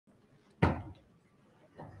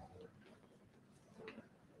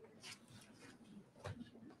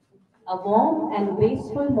A warm and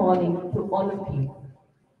graceful morning to all of you.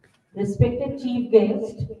 Respected Chief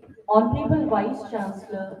Guest, Honorable Vice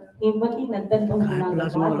Chancellor Hemwati Nandan Bahuguna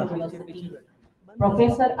Garhwal University,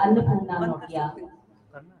 Professor Annapurna Notia,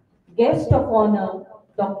 Guest of Honor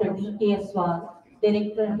Dr. D.K. Aswal,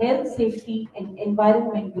 Director Health, Safety and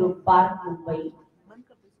Environment Group, Park, Mumbai,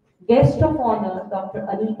 Guest of Honor Dr.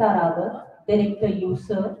 Anita Rawat, Director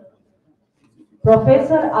USER,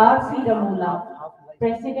 Professor R.C. Ramula,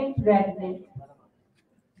 President RADNET,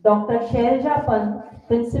 Dr. Shailja Pant,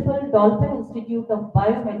 Principal, Dolphin Institute of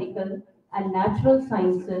Biomedical and Natural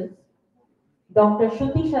Sciences, Dr.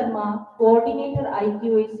 Shruti Sharma, Coordinator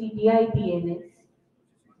IQAC DIPNS,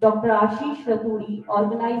 Dr. Ashish Raturi,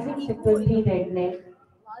 Organizing Secretary REDNET,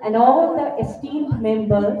 and all the esteemed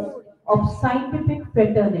members of scientific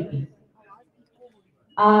fraternity.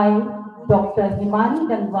 I, Dr. Himani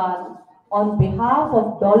Danwal, on behalf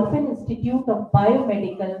of Dolphin Institute of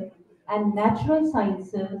Biomedical and Natural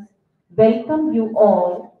Sciences, welcome you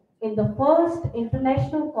all in the first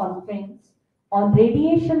international conference on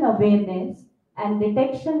radiation awareness and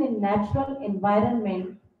detection in natural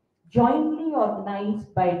environment, jointly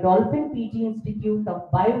organized by Dolphin PG Institute of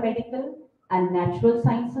Biomedical and Natural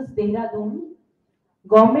Sciences, Dehradun,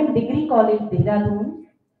 Government Degree College, Dehradun,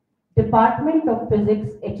 Department of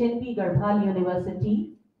Physics, HNP Garhwal University,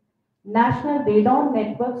 National Radon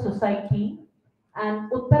Network Society, and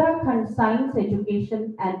Uttarakhand Science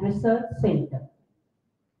Education and Research Center.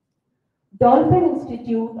 Dolphin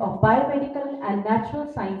Institute of Biomedical and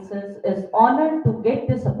Natural Sciences is honored to get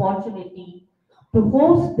this opportunity to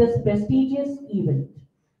host this prestigious event.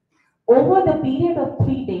 Over the period of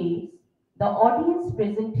 3 days, the audience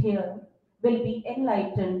present here will be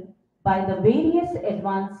enlightened by the various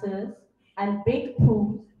advances and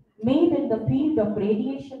breakthroughs made in the field of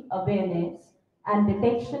radiation awareness and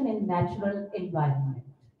detection in natural environment.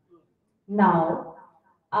 Now,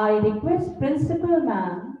 I request Principal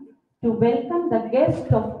Ma'am to welcome the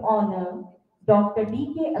guest of honor, Dr.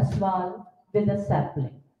 D.K. Aswal, with a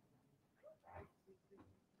sapling.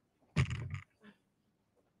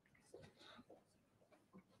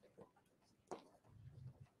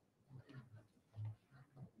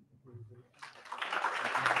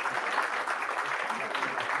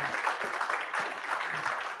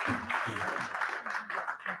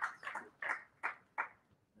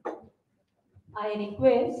 I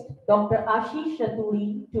request Dr. Ashish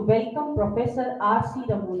Raturi to welcome Professor R.C.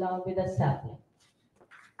 Ramula with a sapling.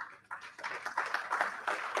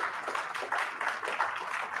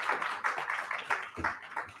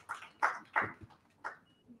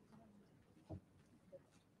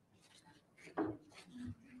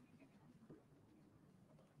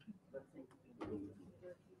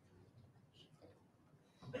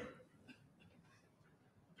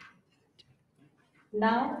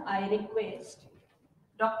 Now I request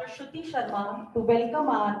Dr. Shruti Sharma to welcome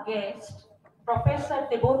our guest, Professor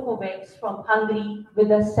Tibor Kovacs from Hungary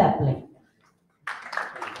with a sapling.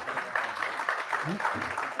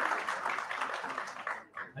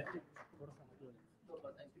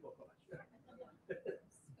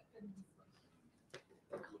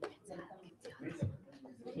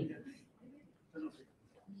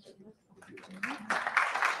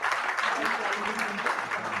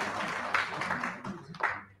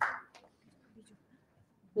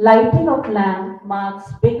 Lighting of lamp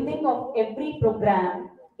marks beginning of every program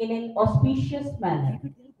in an auspicious manner.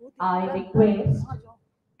 I request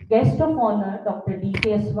guest of honor Dr.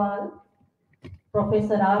 D.K. Aswal,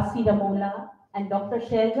 Professor R.C. Ramola, and Dr.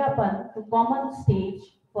 Shailja Pant to come on stage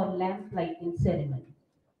for lamp lighting ceremony.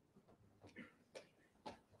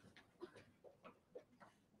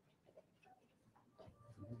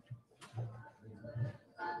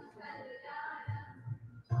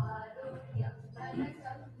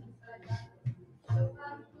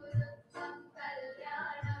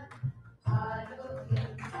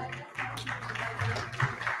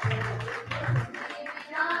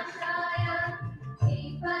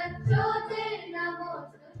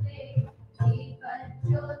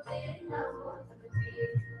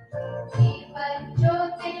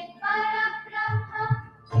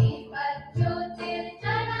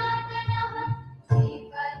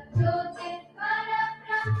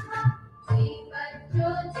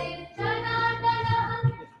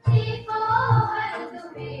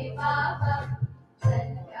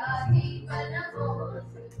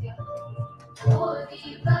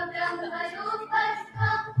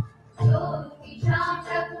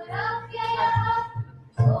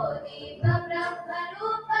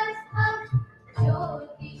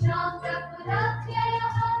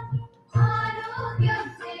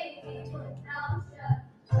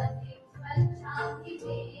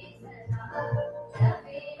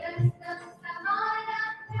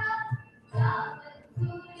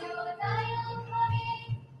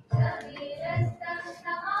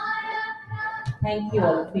 Thank you,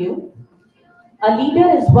 all of you. A leader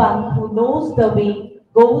is one who knows the way,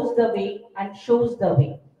 goes the way, and shows the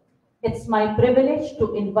way. It's my privilege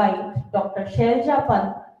to invite Dr. Shailja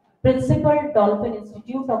Pant, Principal, Dolphin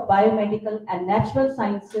Institute of Biomedical and Natural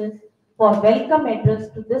Sciences, for welcome address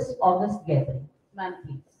to this August gathering. Ma'am,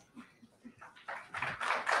 please.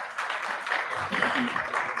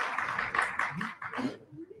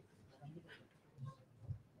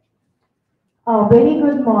 A very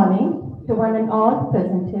good morning to one and all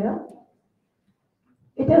present here.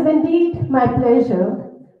 It is indeed my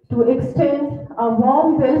pleasure to extend a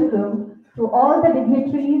warm welcome to all the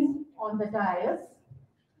dignitaries on the dais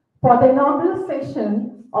for the inaugural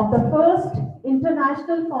session of the first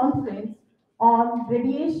International Conference on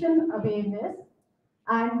Radiation Awareness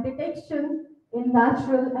and Detection in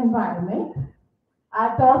Natural Environment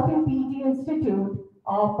at Dolphin PG Institute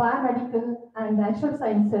of Biomedical and Natural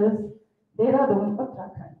Sciences, Dehradun,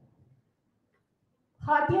 Uttarakhand.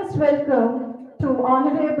 Heartiest welcome to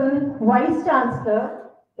Honorable Vice Chancellor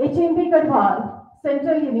HMB Gadwal,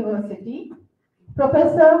 Central University,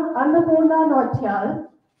 Professor Annapurna Nautiyal,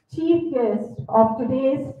 Chief Guest of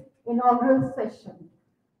today's inaugural session.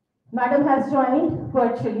 Madam has joined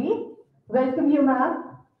virtually. Welcome you,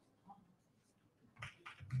 ma'am.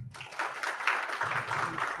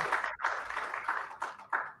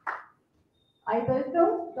 I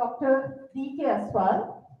welcome Dr. D.K.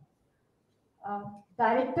 Aswal,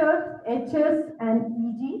 Director, HS and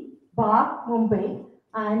EG, BARC, Mumbai,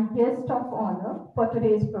 and guest of honor for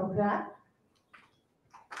today's program.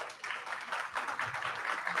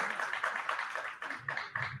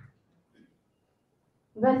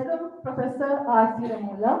 Welcome Professor R.C.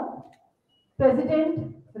 Ramola,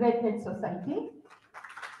 President, RADNET Society.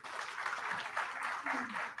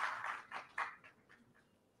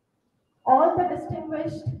 All the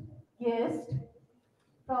distinguished guests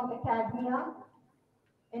from academia,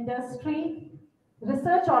 industry,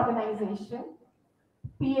 research organization,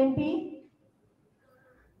 PNP,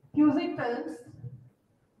 Fusey Films,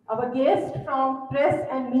 our guest from press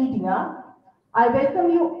and media, I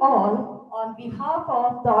welcome you all on behalf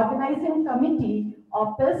of the organizing committee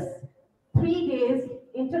of this 3 days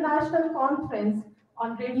international conference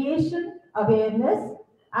on radiation awareness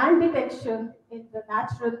and detection in the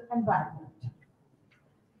natural environment.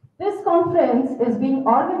 This conference is being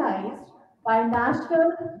organized by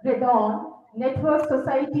National RADNET-IV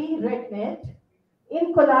Society RADNET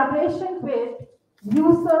in collaboration with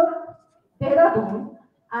USER Dehradun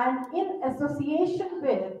and in association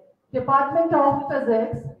with Department of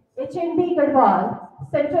Physics, HNB Gadwal,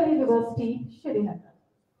 Central University, Srinagar.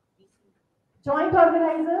 Joint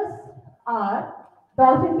organizers are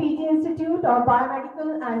Dolphin PG Institute of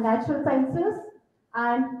Biomedical and Natural Sciences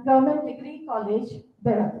and Government Degree College,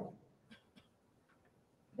 Dehradun.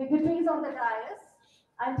 Dignitaries on the dais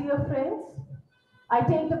and dear friends, I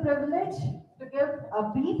take the privilege to give a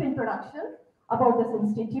brief introduction about this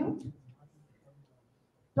institute.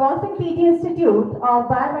 Dolphin PG Institute of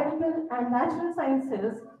Biomedical and Natural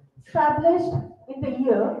Sciences, established in the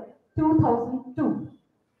year 2002.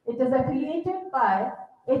 It is affiliated by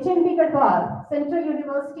HNB Gadwal, Central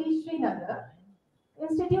University, Srinagar.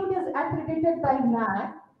 Institute is accredited by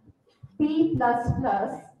NAC B++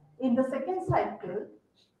 in the second cycle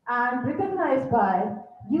and recognized by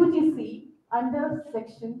UGC under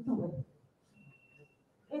Section 2A.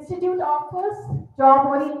 Institute offers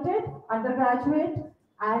job-oriented undergraduate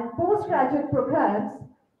and postgraduate programs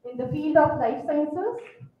in the field of life sciences,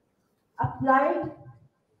 applied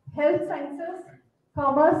health sciences,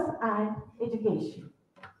 commerce, and education.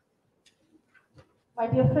 My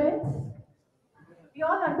dear friends, we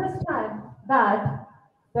all understand that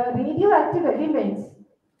the radioactive elements,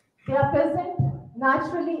 they are present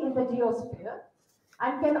naturally in the geosphere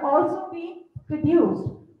and can also be produced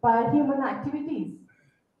by human activities.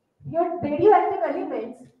 Your radioactive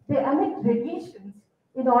elements, they emit radiations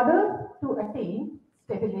in order to attain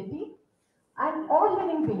stability, and all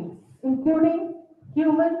living beings, including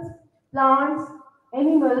humans, plants,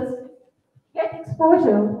 animals, get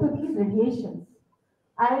exposure to these radiations.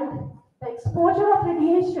 And the exposure of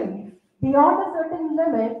radiation beyond a certain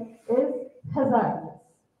limit is hazardous.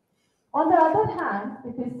 On the other hand,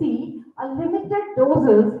 if you see, unlimited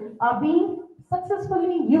doses are being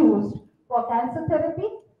successfully used for cancer therapy,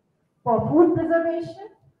 for food preservation,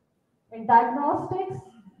 in diagnostics,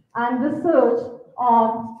 and research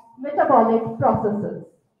on metabolic processes.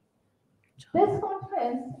 This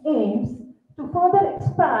conference aims to further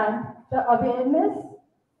expand the awareness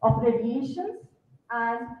of radiations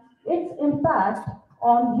and its impact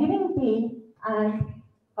on living beings and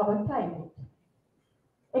our climate.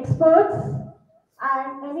 Experts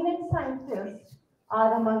and eminent scientists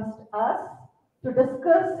are amongst us to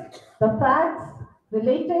discuss the facts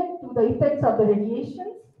related to the effects of the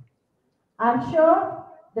radiations. I'm sure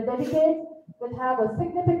the delegates will have a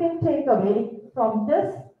significant takeaway from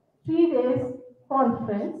this 3 days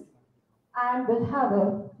conference and will have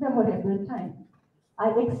a memorable time. I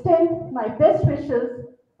extend my best wishes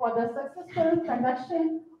for the successful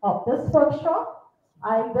conduction of this workshop.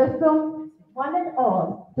 I welcome one and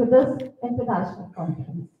all to this international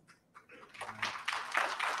conference.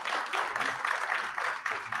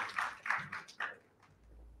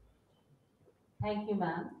 Thank you,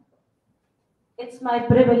 ma'am. It's my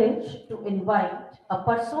privilege to invite a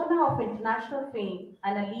persona of international fame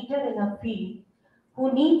and a leader in her field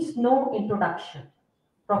who needs no introduction,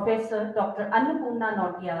 Professor Dr. Annapurna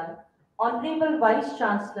Nautiyal, Honorable Vice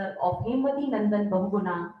Chancellor of Hemati Nandan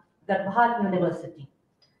Bahuguna, Garbhal University.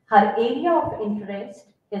 Her area of interest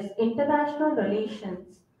is international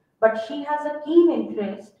relations, but she has a keen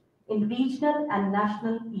interest in regional and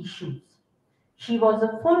national issues. She was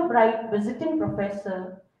a Fulbright visiting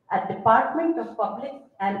professor at Department of Public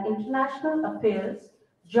and International Affairs,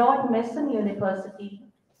 George Mason University,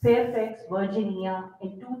 Fairfax, Virginia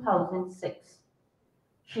in 2006.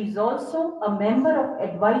 She is also a member of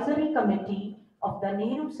Advisory Committee of the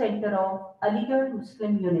Nehru Center of Aligarh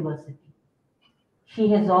Muslim University. She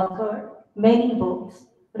has authored many books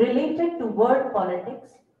related to world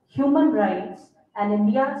politics, human rights, and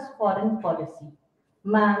India's foreign policy.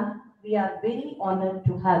 Ma'am, we are very honored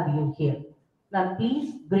to have you here. Now,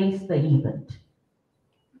 please grace the event.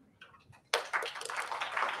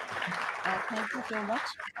 Thank you so much.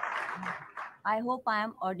 I hope I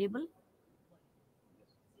am audible.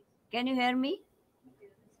 Can you hear me?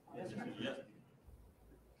 Yes.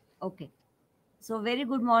 Okay. So very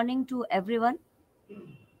good morning to everyone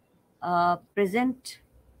present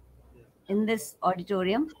in this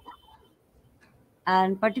auditorium.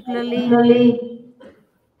 And particularly,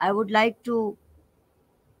 I would like to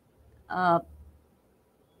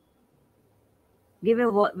give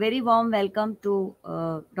a very warm welcome to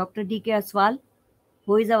Dr. D.K. Aswal,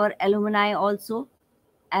 who is our alumni also,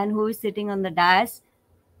 and who is sitting on the dais.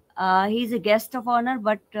 He's a guest of honor,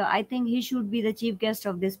 but I think he should be the chief guest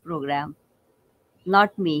of this program,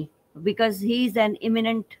 not me, because he is an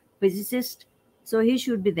eminent physicist, so he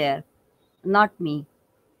should be there, not me.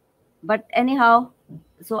 But anyhow,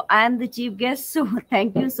 so I am the chief guest, so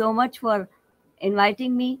thank you so much for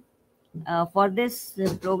inviting me for this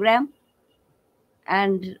program.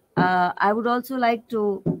 And I would also like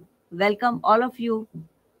to welcome all of you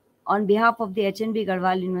on behalf of the HNB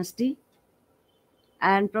Garhwal University.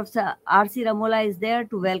 And Professor R.C. Ramola is there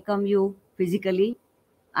to welcome you physically.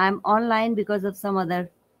 I'm online because of some other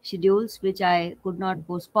schedules which I could not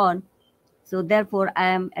postpone. So therefore, I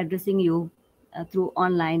am addressing you through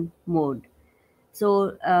online mode.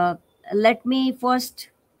 So let me first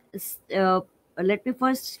of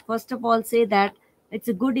all say that it's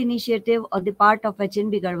a good initiative on the part of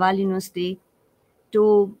HNB Garhwal University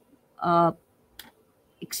to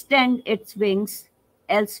extend its wings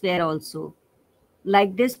elsewhere also.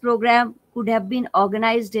 Like this program could have been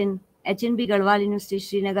organized in HNB Garhwal University,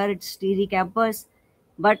 Srinagar, its Tiri campus,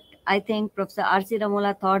 but I think Professor R.C.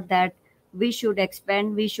 Ramola thought that we should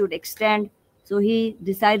expand, we should extend, so he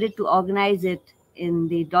decided to organize it in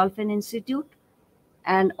the Dolphin Institute,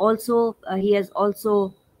 and also he has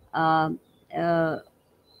also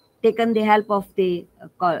taken the help of the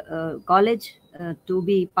college to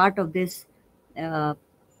be part of this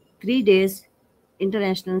 3 days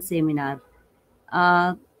international seminar.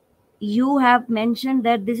 You have mentioned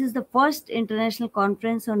that this is the first international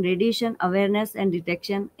conference on radiation awareness and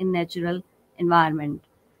detection in natural environment.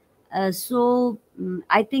 I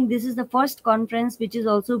think this is the first conference which is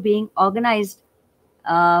also being organized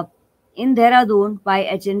in Dehradun by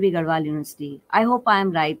HNB Garhwal University. I hope I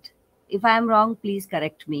am right. If I am wrong, please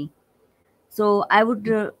correct me. So I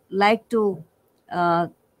would like to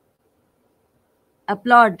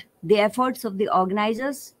applaud the efforts of the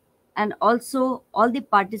organizers and also all the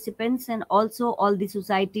participants and also all the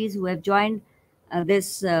societies who have joined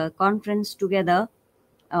this conference together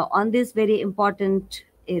on this very important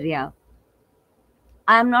area.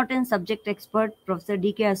 I am not a subject expert. Professor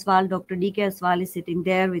D.K. Aswal, Dr. D.K. Aswal is sitting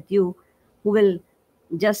there with you, who will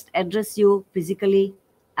just address you physically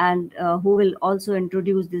and who will also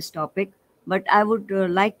introduce this topic. But I would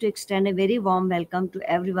like to extend a very warm welcome to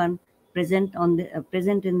everyone present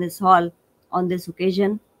in this hall on this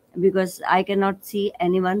occasion, because I cannot see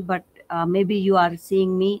anyone, but maybe you are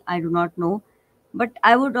seeing me, I do not know. But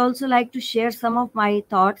I would also like to share some of my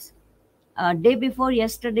thoughts. Day before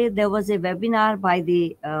yesterday, there was a webinar by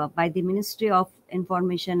the Ministry of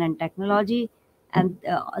Information and Technology, and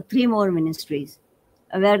 3 more ministries,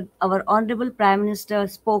 where our Honorable Prime Minister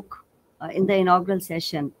spoke in the inaugural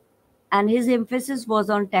session. And his emphasis was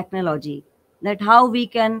on technology, that how we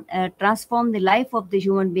can transform the life of the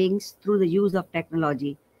human beings through the use of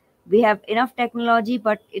technology. We have enough technology,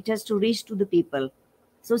 but it has to reach to the people.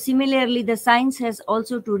 So similarly, the science has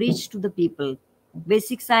also to reach to the people.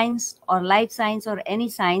 Basic science or life science or any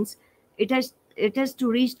science, it has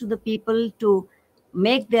to reach to the people to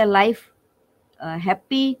make their life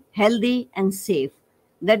happy, healthy, and safe.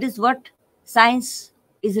 That is what science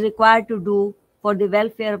is required to do for the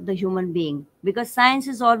welfare of the human being, because science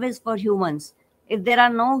is always for humans. If there are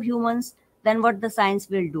no humans, then what the science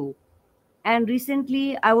will do? And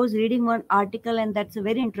recently, I was reading one article, and that's a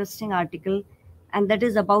very interesting article, and that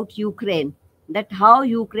is about Ukraine. That how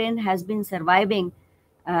Ukraine has been surviving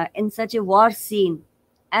in such a war scene,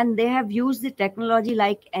 and they have used the technology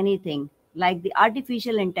like anything, like the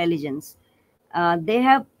artificial intelligence. They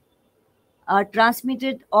have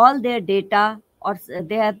transmitted all their data, or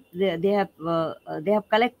they have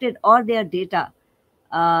collected all their data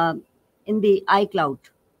uh, in the iCloud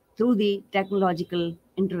through the technological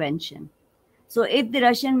intervention. So if the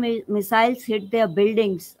Russian missiles hit their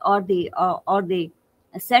buildings or the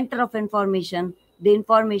center of information, the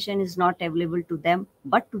information is not available to them,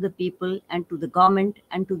 but to the people and to the government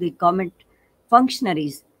and to the government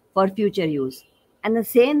functionaries for future use. And the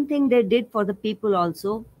same thing they did for the people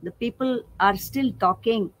also. The people are still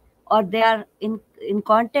talking, or they are in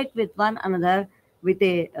contact with one another with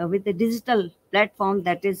a digital platform,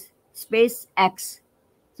 that is SpaceX.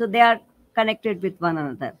 So they are connected with one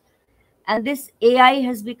another. And this AI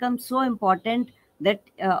has become so important that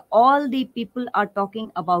all the people are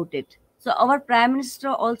talking about it. So our Prime Minister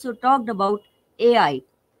also talked about AI,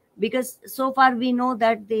 because so far we know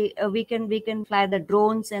that we can fly the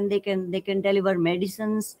drones, and they can deliver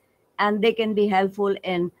medicines, and they can be helpful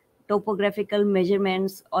in topographical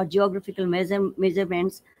measurements or geographical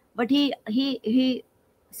measurements. But he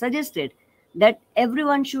suggested that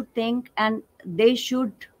everyone should think, and they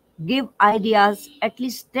should give ideas, at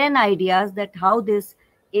least 10 ideas, that how this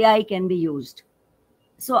AI can be used.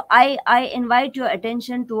 So I invite your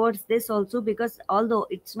attention towards this also, because although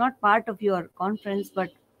it's not part of your conference,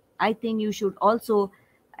 but I think you should also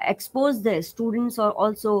expose the students, or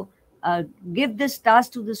also give this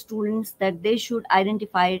task to the students, that they should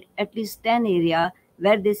identify at least 10 area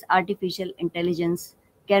where this artificial intelligence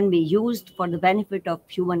can be used for the benefit of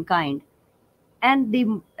humankind. And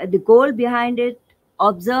the goal behind it: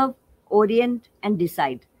 observe, orient, and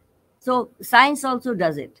decide. So science also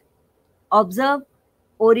does it: observe,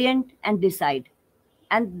 orient, and decide.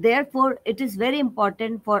 And therefore, it is very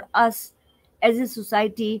important for us as a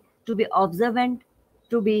society to be observant,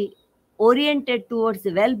 to be oriented towards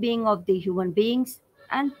the well-being of the human beings,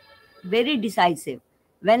 and very decisive.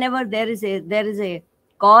 Whenever there is a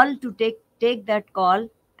call, to take that call,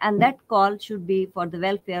 and that call should be for the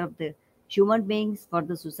welfare of the human beings, for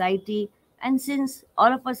the society. And since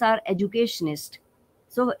all of us are educationists,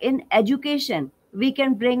 so in education, we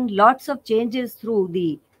can bring lots of changes through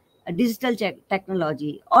the digital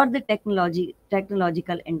technology, or the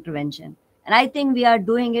technological intervention. And I think we are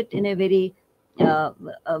doing it in a uh,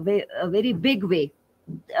 a very big way.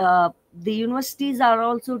 The universities are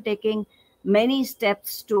also taking many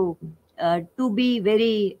steps to be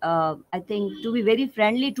very, I think, to be very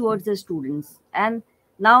friendly towards the students. And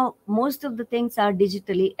now most of the things are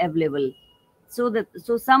digitally available,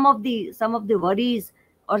 so some of the worries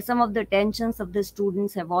or some of the tensions of the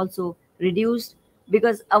students have also reduced,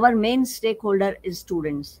 because our main stakeholder is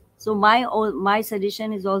students. So my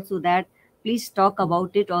suggestion is also that please talk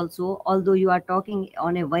about it also, although you are talking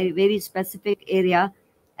on a very, very specific area,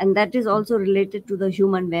 and that is also related to the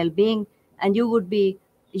human well-being. And you would be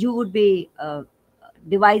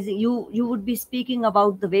devising, you would be speaking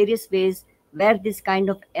about the various ways where this kind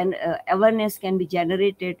of awareness can be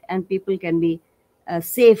generated, and people can be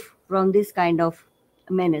safe from this kind of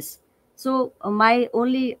menace. So my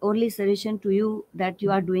only suggestion to you, that you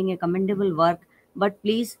are doing a commendable work, but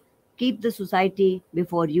please keep the society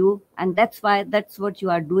before you. And that's what you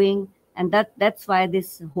are doing. And that's why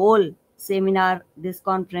this whole seminar, this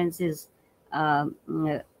conference is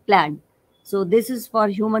planned. So this is for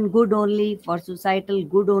human good only, for societal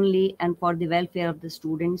good only, and for the welfare of the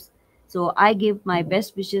students. So I give my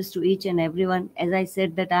best wishes to each and everyone. As I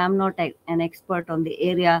said, that I am not an expert on the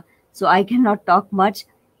area, so I cannot talk much.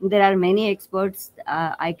 There are many experts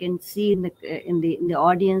I can see in the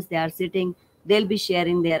audience. They are sitting. They'll be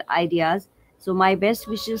sharing their ideas. So my best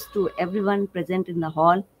wishes to everyone present in the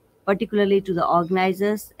hall, particularly to the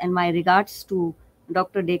organizers, and my regards to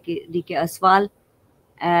Dr. D.K. Aswal,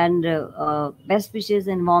 and best wishes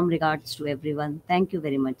and warm regards to everyone. Thank you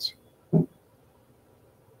very much.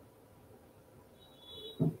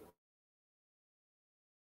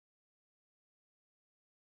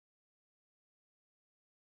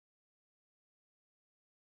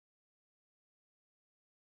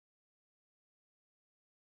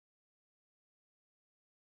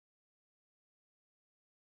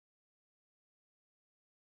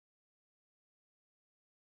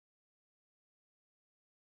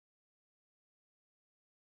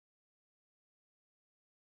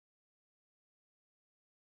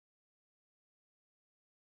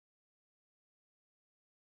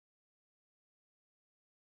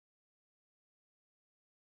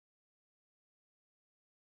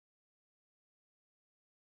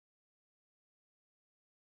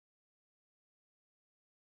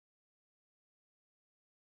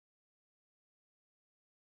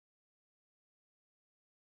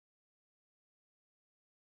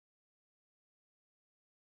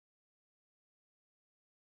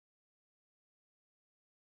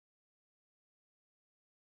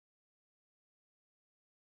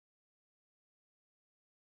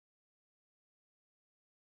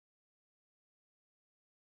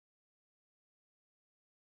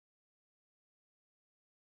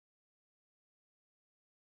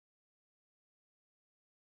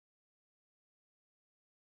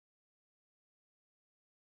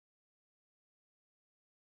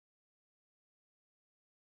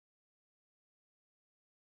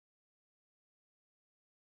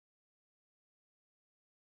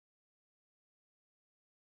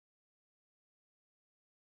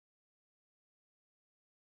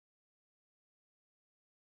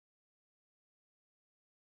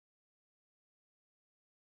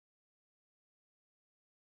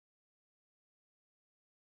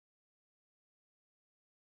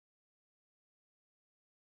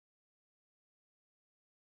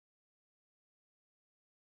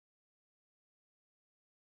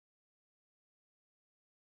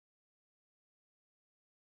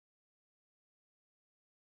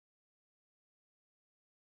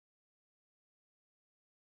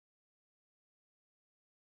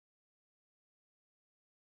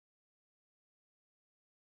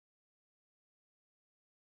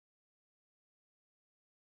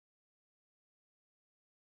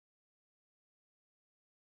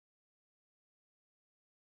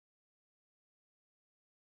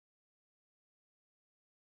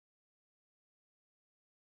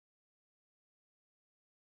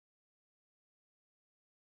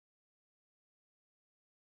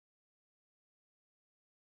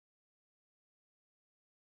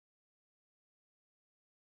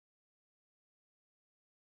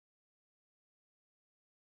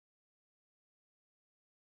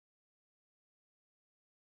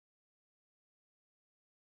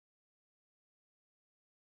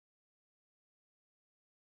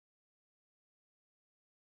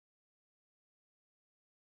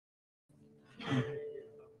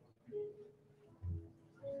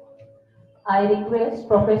 I request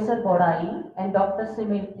Professor Bodai and Dr.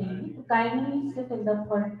 Similti to kindly sit in the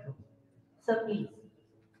front row. Sir, please.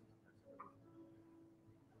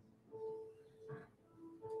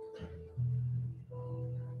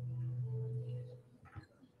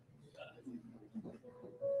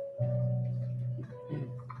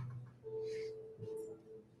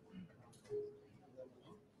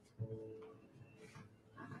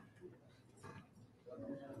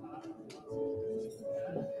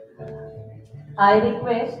 I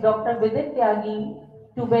request Dr. Vidit Tyagi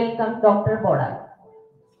to welcome Dr. Bodai.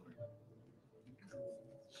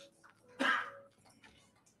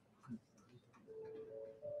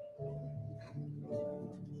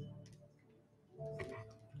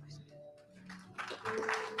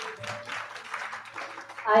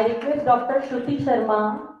 I request Dr. Shruti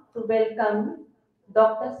Sharma to welcome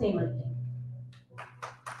Dr. Semalji.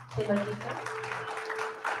 Semalji, sir.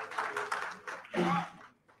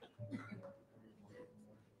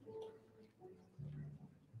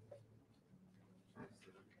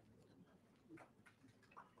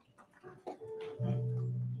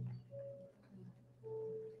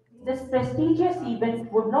 This prestigious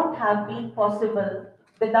event would not have been possible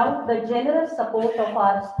without the generous support of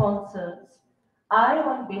our sponsors. I,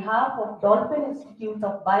 on behalf of Dolphin Institute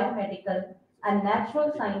of Biomedical and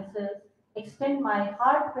Natural Sciences, extend my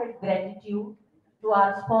heartfelt gratitude to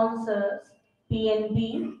our sponsors,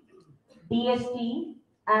 PNB, DST,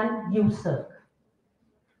 and USERC.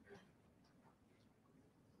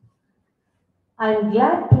 I am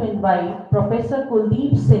glad to invite Professor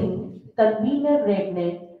Kuldeep Singh, convener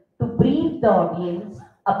RADNET, to brief the audience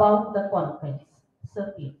about the conference.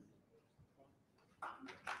 Sir, please.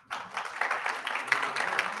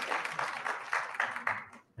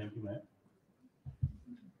 Thank you, ma'am.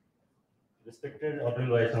 Respected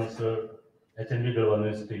Honorable Vice Chancellor, HNV Global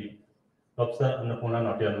University, Professor Annapurna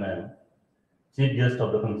Nautiyal, ma'am, Chief Guest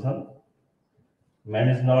of the function. Ma'am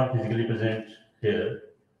is not physically present here,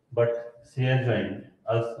 but she has joined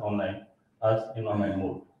us in online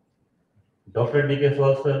mode. Dr. D.K.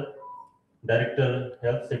 Swal, sir, Director,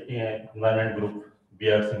 Health Safety and Environment Group,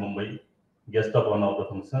 BRC Mumbai, guest of honor of the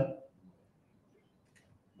function.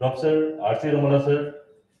 Professor R.C. Ramala, sir,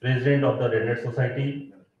 President of the RADNET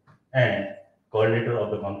Society and coordinator of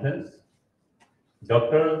the conference.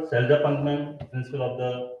 Dr. Selja Pant, ma'am, Principal of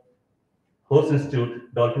the Host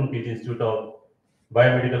Institute, Dolphin PG Institute of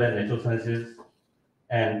Biomedical and Natural Sciences,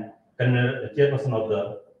 and chairperson of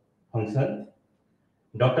the function.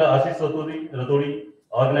 Dr. Ashish Rathodi,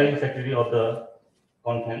 organizing secretary of the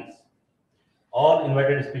conference. All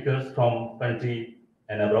invited speakers from country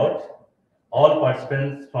and abroad. All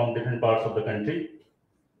participants from different parts of the country.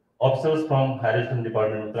 Officers from Higher Education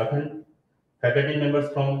Department Uttarakhand. Faculty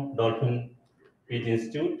members from Dolphin PG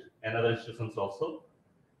Institute and other institutions also.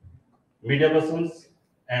 Media persons,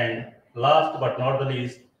 and last but not the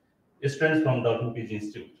least, students from Dolphin PG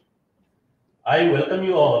Institute. I welcome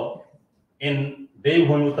you all in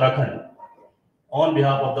Devbhoomi, Uttarakhand on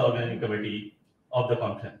behalf of the organizing committee of the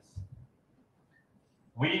conference.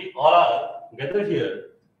 We all are gathered here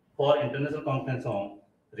for International Conference on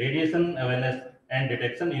Radiation Awareness and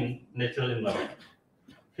Detection in Natural Environment.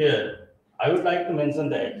 Here, I would like to mention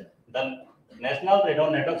that the National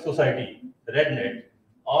Radon Network Society, RADNET,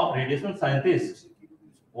 of radiation scientists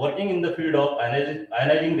working in the field of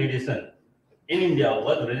ionizing radiation in India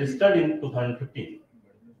was registered in 2015.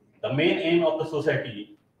 The main aim of the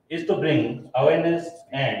society is to bring awareness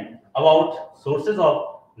and about sources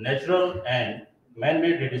of natural and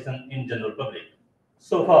man-made radiation in general public.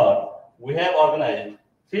 So far, we have organized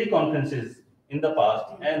 3 conferences in the past,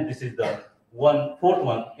 and this is the fourth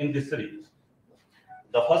one in this series.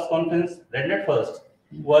 The first conference, RADNET-IV,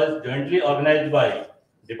 was jointly organized by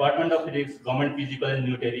Department of Physics, Government PG College,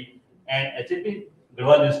 New Delhi, and HEP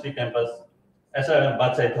Garhwal University Campus, SRM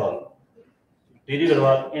Badshah Hall, TG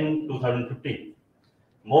Garhwal in 2015.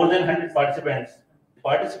 More than 100 participants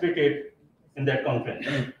participated in that conference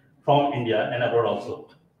from India and abroad also.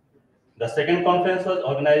 The second conference was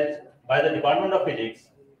organized by the Department of Physics,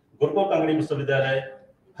 Gurukul Kangri Vishwavidyalaya,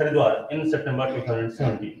 Haridwar in September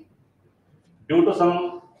 2017. Due to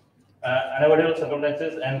some unavoidable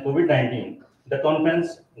circumstances and COVID-19, the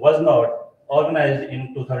conference was not organized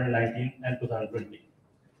in 2019 and 2020.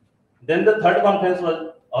 Then the third conference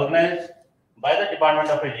was organized by the Department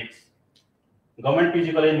of Physics, Government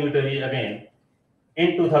PG College, New Delhi again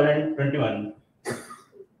in 2021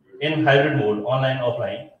 in hybrid mode, online,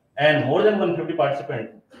 offline, and more than 150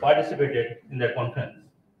 participants participated in that conference.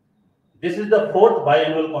 This is the 4th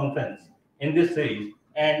biannual conference in this series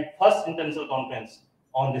and first international conference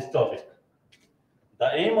on this topic.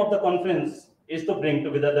 The aim of the conference is to bring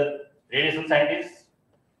together the radiation scientists,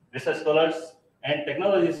 research scholars, and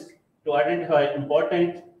technologists to identify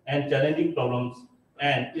important and challenging problems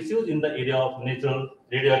and issues in the area of natural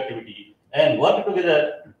radioactivity and work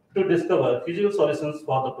together to discover feasible solutions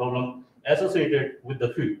for the problem associated with the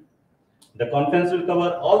field. The conference will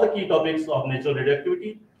cover all the key topics of natural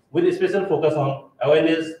radioactivity with a special focus on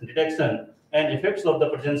awareness, detection, and effects of the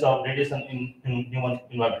presence of radiation in human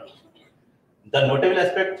environment. The notable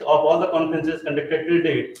aspect of all the conferences conducted till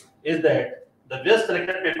date is that the best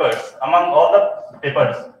selected papers among all the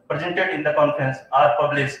papers presented in the conference are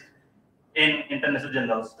published in international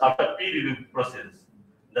journals after peer review process.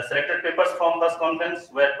 The selected papers from this conference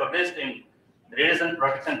were published in Radiation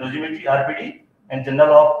Protection Dosimetry (RPD) and Journal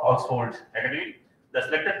of Oxford Academy. The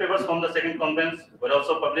selected papers from the second conference were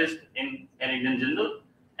also published in an Indian journal,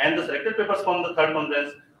 and the selected papers from the third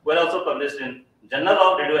conference were also published in Journal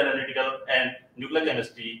of Radioanalytical and Nuclear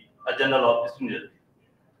Chemistry, a journal of Australia.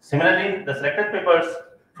 Similarly, the selected papers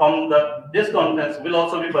from this conference will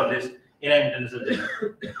also be published in an international journal.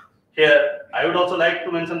 Here, I would also like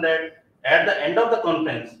to mention that at the end of the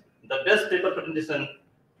conference, the best paper presentation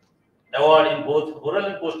award in both oral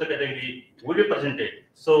and poster category will be presented.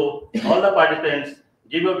 So, all the participants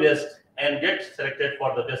give your best and get selected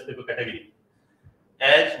for the best paper category.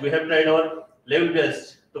 As we have tried our level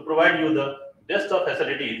best to provide you the best of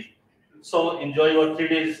facilities, so enjoy your 3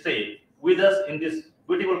 days stay with us in this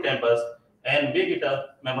beautiful campus and make it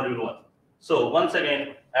a memorable one. So once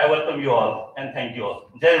again, I welcome you all and thank you all.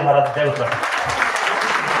 Jai Bharat, Jai Uttarakhand.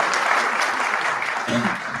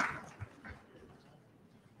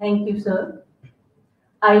 Thank you, sir.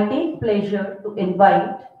 I take pleasure to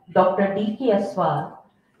invite Dr. D.K. Aswal,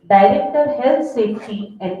 Director, Health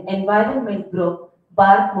Safety and Environment Group,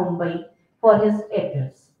 Bar, Mumbai, for his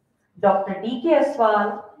address. Dr. D.K.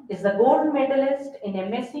 Aswal is a gold medalist in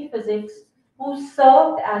MSc Physics who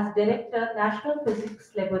served as Director, National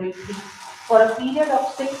Physics Laboratory for a period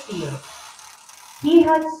of 6 years. He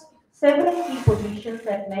has several key positions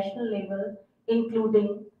at national level,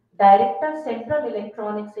 including Director, Central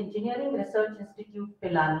Electronics Engineering Research Institute,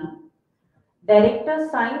 Pilani, Director,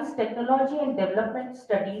 Science, Technology and Development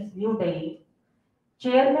Studies, New Delhi,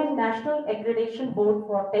 Chairman, National Accreditation Board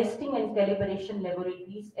for Testing and Calibration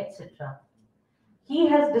Laboratories, etc. He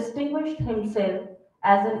has distinguished himself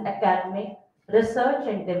as an academic, research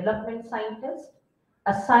and development scientist,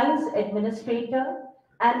 a science administrator,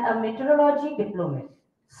 and a meteorology diplomat.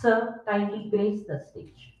 Sir, kindly grace the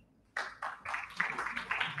stage.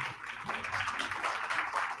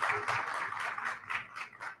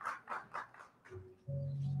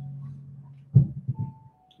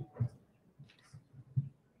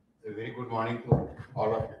 A very good morning to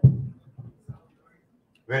all of you.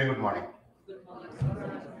 Very good morning.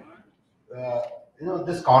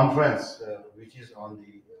 This conference, which is on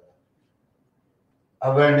the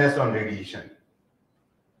awareness on radiation,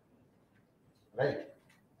 right?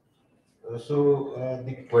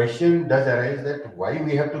 The question does arise that why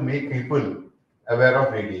we have to make people aware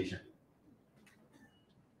of radiation.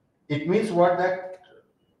 It means what, that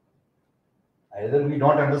either we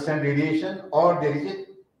don't understand radiation or there is a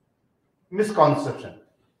misconception.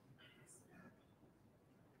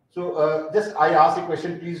 So just I ask a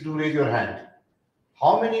question, please do raise your hand.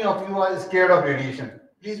 How many of you are scared of radiation?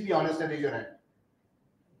 Please be honest and raise your hand.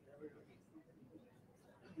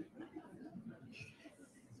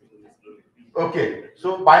 Okay,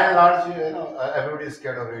 so by and large, everybody is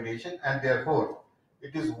scared of radiation, and therefore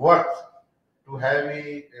it is worth to have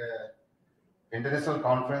a international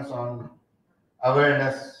conference on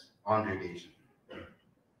awareness on radiation.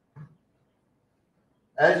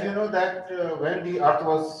 As you know that when the earth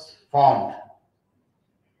was formed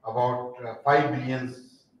about 5 billion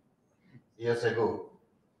years ago,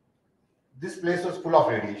 this place was full of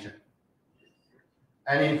radiation.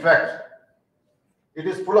 And in fact, it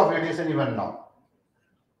is full of radiation even now.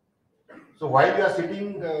 So while you are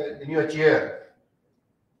sitting in your chair,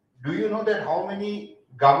 do you know that how many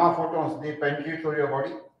gamma photons they penetrate through your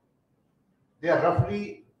body? They are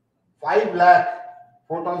roughly 5 lakh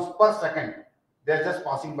photons per second. They are just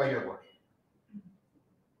passing by your body.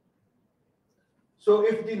 So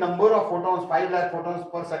if the number of photons, 5 lakh photons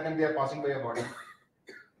per second, they are passing by your body,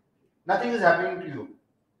 nothing is happening to you,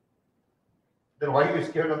 then why are you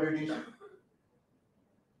scared of radiation?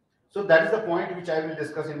 So that is the point which I will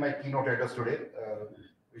discuss in my keynote address today,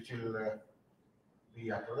 which will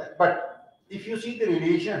be after that. But if you see the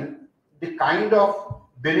radiation, the kind of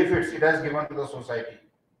benefits it has given to the society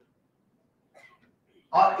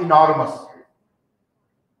are enormous.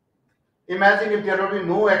 Imagine if there would be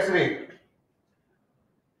no X-ray,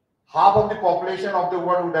 half of the population of the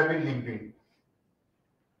world would have been limping.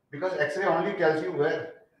 Because X-ray only tells you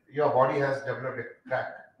where your body has developed a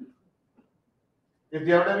crack. If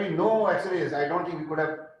there would have been no X-rays, I don't think we could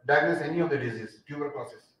have diagnosed any of the disease,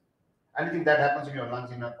 tuberculosis, anything that happens in your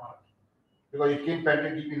lungs, in your heart. Because it can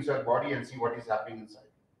penetrate deep inside your body and see what is happening inside.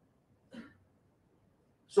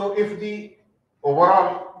 So if the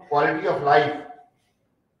overall quality of life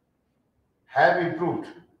have improved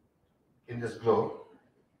in this globe,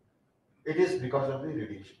 it is because of the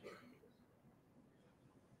radiation.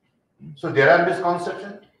 So there are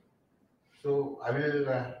misconceptions. So I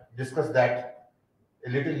will discuss that a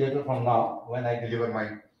little later from now when I deliver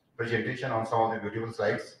my presentation on some of the beautiful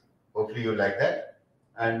slides. Hopefully you like that.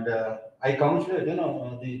 And I congratulate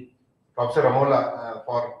the Professor Ramola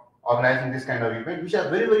for organizing this kind of event, which are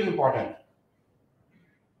very, very important.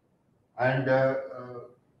 And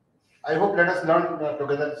I hope let us learn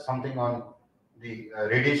together something on the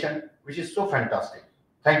radiation, which is so fantastic.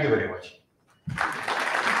 Thank you very much.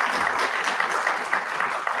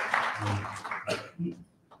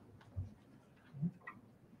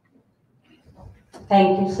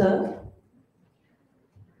 Thank you, sir.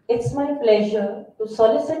 It's my pleasure to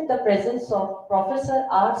solicit the presence of Professor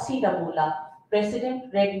R.C. Ramola,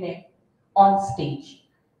 President RADNET, on stage.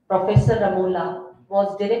 Professor Ramola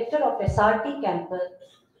was Director of SRT Campus,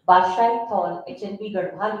 Bashai Thal, HNB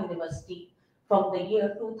Garhwal University from the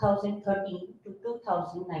year 2013 to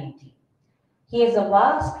 2019. He has a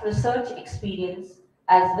vast research experience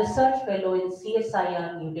as Research Fellow in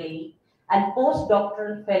CSIR New Delhi and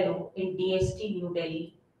Postdoctoral Fellow in DST New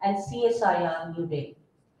Delhi and CSIR New Delhi.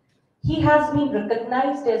 He has been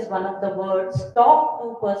recognized as one of the world's top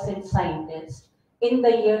 2% scientists in the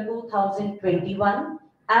year 2021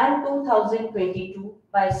 and 2022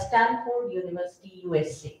 by Stanford University,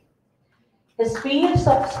 USA. His fields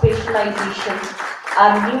of specialization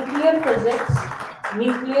are nuclear physics,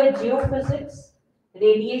 nuclear geophysics,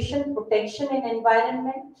 radiation protection and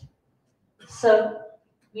environment. Sir,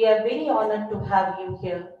 we are very honored to have you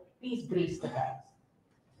here. Please grace the dais.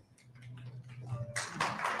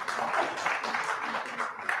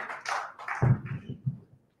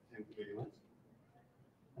 Thank you very much.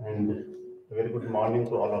 And a very good morning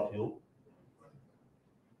to all of you.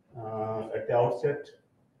 At the outset,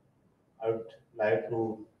 I would like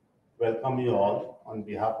to welcome you all on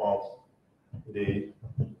behalf of the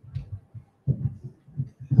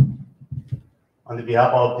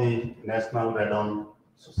National Radon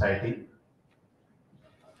Society.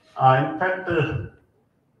 In fact,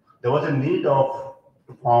 there was a need to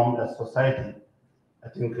form a society. I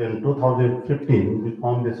think in 2015 we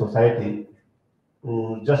formed a society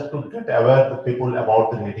just to get aware the people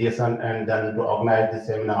about the radiation and then to organize the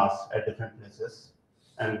seminars at different places.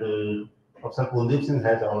 And Professor Kuldeep Singh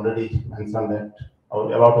has already mentioned that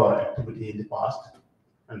about our activity in the past.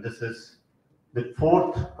 And this is the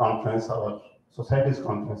fourth conference, our society's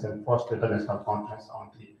conference and first international conference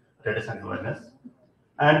on the radiation awareness.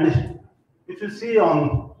 And if you see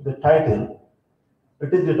on the title,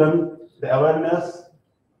 it is written the awareness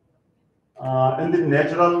in the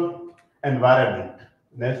natural environment.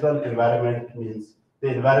 Natural environment means the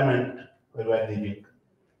environment where we are living.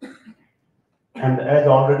 And as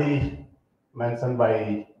already mentioned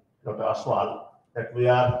by Dr. Aswal, that we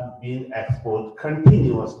are being exposed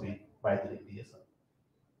continuously by the radiation.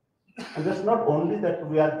 And it's not only that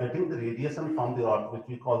we are getting the radiation from the earth, which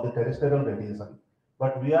we call the terrestrial radiation,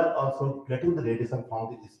 but we are also getting the radiation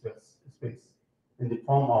from the space in the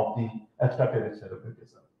form of the extraterrestrial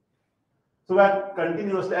radiation. So we are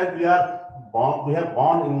continuously, and we are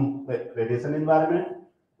born in the radiation environment,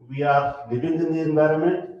 we are living in the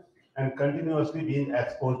environment and continuously being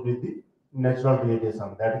exposed with the natural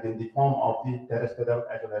radiation, that is in the form of the terrestrial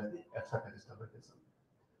as well as the extraterrestrial radiation.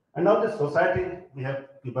 And now the society, we have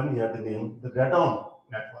given here the name, the radon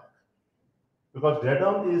network, because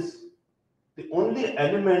radon is the only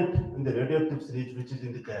element in the radioactive series which is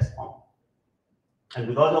in the gas form. And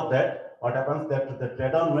because of that, what happens that the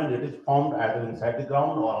radon, when it is formed either inside the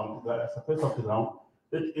ground or on the surface of the ground,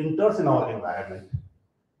 it enters in our environment.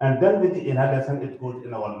 And then with the inhalation, it goes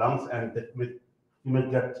in our lungs, and that you may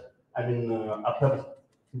get, after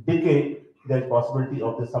decay, there is possibility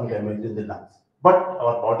of some damage in the lungs. But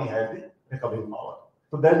our body has the recovering power.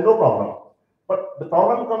 So there is no problem. But the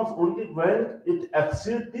problem comes only when it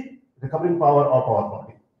exceeds the recovering power of our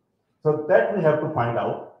body. So that we have to find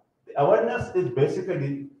out. The awareness is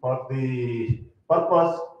basically for the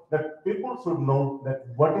purpose that people should know that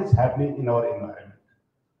what is happening in our environment.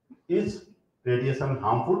 Is radiation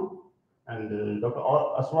harmful? And Dr.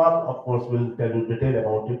 Aswal, of course, will tell you detail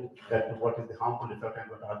about it, that what is the harmful effect and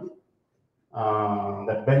what are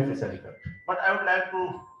the beneficial effect. But I would like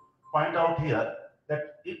to point out here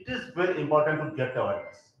that it is very important to get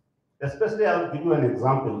awareness. Especially, I will give you an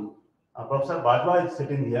example. Professor Bajwa is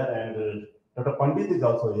sitting here, and Dr. Pandit is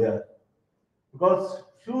also here. Because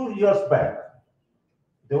few years back,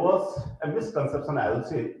 there was a misconception, I will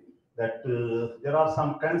say, that there are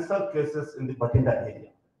some cancer cases in the Bathinda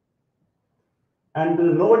area. And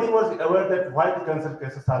nobody was aware that why the cancer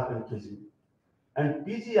cases are increasing. And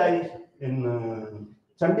PGI in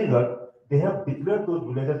Chandigarh, they have declared those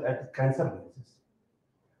villages as cancer villages.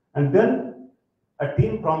 And then a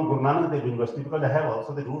team from Guru Nanak Dev University, because I have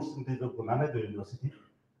also the roots in the Guru Nanak Dev University,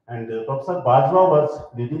 and Professor Bajwa was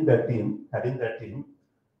leading that team, heading that team.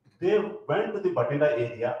 They went to the Bathinda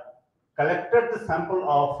area, collected the sample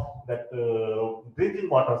of that drinking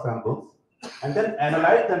water samples, and then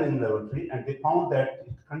analyzed them in the laboratory, and they found that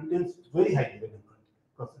it contains very high uranium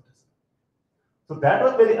concentration. So that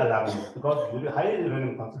was very alarming, because very high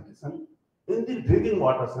uranium concentration in the drinking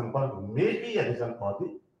water sample may be a reason for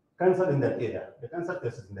the cancer in that area, the cancer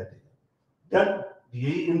cases in that area. Then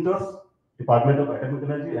DAE enters, Department of Atomic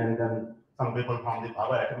Energy, and then some people from the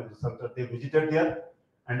Bhabha Atomic Research Center, they visited there.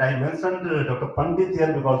 And I mentioned Dr. Pandit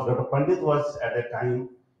here because Dr. Pandit was at that time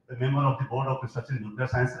the member of the Board of Research in Nuclear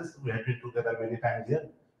Sciences. We had been together many times here.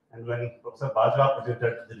 And when Professor Bajwa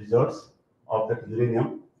presented the results of that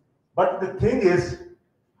uranium. But the thing is,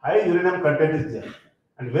 high uranium content is there.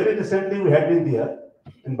 And very recently we had been there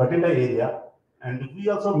in Bathinda area. And we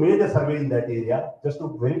also made a survey in that area just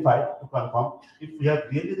to verify, to confirm if we have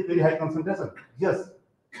really the very high concentration. Yes,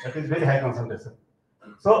 that is very high concentration.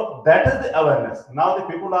 So that is the awareness. Now the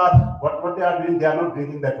people are, what they are doing, they are not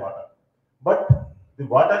drinking that water. But the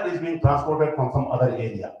water is being transported from some other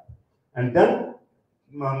area. And then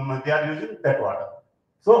they are using that water.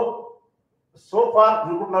 So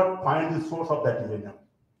far we could not find the source of that uranium,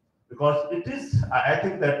 because it is, I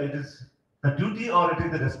think that it is the duty or it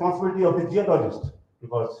is the responsibility of the geologist,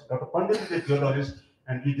 because Dr. Pandit is a geologist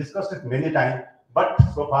and we discussed it many times, but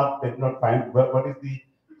so far they did not find what is the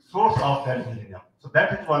source of that uranium. So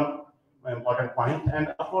that is one important point. And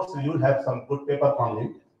of course you will have some good paper from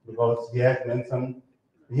him, because he has mentioned,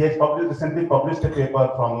 he has recently published a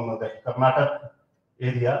paper from the Karnataka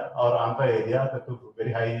area or Andhra area that is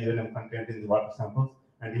very high uranium content in the water samples,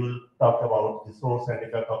 and he will talk about the source and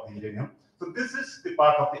effect of the uranium. So this is the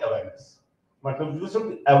part of the awareness. But you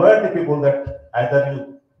should aware the people that either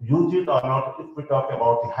you use it or not if we talk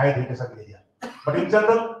about the high radiation area. But in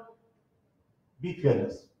general, be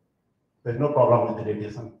fearless. There is no problem with the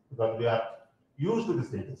radiation because we are used to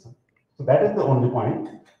this radiation. So that is the only point.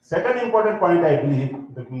 Second important point, I believe,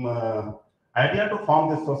 the idea to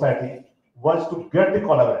form this society was to get the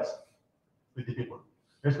collaboration with the people.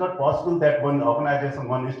 It's not possible that one organization,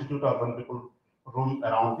 one institute, or one people roam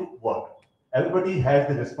around the world. Everybody has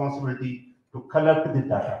the responsibility to collect the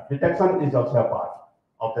data. Detection is also a part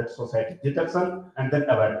of that society. Detection and then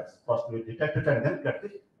awareness. First we detect it and then get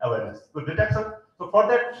the awareness. So detection, so for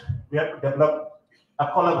that we have to develop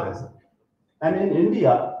a collaboration. And in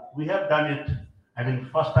India, we have done it, I mean,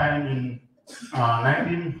 first time in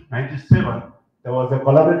 1997, there was a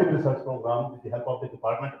collaborative research program with the help of the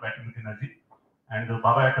Department of Atomic Energy, and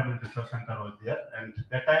Baba Atomic Research Center was there, and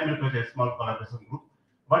that time it was a small collaboration group.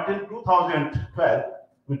 But in 2012,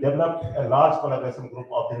 we developed a large collaboration group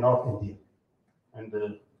of the North India.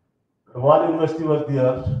 And Rawal University was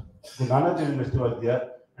there, Guru University was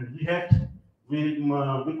there, and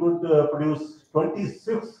we could produce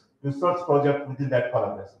 26 research projects within that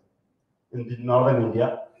collaboration in the northern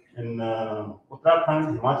India, in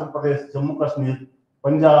Uttarakhand, Himachal Pradesh, Jammu Kashmir,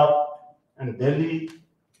 Punjab, and Delhi,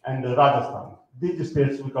 and Rajasthan. These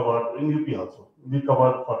states we covered, in UP also. We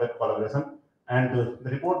covered for that collaboration, and the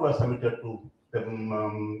report was submitted to the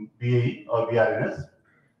BAE or BRNS,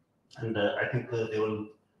 and I think they will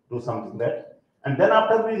do something there. And then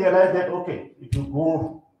after we realized that, okay, if you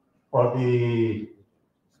go for the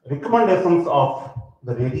recommendations of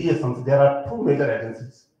the radiations, there are two major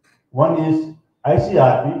agencies. One is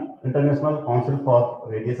ICRP, International Council for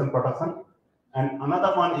Radiation Protection, and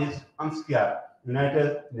another one is UNSCEAR,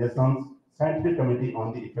 United Nations Scientific Committee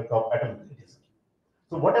on the Effect of Atomic Radiation.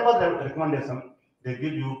 So whatever the recommendation they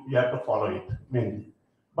give you, you have to follow it mainly.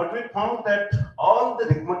 But we found that all the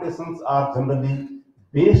recommendations are generally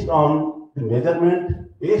based on the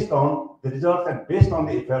measurement, based on the results, and based on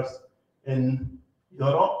the effects in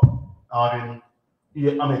Europe or in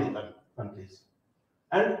American countries.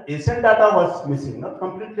 And Asian data was missing, not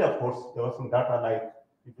completely, of course. There was some data like,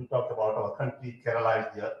 if you talk about our country, Kerala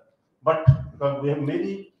is there, but because we have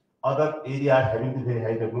many other areas having the very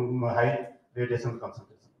high radiation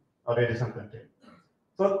concentration or radiation content.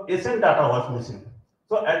 So Asian data was missing.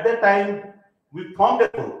 So at that time, we formed a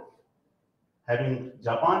group having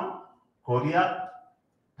Japan, Korea,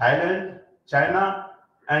 Thailand, China,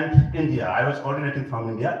 and India. I was coordinating from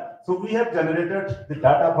India. So we have generated the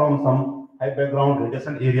data from some high background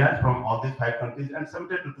radiation areas from all these 5 countries and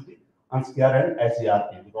submitted it to the UNSCEAR and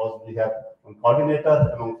ICRP, because we have one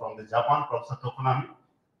coordinator among from the Japan, Professor Tokunami.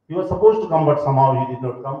 He was supposed to come, but somehow he did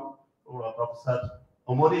not come. Professor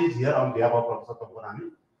Omori is here on behalf of Professor Tokunami.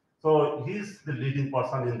 So he is the leading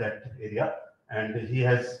person in that area, and he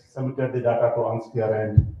has submitted the data to UNSCEAR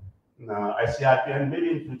and ICRP, and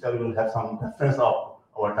maybe in future we will have some reference of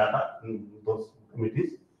our data in those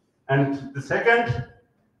committees. And the second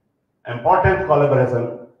important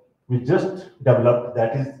collaboration we just developed,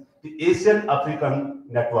 that is the Asian African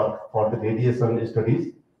Network for the Radiation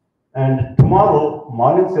Studies. And tomorrow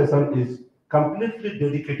morning session is completely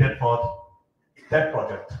dedicated for that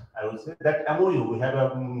project. I will say that MOU, we have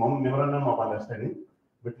a memorandum of understanding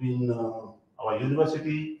between our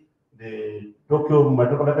university, the Tokyo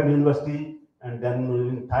Metropolitan University, and then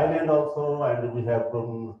in Thailand also, and we have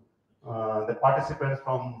the participants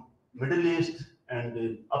from Middle East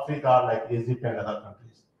and Africa, like Egypt and other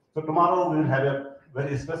countries. So tomorrow we will have a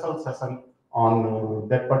very special session on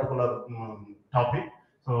that particular topic.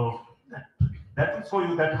 So that will show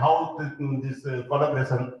you that how this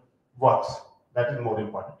collaboration works. That is more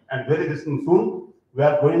important. And very soon we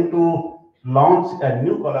are going to launch a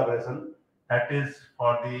new collaboration that is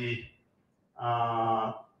for the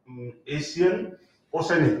Asian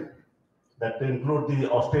Oceanic, that include the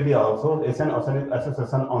Australia also, Asian Oceanic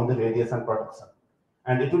Association on the Radiation Protection.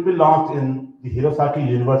 And it will be launched in the Hirosaki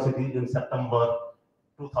University in September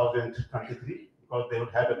 2023, because they will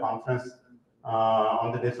have a conference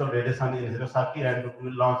on the digital radiation in Hirosaki, and we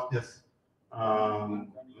will launch this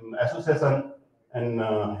association in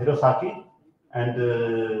Hirosaki.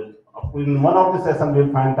 And in one of the sessions,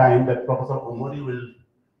 we'll find time that Professor Omori will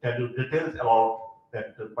tell you details about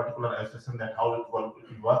that particular association, that how it will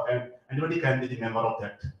work, and anybody can be the member of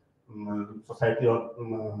that society or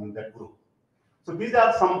that group. So these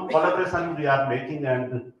are some collaboration we are making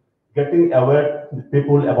and getting aware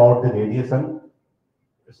people about the radiation.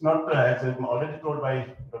 It's not, as I'm already told by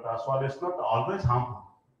Dr. Aswal, it's not always harmful.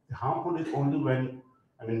 The harmful is only when,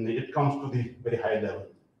 I mean, it comes to the very high level,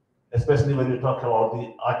 especially when you talk about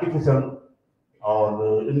the artificial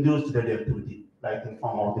or induced radioactivity, like in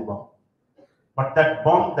form of the bomb. But that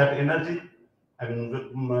bomb, that energy, I mean,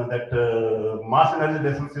 that mass energy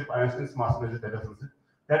relationship, Einstein's mass energy relationship,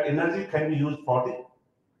 that energy can be used for the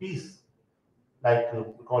peace, like we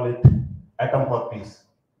call it atom for peace,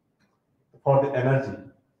 for the energy,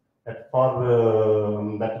 that for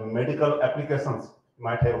that medical applications. You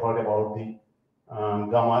might have heard about the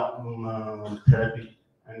gamma therapy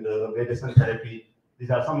and radiation therapy. These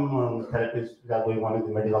are some therapies that are going on in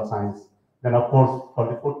the medical science. Then, of course, for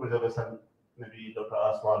the food preservation, maybe Dr.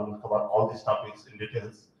 Aswal will cover all these topics in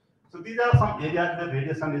details. So these are some areas where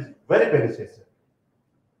radiation is very beneficial.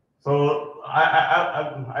 So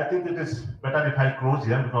I think it is better if I close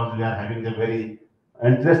here, because we are having a very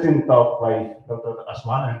interesting talk by Dr.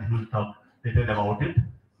 Aswal, and he will talk detail about it.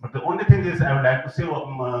 But the only thing is, I would like to say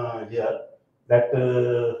here that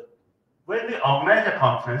when we organize a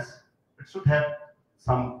conference, it should have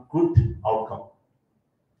some good outcome.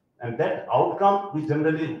 And that outcome, we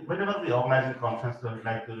generally, whenever we organize a conference,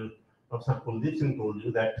 like Professor Kuldeep Singh told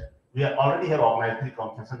you, that we already have organized 3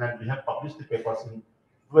 conferences and we have published the papers in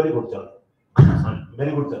very good journal. Sorry,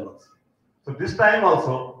 very good journals. So this time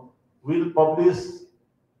also, we will publish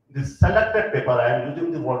the selected paper. I am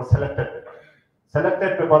using the word selected paper.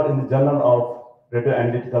 Selected paper in the Journal of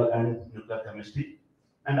Radioanalytical and Nuclear Chemistry.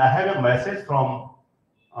 And I have a message from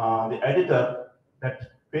the editor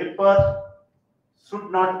that paper should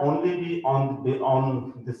not only be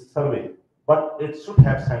on this survey, but it should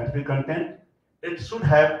have scientific content. It should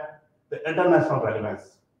have the international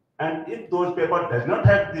relevance. And if those paper does not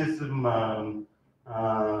have this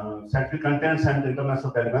scientific contents and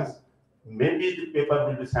international relevance, maybe the paper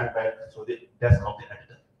will be sent back to the desk of the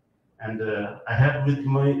editor. And I have with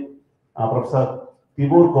me Professor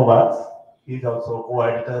Tibor Kovacs. He is also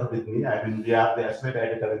co-editor with me. I mean, we are the associate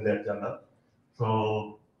editor in that journal.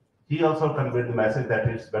 So he also conveyed the message that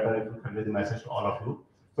it's better if you convey the message to all of you.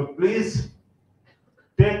 So please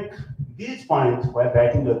take these points while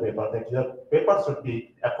writing your paper, that your paper should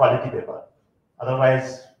be a quality paper.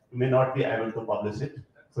 Otherwise, you may not be able to publish it.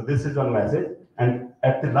 So this is one message. And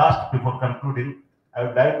at the last, before concluding, I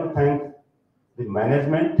would like to thank the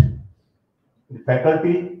management, the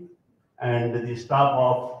faculty, and the staff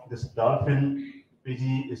of this Dolphin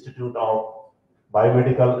PG Institute of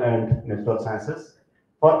Biomedical and Natural Sciences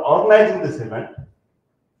for organizing this event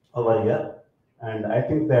over here. And I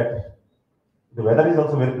think that the weather is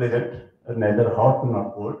also very pleasant, neither hot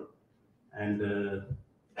nor cold. And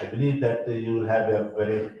I believe that you will have a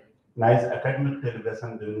very nice academic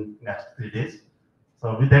celebration during next 3 days.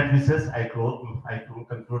 So with that wishes, I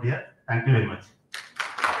conclude here. Thank you very much.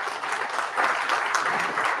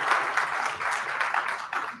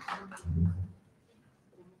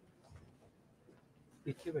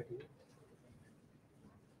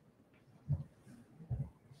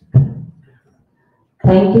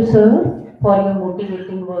 Thank you, sir, for your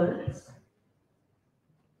motivating words.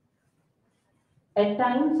 At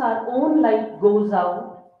times, our own light goes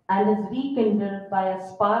out and is rekindled by a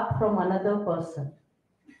spark from another person.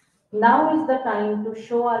 Now is the time to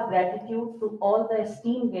show our gratitude to all the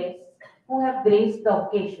esteemed guests who have graced the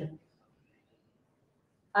occasion.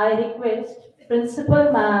 I request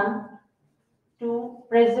Principal Ma'am to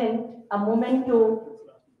present a memento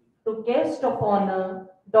to guest of honor,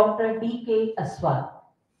 Dr. D.K. Aswal.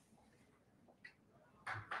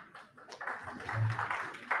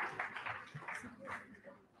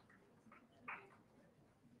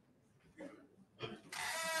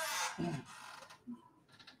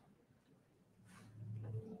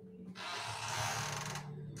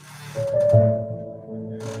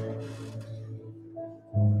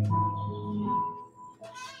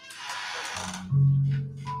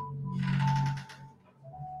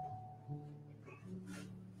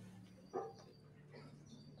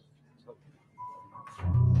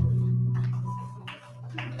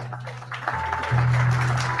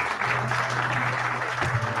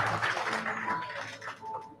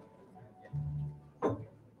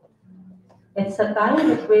 It's a kind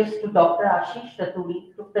request to Dr. Ashish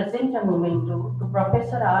Raturi to present a memento to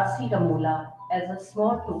Professor R.C. Damula as a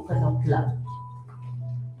small token of love.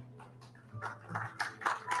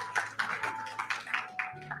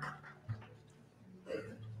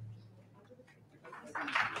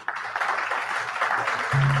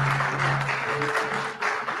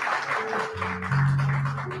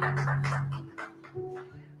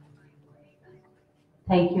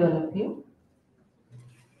 Thank you, all of you.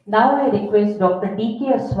 Now I request Dr.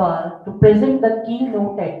 D.K. Aswal to present the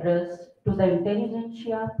keynote address to the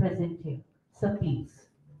intelligentsia present here. Sir, please.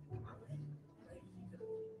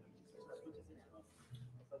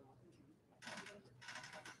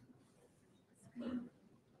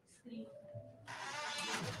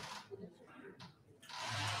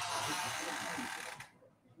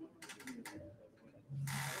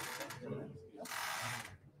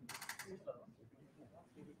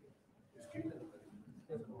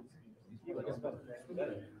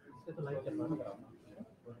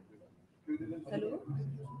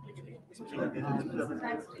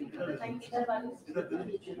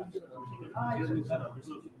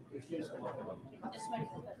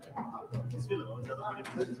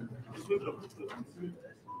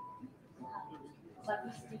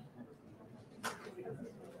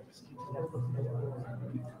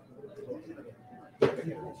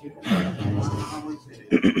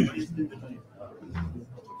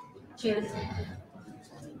 Cheers.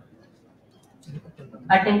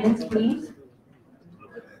 Attendance, please.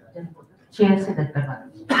 Chair से दर करवा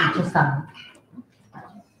पीछे सामने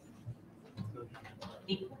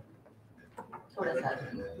थोड़ा सा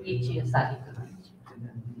ये chair सारी करवा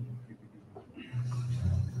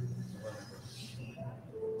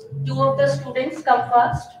Two of the students come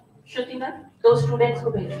first. Shrutina, those students को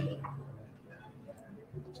भेजिए.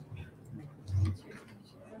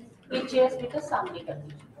 ये चेयर्स बेटा सामने कर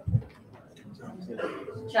दीजिए.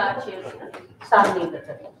 4 चेयर्स सामने कर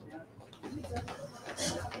दीजिए.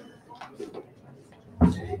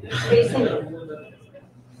 Facing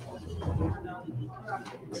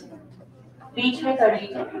बीच में कर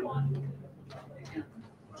लीजिए.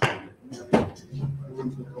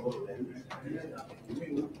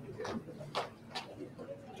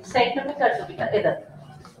 सेंटर में कर दो बेटा इधर.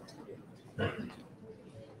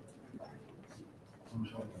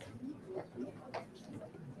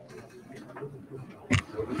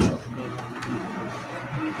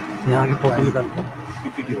 यहाँ की फोटो निकाल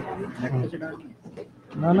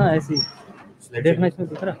ना ना ऐसी देखना इसमें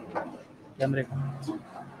दिख रहा कैमरे का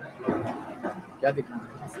क्या दिख रहा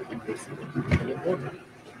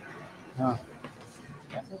हाँ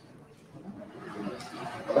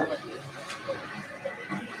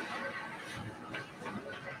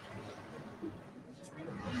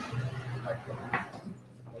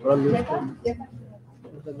थोड़ा लूज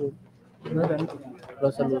थोड़ा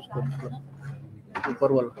सा लूज कर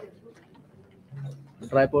ऊपर वाला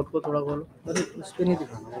ट्राइपॉड को थोड़ा खोलो. अरे उस पे नहीं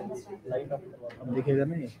दिखाना लाइट अब दिखेगा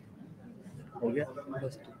नहीं. हो गया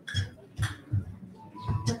बस.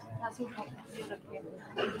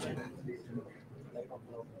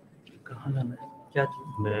 कहाँ जाना है क्या चीज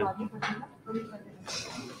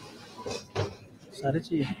सारे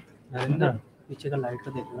चाहिए नरेंद्र पीछे का लाइट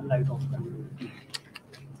का देखना लाइट ऑफ करना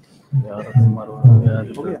यार मारो यार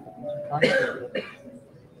हो गया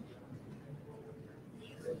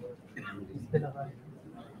इस पे लगा है.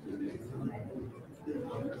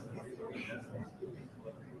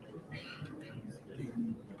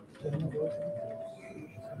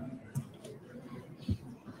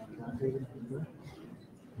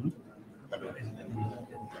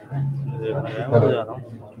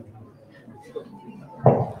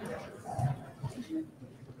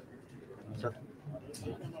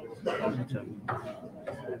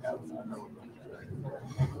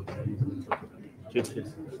 ठीक है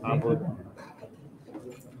हाँ बहुत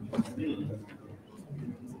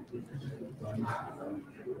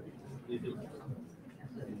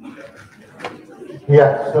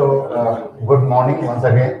Yeah, so good morning once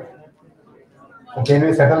again. So can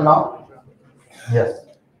we settle now? Yes.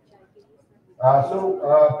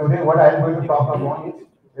 Today what I am going to talk about is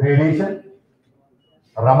radiation,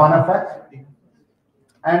 Raman effect,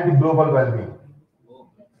 and the global well-being.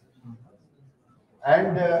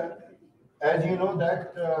 And as you know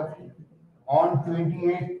that on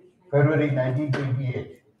 28 February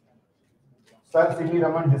 1928, Sir C.V.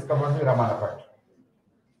 Raman discovered the Raman effect.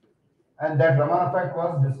 And that Raman effect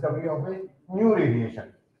was discovery of a new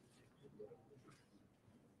radiation.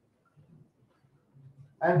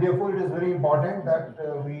 And therefore it is very important that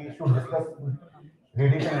we should discuss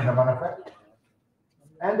radiation and Raman effect.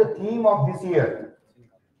 And the theme of this year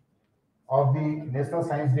of the National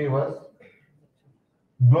Science Day was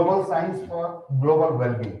global science for global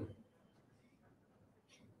well-being.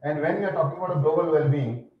 And when we are talking about a global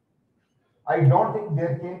well-being, I don't think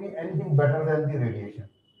there can be anything better than the radiation.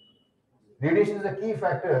 Radiation is a key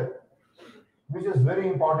factor which is very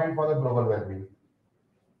important for the global well-being.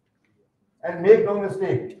 And make no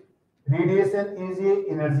mistake, radiation is a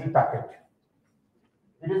energy packet.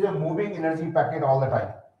 It is a moving energy packet all the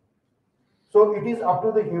time. So it is up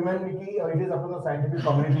to the humanity, or it is up to the scientific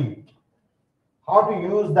community how to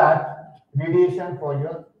use that radiation for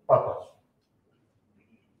your purpose.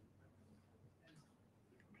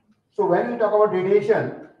 So when we talk about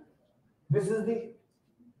radiation, this is the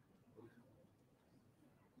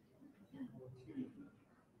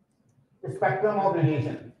spectrum of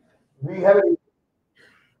radiation. We have,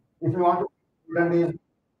 if you want to, student is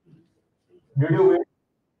radio wave.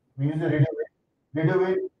 We use the radio wave. Radio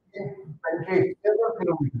wave penetrates several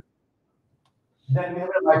kilometers. Then we have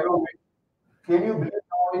a microwave. Can you believe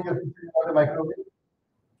nowadays you're thinking about a microwave?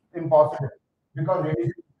 Impossible. Because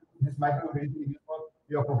radiation, this microwave radiation is used for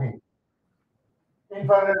your cooking.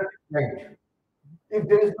 Infrared light. If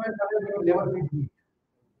there is no infrared, you will never feel heat.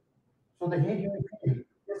 So the heat you will feel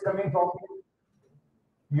is coming from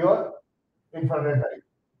your infrared light.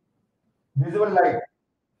 Visible light.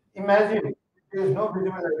 Imagine if there is no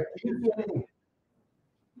visible light. Can you see anything?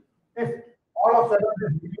 If all of a sudden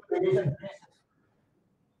this visible radiation ceases,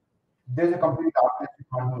 there is a complete darkness, you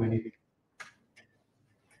can't do anything.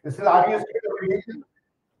 Still, are you scared of radiation?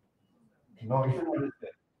 No, you should not be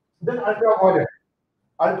scared. Then ultraviolet.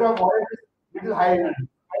 Ultraviolet is little high energy.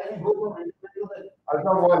 As you go from infrared to the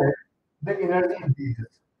ultraviolet, the energy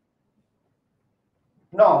increases.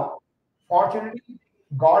 Now, fortunately,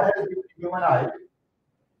 God has given the human eye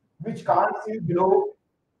which can't see below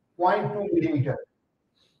 0.2 millimeter.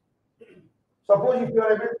 Suppose if you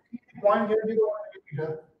are able to see 0.01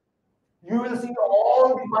 millimeter, you will see all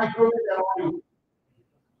the microwaves around you.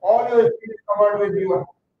 All your screen is covered with your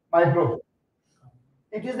microwaves.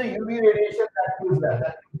 It is the UV radiation that kills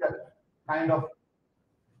that kind of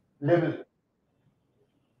level.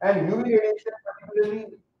 And UV radiation, particularly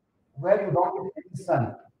where you don't get any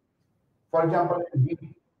sun. For example, in the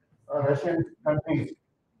Russian countries.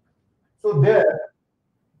 So there,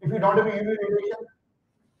 if you don't have UV radiation,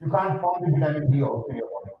 you can't form the vitamin D also in your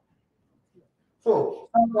body. So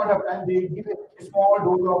some point of time they give a small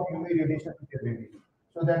dose of UV radiation to your baby,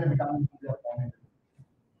 so that the vitamin D are formed.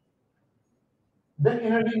 Then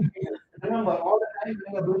energy increases. Remember, all the time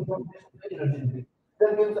when you are doing something, energy increases.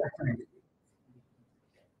 Then comes X-rays.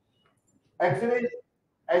 X-rays,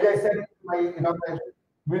 as I said in my inauguration,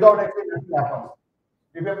 without X-ray, nothing happens.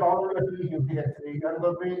 If you have problem with your you take X-ray. If you have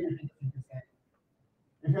a brain, you take CT scan.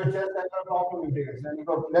 If your chest has a problem, you take X-ray. If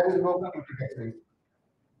your leg is broken, you take X-ray.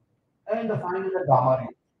 And the final is the gamma ray.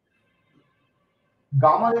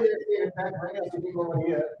 Gamma rays, in fact, when you are sitting over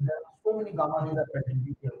here, there are so many gamma rays that present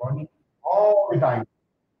in your body all the time.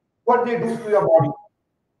 What they do to your body,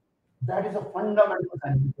 that is a fundamental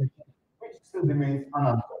scientific question which still remains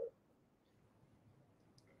unanswered.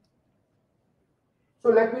 So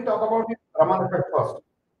let me talk about the Raman effect first.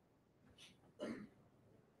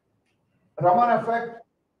 Raman effect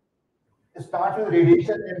starts with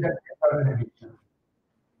radiation and then infrared radiation.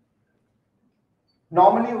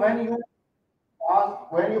 Normally, when you pass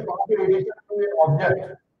the radiation to an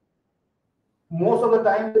object, most of the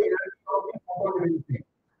time the energy of the photoelectricity.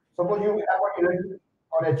 Suppose you have an energy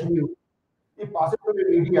or HMU, it passes through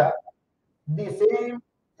the media, the same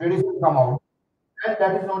radiation come out, and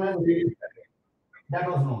that is known as radiation. That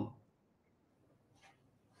was known.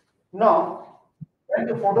 Now, when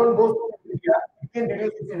the photon goes to the media, it can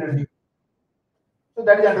reduce its energy. So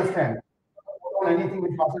that is understand. Photon, anything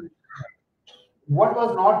which passes. What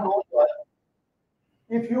was not known was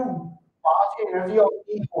if you pass the energy of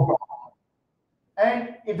each photon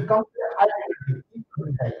and it comes to a high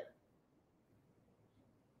energy,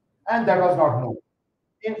 and that was not known.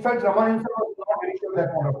 In fact, Raman himself was not very sure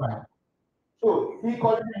that point of time. So he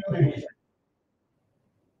called it a new radiation.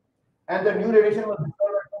 And the new radiation was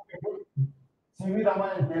discovered by two people, C.V. Raman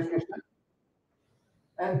and K.S. Krishnan.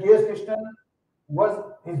 And K.S. Krishnan was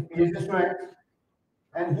his PhD student,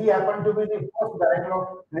 and he happened to be the first director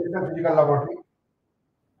of National Physical Laboratory.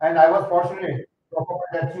 And I was fortunate to occupy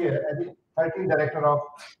that chair as the 13th director of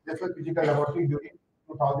National Physical Laboratory during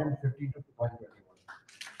 2015 to 2021.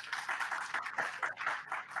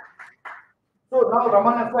 So now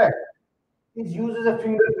Raman effect is used as a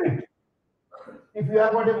fingerprint. If you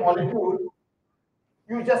have got a molecule,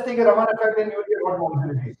 you just take a Raman effect and you will get what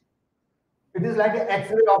molecule it is. It is like an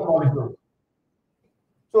X-ray of molecules.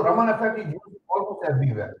 So Raman effect is used almost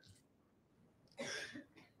everywhere.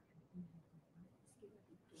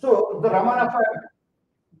 So the Raman effect,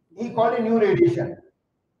 he called a new radiation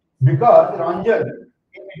because Ranjan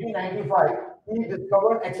in 1895 he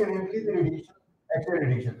discovered accidentally the radiation, X-ray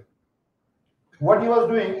radiation. What he was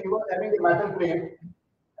doing, he was having a metal plate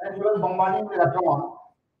and he was bombarding the electron,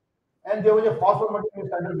 and there was a phosphor material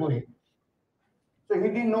started going. So he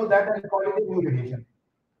didn't know that and he called it a new radiation.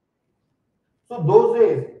 So those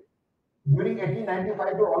days, during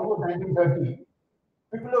 1895 to almost 1930,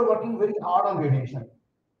 people are working very hard on radiation.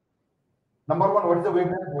 Number one, what is the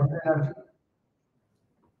wavelength? What is the energy?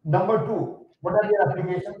 Number two, what are their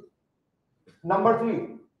applications? Number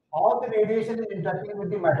three, how the radiation is interacting with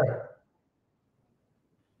the matter.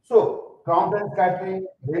 So, Crompton scattering,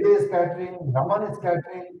 Rayleigh scattering, Raman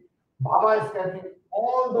scattering, Baba scattering,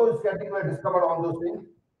 all those scattering were discovered on those things.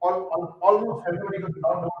 Almost everybody got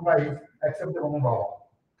Nobel Prize except the Raman Baba.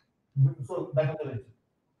 So that is the reason.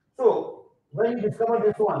 So when he discovered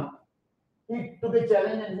this one, he took a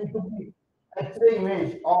challenge and he took the X-ray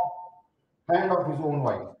image of hand of his own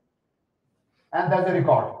wife, and that's a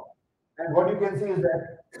record. And what you can see is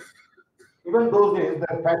that even those days, the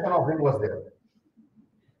pattern of ring was there.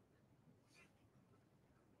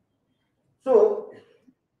 So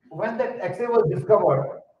when that X-ray was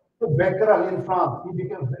discovered, so Becquerel in France, he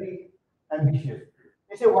became very ambitious.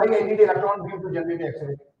 He said, why I need electron beam to generate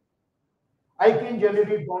X-ray? I can generate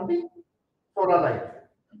it from the solar light.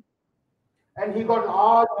 And he got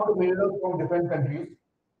large amount of minerals from different countries.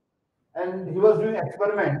 And he was doing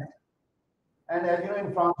experiments. And as you know,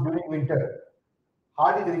 in France during winter,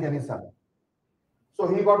 hardly there is any sun.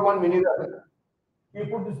 So he got one mineral. He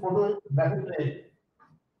put this photographic plate,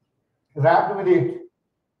 wrapped with it,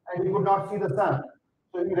 and he could not see the sun.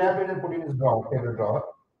 So he wrapped it and put it in his drawer, table drawer.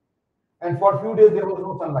 And for a few days there was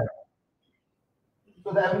no sunlight.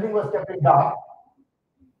 So everything was kept in dark.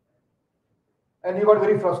 And he got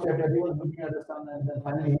very frustrated. He was looking at the sun and then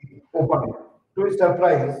finally he opened it. To his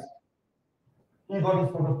surprise, he got his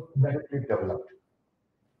photographic plate developed.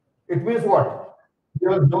 It means what?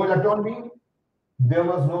 There was no electron beam, there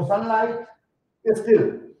was no sunlight.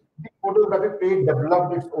 Still, the photographic plate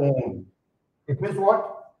developed its own. It means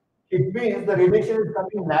what? It means the radiation is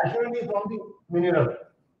coming naturally from the mineral.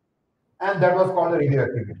 And that was called the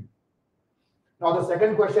radioactivity. Now the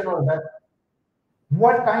second question was that,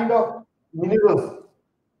 what kind of minerals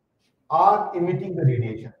are emitting the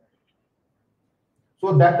radiation?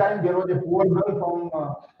 So that time there was a poor girl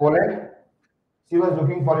from Poland. She was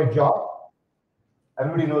looking for a job.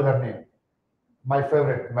 Everybody knows her name. My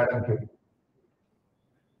favorite, Madame Curie.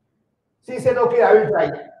 She said, okay, I will try.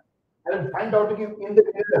 I will find out in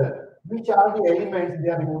the mineral which are the elements they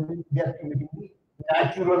are emitting the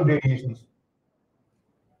natural radiations.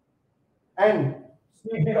 And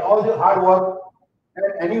she did all the hard work.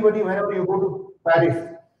 And anybody, whenever you go to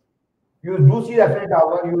Paris, you do see the Eiffel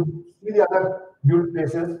Tower, you see the other beautiful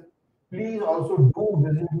places. Please also do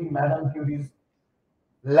visit the Madame Curie's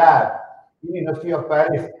lab in the University of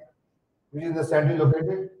Paris, which is the centrally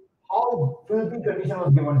located. How filthy condition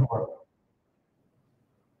was given to her.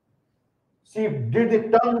 She did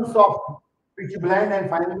the tons of pitch blend and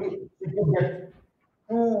finally she could get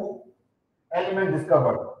two elements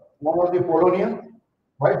discovered. One was the polonium.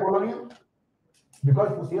 Why polonium?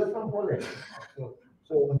 Because she was from Poland.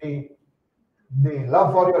 So the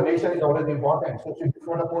love for your nation is always important. So she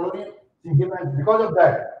discovered the polonium. She gave, and because of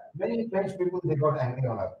that, many French people they got angry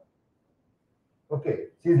on her. Okay,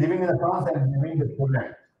 she's living in France and living in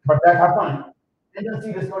Poland. But that happened, and then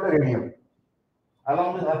she discovered radium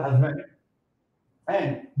along with her husband.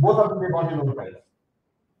 And both of them they got the Nobel Prize.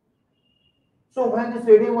 So when this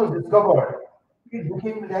radium was discovered, it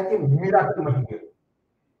became like a miracle material.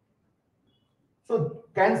 So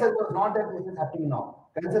cancer was not that this is happening now.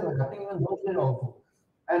 Cancer was happening even those days also.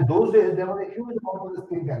 And those days there was a huge amount of the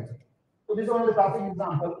skin cancer. So this is one of the classic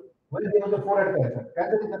examples when there was a forehead cancer.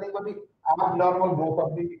 Cancer is nothing but the abnormal growth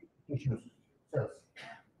of the tissues, cells.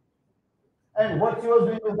 And what she was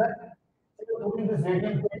doing was that she was putting this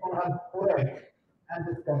radium plate on her forehead, and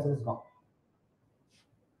this cancer is gone.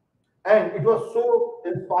 And it was so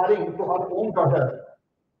inspiring to her own daughter.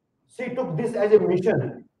 She took this as a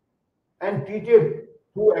mission and treated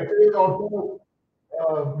through X-rays or through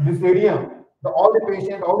this radium, all the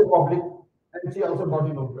patients, all the public, and she also got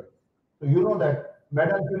the Nobel Prize. So you know that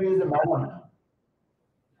Madame Curie is a madman.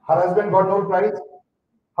 Her husband got Nobel Prize,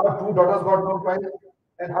 her two daughters got Nobel Prize,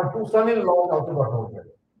 and her two son-in-laws also got Nobel Prize.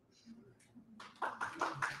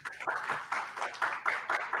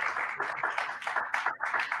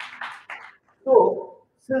 So,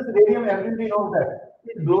 since radium, everybody knows that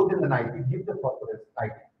it glows in the night, it gives the phosphorus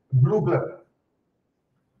light, blue color.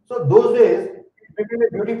 So, those days, it became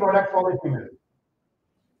a beauty product for the female.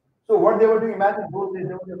 So what they were doing, imagine those days,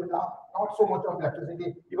 there was not so much of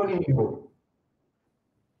electricity, even in Europe.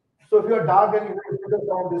 So if you are dark and you put a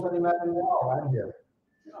sound, this one, imagine, wow, I'm here.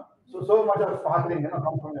 So much of sparkling,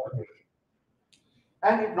 comes from your face.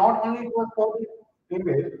 And it not only it was for the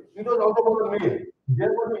female, it was also for the male.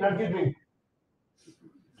 There was the energy drink.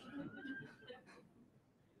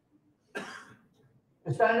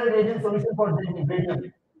 The standard radiant solution for drinking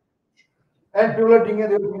radiant. And people are drinking,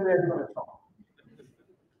 they will drink radiant on its own.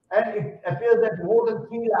 And it appears that more than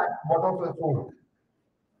 3 lakh bottles were sold.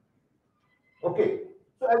 Okay.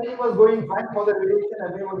 So everything was going fine for the radiation,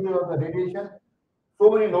 everybody was the radiation.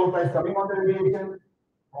 So many notices coming on the radiation.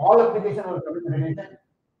 All applications were coming to radiation.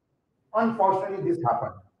 Unfortunately, this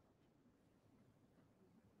happened.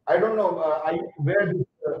 I don't know, I wear this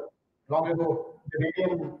long ago, the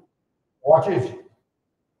radium watches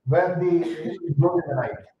where it glows in the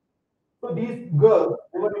night. So these girls,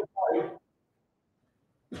 they were employed,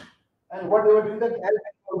 and what they were doing, that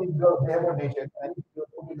as these girls, they have a nation, and they were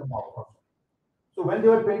putting them off. So when they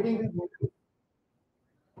were painting these images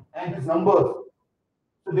and these numbers,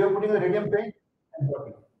 so they were putting the radium paint and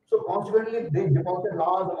working. So consequently, they deposited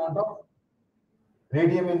large amount of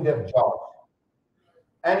radium in their jaws,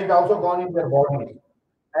 and it also gone in their body.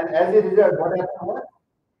 And as a result, what happened was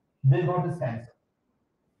they got this cancer,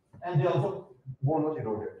 and they also bone was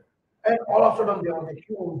eroded, and all of a sudden there was a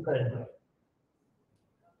huge current.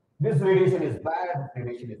 This radiation is bad. This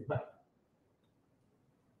radiation is bad.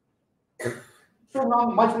 So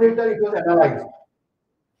now, much later, it was analyzed.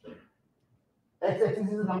 X-axis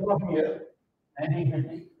is the number of years,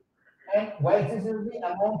 1950, and y-axis is the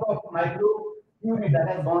amount of microcurie that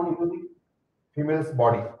has gone into the female's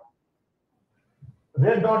body.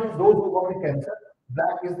 Red dot is those who got the cancer.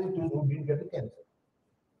 Black is the those who didn't get the cancer.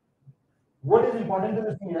 What is important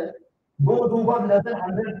to see here? Those who got less than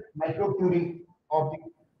 100 microcurie of the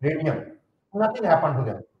radium, nothing happened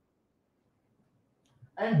to them.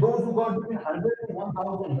 And those who got between 100 to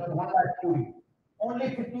 1000 or 1 lakh curie, only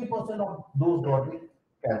 50% of those got the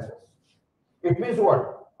cancers. It means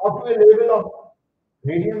what? Up to a level of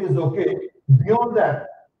radium is okay. Beyond that,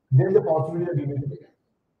 there is a possibility that you will get cancer.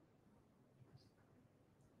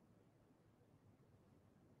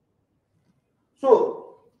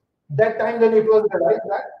 So that time then it was realized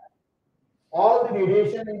that all the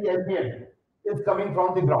radiation in the ambient is coming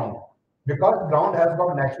from the ground, because ground has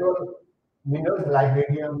got natural minerals like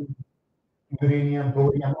radium, uranium,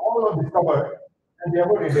 thorium, all are discovered, and they have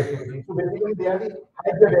a radioactivity. So basically they are the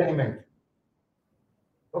hybrid element.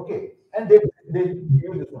 Okay, and they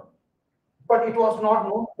use this one. But it was not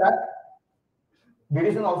known that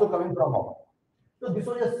radiation also coming from out. So this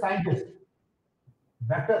was a scientist,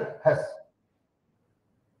 Dr. Hess.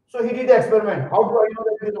 So he did the experiment. How do I know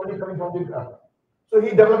that it is only coming from the earth? So he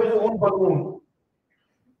developed his own balloon,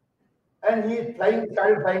 and he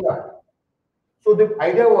started flying up. So the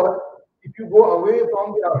idea was, if you go away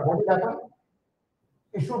from the earth, what will happen?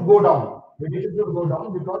 It should go down. Radiation should go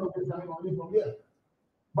down because it is coming only from the earth.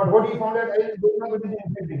 But what he found out, I don't know what is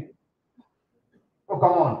infinity. So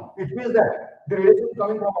come on. It means that the radiation is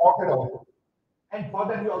coming from outside also. And for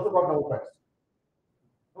that, he also got no price.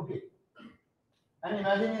 Okay. And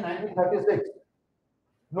imagine in 1936,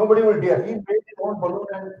 nobody will dare. He made his own balloon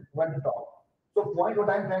and went to top. So point what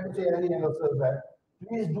I'm trying to say, any investors, that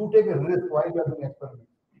please do take a risk while you are doing experiments.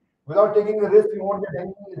 Without taking a risk, you won't get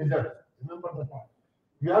any result. Remember the point.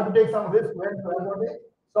 You have to take some risk when you have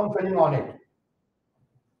some filling on it.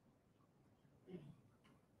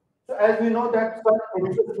 So as we know that sun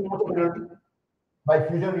produces so much of energy by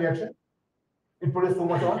fusion reaction, it produces so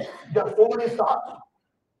much of. There are so many stars.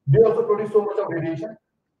 They also produce so much of radiation,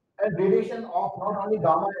 and radiation of not only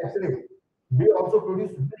gamma and X-ray, they also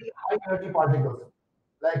produce very high energy particles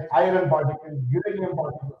like iron particles, uranium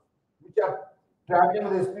particles, which are traveling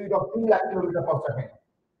with a speed of 3 lakh kilometers per second.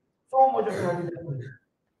 So much of energy they produce.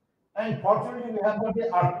 And fortunately, we have got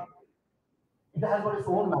the Earth. It has got its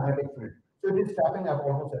own magnetic field, so it is tapping up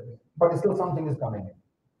almost everything. But still, something is coming in.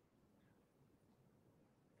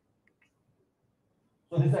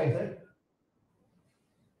 So this I said.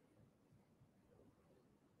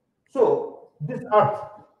 So this Earth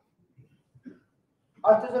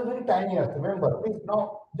is a very tiny Earth. Remember, please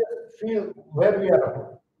now just feel where we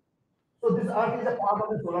are. So this Earth is a part of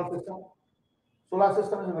the solar system. Solar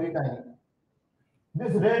system is very tiny.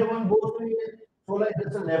 This red one goes to the solar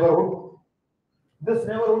system neighborhood. This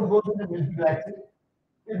neighborhood goes to the Milky Galaxy.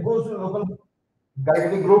 It goes to local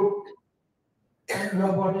galactic group, and you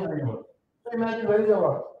have got a universe. So imagine where is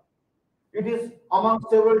our Earth? It is among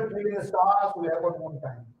several trillion stars. We have got one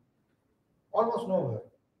time. Almost nowhere.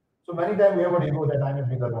 So many times we have got ego that I'm a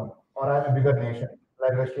bigger one, or I'm a bigger nation.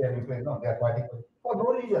 like Russia and Ukraine. No, they are fighting for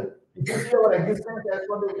no reason. If you see our existence as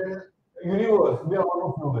per the universe, we are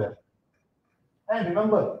almost nowhere. And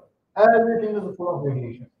remember, everything is full of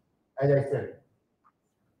radiation, as I said.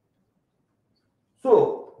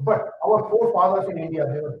 So, but our forefathers in India,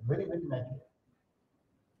 they were very, very natural.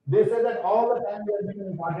 They said that all the time we are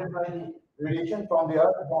being impacted by the radiation from the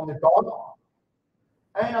earth, from the top,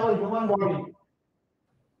 and our human body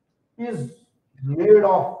is made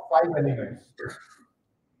of 5 elements.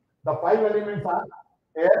 The 5 elements are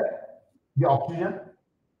air, the oxygen,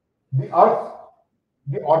 the earth,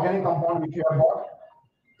 the organic compound which you have got,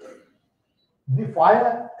 the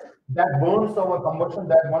fire that burns our combustion,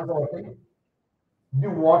 that burns our thing, the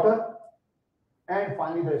water, and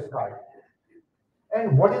finally the sky.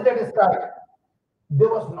 And what is that sky? There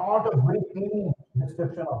was not a very clean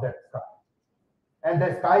description of that sky. And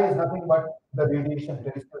the sky is nothing but the radiation,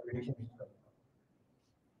 terrestrial radiation.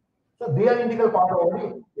 So they are integral part of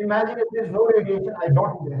it. Imagine if there is no radiation, I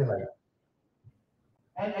don't think there is a life.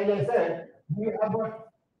 And as I said, we have got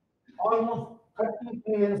almost 30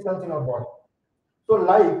 trillion cells in our body. So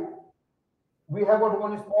life, we have got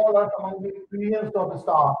one small earth among the trillions of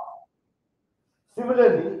stars.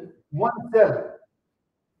 Similarly, one cell,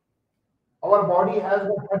 our body has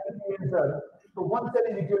got 30 trillion cells. So one cell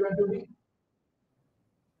is equivalent to the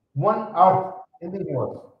one earth in the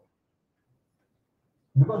universe.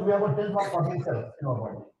 Because we have got 10,000 cells in our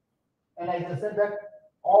body. And as I said that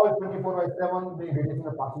all 24/7, the radiation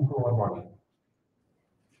are passing through our body.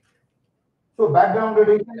 So background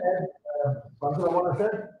radiation, as Professor Amara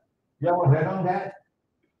said, you have a radon gas,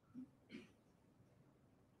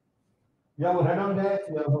 you have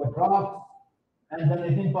a drops, and then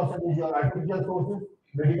 18% is your artificial sources,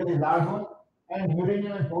 radically large one, and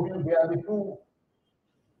uranium and thorium, they are the two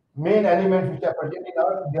main elements which are present in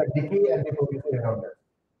Earth, they are decay and they produce a radon gas.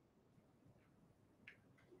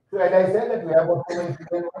 So as I said that we have got so many cells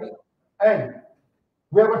in our body, and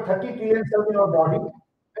we have got 30 trillion cells in our body,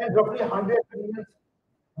 and roughly 100 trillion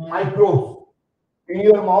microbes in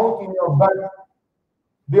your mouth, in your blood,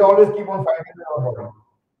 they always keep on fighting in our body.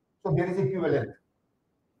 So there is equivalent.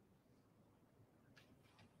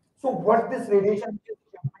 So what this radiation is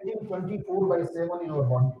impacting 24/7 in our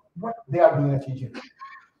body, what they are doing essentially.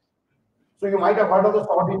 So you might have heard of the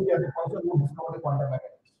Scottish, the person who discovered the quantum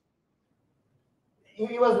mechanics.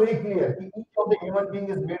 He was very clear. Each of the human being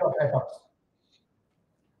is made of atoms.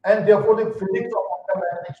 And therefore the physics of quantum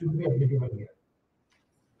mechanics should be applicable here.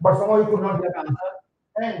 But somehow he could not get answer.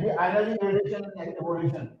 And the ionizing radiation and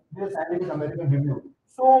evolution, this scientific American review.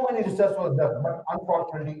 So many research was done, but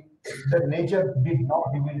unfortunately, the nature did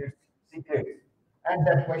not reveal its secrets. And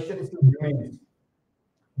that question still remains.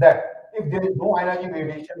 That if there is no ionizing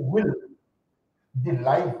radiation, will the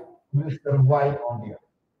life will survive on the earth?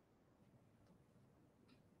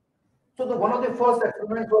 So one of the first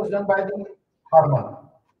experiments was done by the Harman.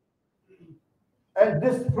 And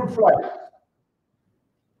this fruit fly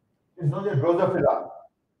is known as Drosophila.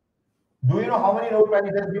 Do you know how many Nobel Prize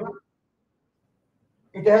it has given?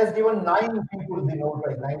 It has given 9 people the Nobel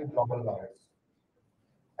Prize, 9 Nobel laureates.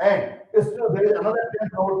 And still there is another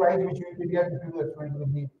 10th Nobel Prize which we will get if you experiment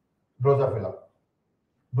with the Drosophila.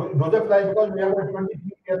 Drosophila, because we have a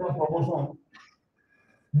 23 pairs of chromosome.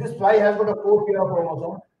 This fly has got a 4 pair of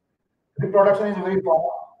chromosome. Reproduction is very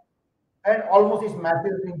common and almost is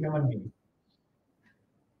matches in human beings.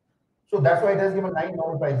 So that's why it has given 9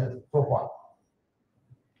 Nobel Prizes so far.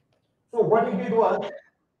 So what he did was,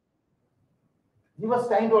 he was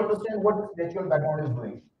trying to understand what this natural background is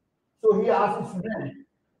doing. So he asked his students,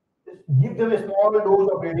 give them a small dose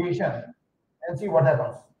of radiation and see what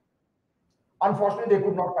happens. Unfortunately, they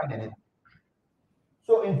could not find anything.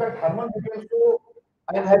 So in fact, Herman became so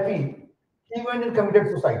unhappy, he went and committed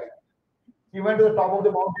suicide. He went to the top of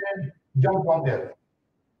the mountain and jumped from there.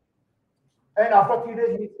 And after 3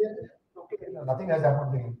 days, he said, okay, nothing has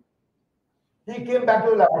happened to him. He came back to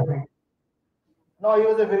the laboratory. Now he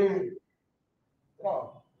was a very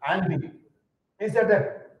angry. He said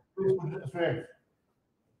that to his students,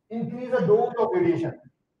 increase the dose of radiation.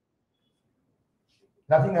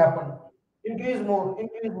 Nothing happened. Increase more,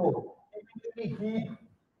 increase more. He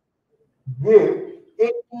gave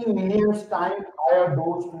 80 million times higher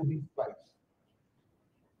dose to these flies.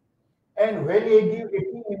 And when he gave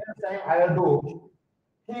 80 million times higher dose,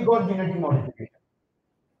 he got genetic modification.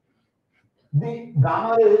 The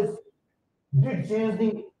gamma rays did change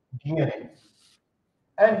the DNA.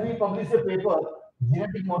 And he published a paper,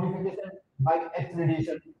 Genetic Modification by X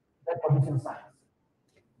Radiation, that published in Science.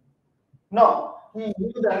 Now, he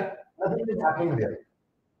knew that nothing is happening there.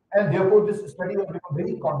 And therefore, this study was become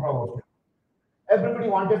very controversial. Everybody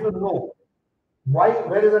wanted to know Why?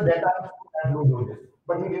 Where is the data at low doses?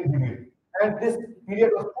 But he didn't give it. And this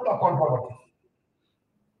period was full of controversies.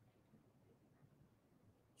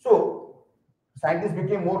 So scientists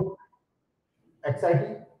became more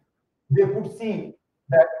excited. They could see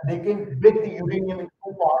that they can break the uranium in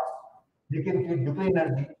two parts. They can create nuclear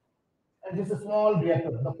energy. And this is a small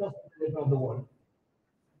reactor, the first reactor of the world.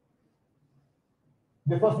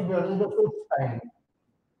 The first nuclear reactor was so tiny.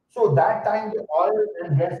 So that time the oil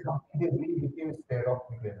and gas company they really became scared of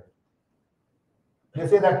nuclear energy. They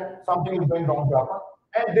say that something is going wrong to happen,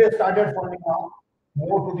 and they started funding now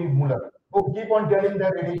more to the Muller, who keep on telling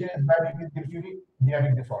that radiation is bad, it gives you the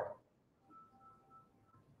genetic disorder.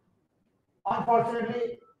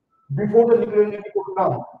 Unfortunately, before the nuclear energy could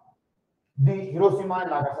come, the Hiroshima and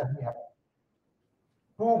Nagasaki happened.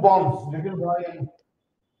 Two bombs, little boy and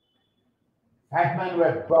fat man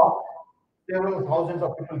were dropped, several thousands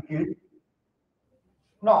of people killed.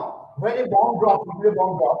 Now, when a bomb drops, nuclear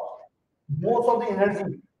bomb drops, most of the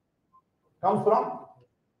energy comes from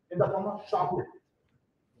in the form of shock wave.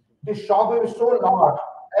 The shock wave is so large,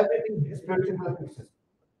 everything splits into the pieces.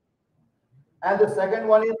 And the second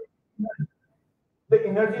one is the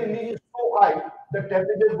energy release is so high, the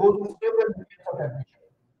temperature goes to several millions of temperature.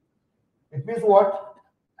 It means what?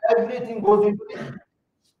 Everything goes into the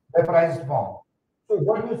vaporized form. So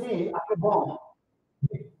what you see after bomb,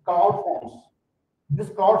 the cloud forms. This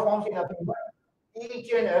cloud forms in nothing but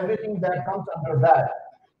each and everything that comes under that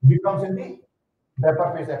becomes in the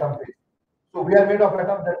vapor phase, atom phase. So we are made of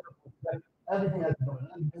atoms that everything has become.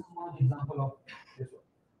 And this is one example of this one.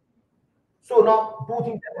 So now two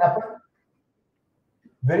things have happened.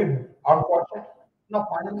 Very unfortunate. Now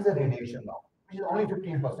finally the radiation now, which is only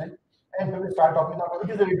 15%. And when we start talking about what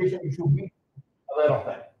is the radiation, you should be aware of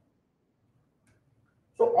that.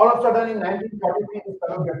 So all of a sudden in 1943, this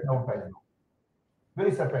fellow gets Nobel Prize now.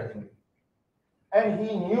 Very surprisingly. And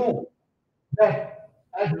he knew that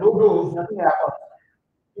at low dose, nothing happens.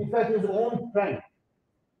 In fact, his own friend,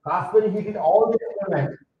 Kasperi, he did all the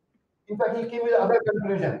experiments. In fact, he came with other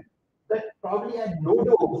conclusion that probably at low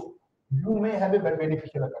dose, you may have a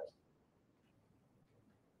beneficial effect.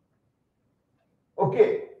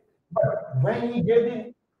 Okay, but when he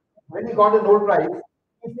got the Nobel Prize,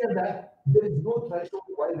 he said that there is no threshold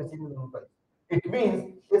while receiving the Nobel Prize. It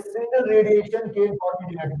means a single radiation can cause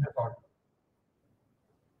genetic disorder.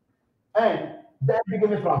 And that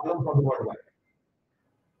became a problem for the worldwide.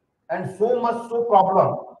 And so much so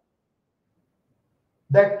problem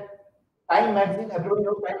that Time magazine, everybody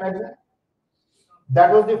knows Time magazine?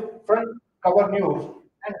 That was the front cover news.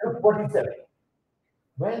 And look what he said.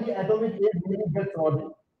 When the atomic age really gets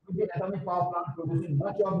rolling, with the atomic power plant producing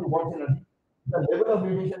much of the world's energy, the level of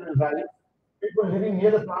radiation will rise. People living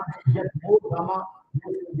near the plant will get more gamma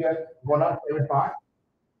rays in their Goddard private part.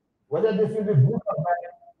 Whether this will be good or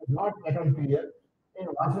bad is not yet clear. In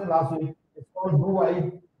Washington last week, it's called Blue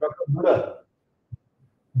Eye Dr. Muller.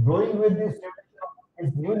 Growing with this his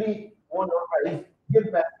newly owned price,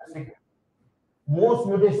 give back the secret. Most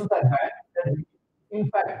mutations are bad. In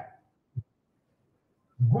fact,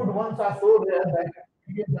 good ones are so rare that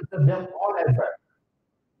we can consider them all as bad.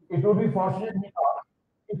 It would be fortunate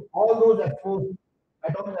if all those exposed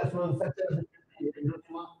atomic explosions such as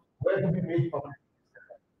Hiroshima were to be made permanent.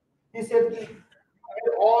 He said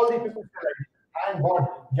all the people said, I am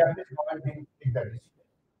what Japanese government didn't take that decision.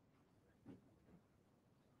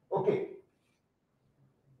 Okay.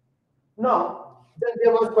 Now, then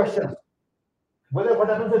there was questions whether what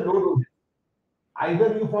happens at low doses.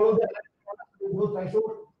 Either you follow the low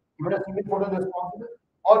threshold, even a single photon responsible,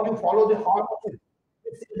 or you follow the hypothesis.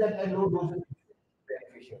 It says that at low doses it is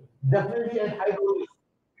beneficial. Definitely at high doses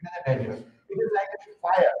it is dangerous. It is like a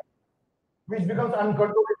fire which becomes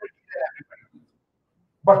uncontrollable.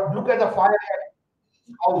 But look at the fire at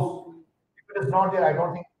each house. If it is not there, I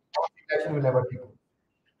don't think action will ever take. So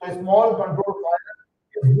a small controlled fire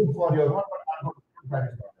is good for your not but uncontrolled fire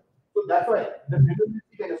is not. So that's why the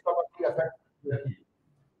dependency can stop the effect the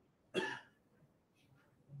key.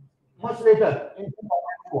 Much later, in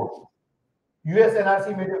 2004, US NRC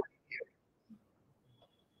made a video.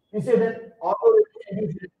 He said that although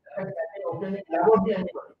radiation affects obtaining laboratory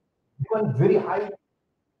animals, even very high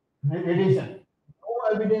radiation,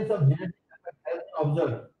 no evidence of genetic effect has been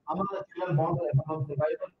observed among the children born to economic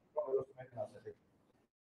survival from European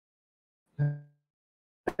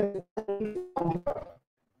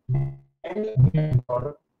any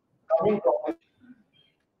disorder coming from.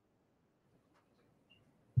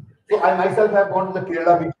 So I myself have gone to the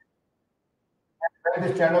Kerala beach. When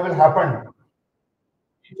this Chernobyl happened,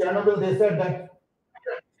 in Chernobyl they said that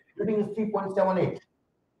reading is 3.78.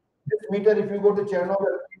 This meter, if you go to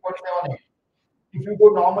Chernobyl, 3.78. If you go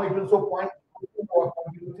normal, it will show 0.2 or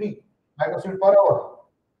 0.03 microjoule per hour.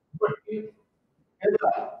 But in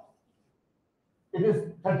Kerala, it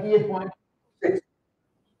is 38.6,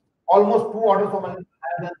 almost 2 orders of magnitude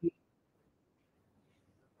higher than the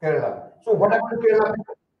Kerala. So what happened to Kerala?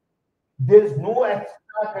 There is no extra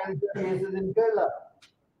cancer cases in Kerala.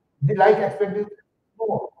 The life expectancy is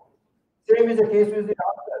more. Same is the case with the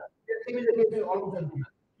doctor. Same is the case with almost everyone.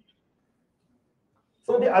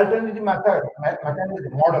 So the alternative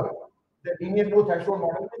mechanism model, the linear flow threshold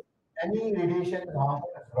model, is any radiation is harmful,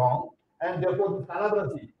 is wrong, and therefore the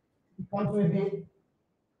Salabrasi comes with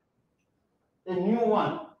a new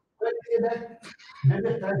one where they say that there is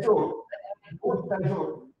a threshold, good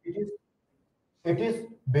threshold, it is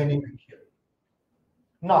beneficial.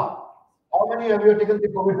 Now, how many of you have taken the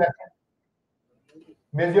COVID vaccine?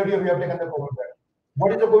 Majority of you have taken the COVID vaccine.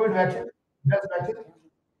 What is the COVID vaccine? This vaccine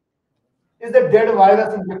is the dead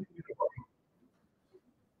virus injected in the body.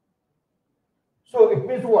 So it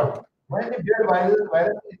means what? When the dead virus is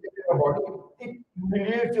injected in your body, it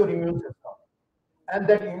stimulates your immune system, and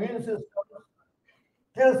that immune system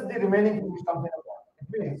kills the remaining thing which comes in the body. It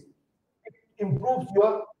means it improves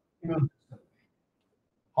your immune system.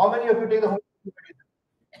 How many of you take the homeopathy medicine?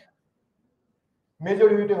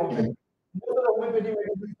 Majority of you take homeopathy. Most of the homeopathy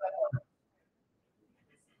medicines are not.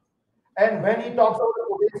 And when he talks about the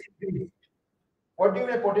potency increase, what do you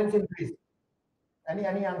mean potency increase? Any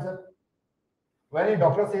answer? When a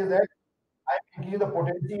doctor says that I increase the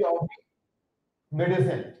potency of the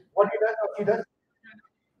medicine, what he does or she does?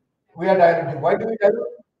 We are diluting. Why do we dilute?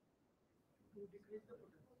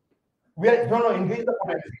 Increase the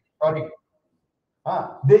potency. Sorry.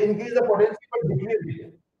 They increase the potency but decrease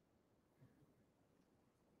it.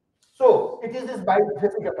 So it is this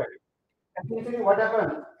biphasic effect. Essentially, what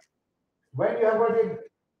happens when you have got a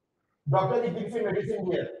doctor gives you medicine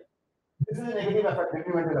here? This is a negative effect,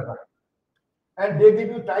 detrimental effect. And they give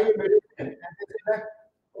you tie a medicine and they say that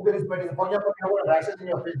okay, this medicine, for example, you have got rashes in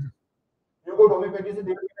your face. You go to homeopathy, they give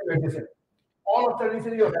you medicine. All of a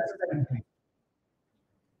sudden, your rashes are increased.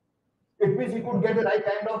 It means he could get the right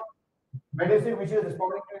kind of medicine which is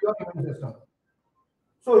responding to your immune system.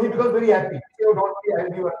 So he becomes very happy. He says, oh, don't worry, I will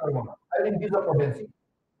give you another one. I will increase the potency.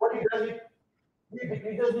 What he does is, he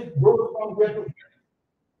decreases the dose from here to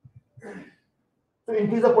here. So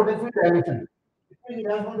increase the potency with dilation. It means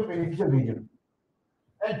it has gone to beneficial region.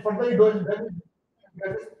 And further he does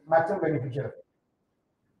maximum beneficial.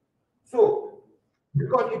 So,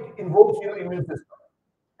 because it invokes your immune system.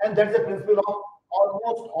 And that's the principle of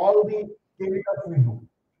almost all the chemicals we do.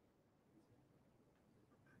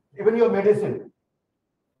 Even your medicine,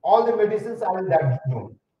 all the medicines are in that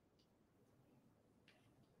zone.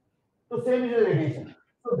 So same is the radiation.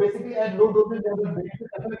 So basically at low doses there will be beneficial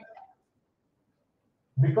effect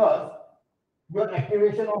because your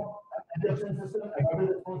activation of adaptation system, adaptive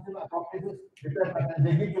responsive apoptosis,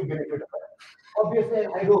 they give you benefit effect. Obviously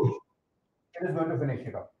at high dose, it is going to finish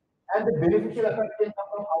it up. And the beneficial effect can come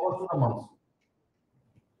from hours to the months.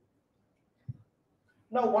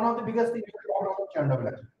 Now, one of the biggest things is about Chernobyl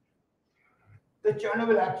action. The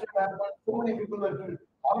Chernobyl action happened, so many people were killed.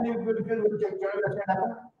 How many people will check Chernobyl action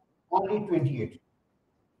happened? Only 28.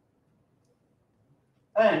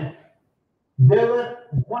 And there were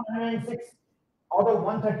 106 out of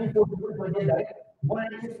 134 people when they died.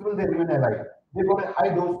 106 people they remain alive. They got a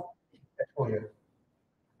high dose exposure.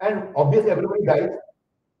 And obviously everybody dies.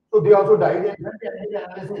 So they also died and when they did the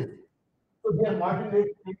analysis. So their mortality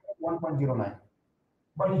rate is 1.09.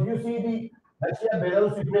 But if you see the Russia,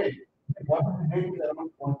 Belarus, Ukraine, the mortality rate is around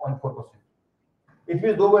 1.4%. It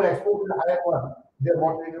means though were exposed to the higher one, their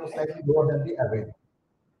mortality was slightly lower than the average.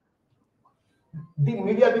 The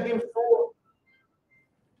media became so,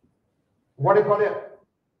 what I call it,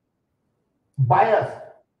 biased.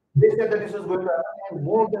 They said that this was going to happen, and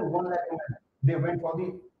more than 1 lakh women, they went for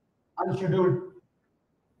the unscheduled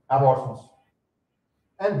abortions.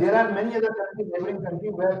 And there are many other countries, neighboring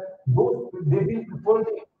countries, where those babies before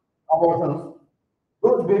the abortions,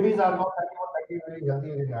 those babies are not very healthy,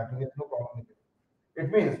 very happy. There's no problem with it.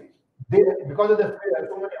 It means they, because of the fear,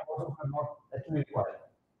 so many abortions are not actually required.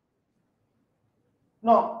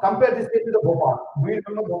 Now, compare this case with the Bhopal. Do you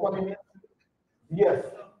remember Bhopal India? Yes.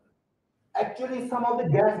 Actually, some of the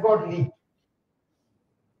gas got leaked.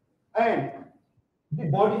 And the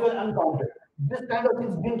bodies were uncounted. This kind of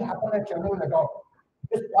things didn't happen at Chernobyl at all.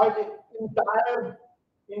 This entire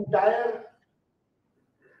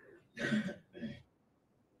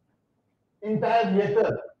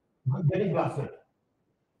reactor was getting blasted.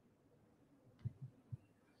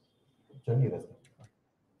 The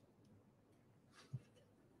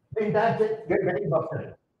entire getting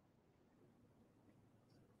blasted.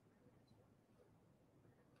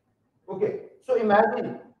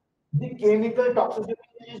 imagine the chemical toxicity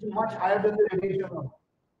is much higher than the radiation now.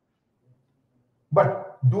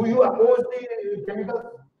 But do you oppose the chemicals?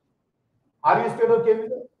 Are you scared of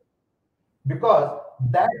chemicals? Because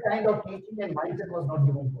that kind of teaching and mindset was not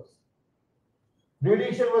given to us.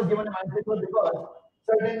 Radiation was given a mindset was because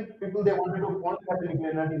certain people they wanted to quantify the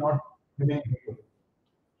nuclear energy, not remaining people.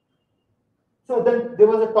 So then there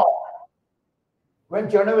was a talk. When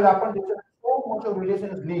Chernobyl happened, they said so much of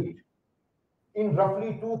radiation is leaked. In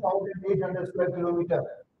roughly 2,800 square kilometers,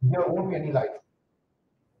 there won't be any life.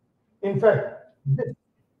 In fact, this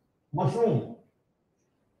mushroom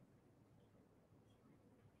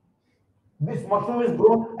is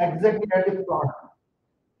grown exactly at the plant.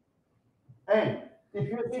 And if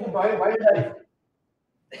you see the wildlife,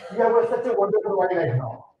 we have such a wonderful wildlife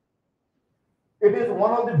now. It is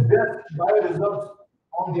one of the best bioreserves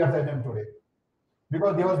on the earth atom today.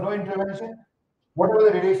 Because there was no intervention. Whatever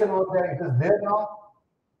the radiation was there, it is there now.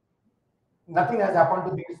 Nothing has happened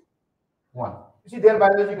to these one. You see, they are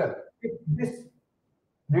biological. If this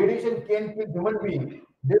radiation can kill human beings,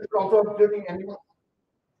 this will also have killing animals.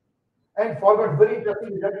 And forgot very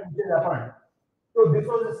interesting result which has happened. So this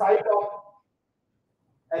was the site of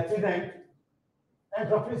accident,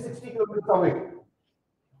 and roughly 60 kilometers away,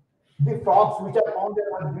 the frogs which are found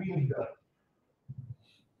there were green here.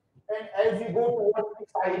 And as you go towards the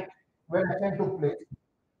site where accident took place,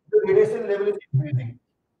 the radiation level is increasing.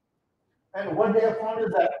 And what they have found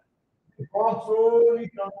is that the frogs slowly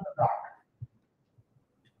turn to the dark.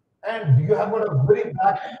 And you have got a very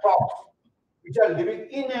black frogs which are living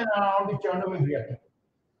in and around the Chernobyl reactor.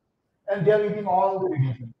 And they are eating all the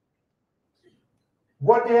radiation.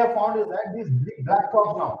 What they have found is that these black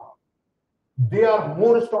frogs now, they are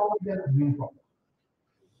more stronger than the green frogs.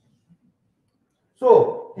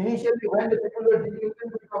 So initially, when the people were taking a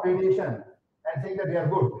little bit of radiation and saying that they are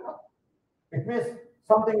good, it means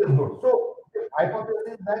something is good. So the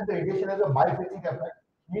hypothesis that the radiation has a biphasic effect,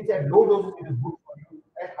 means at low doses it is good for you,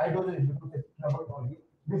 at high doses it becomes trouble for you.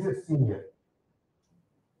 This is seen here.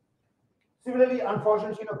 Similarly,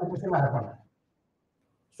 unfortunately, Fukushima happened.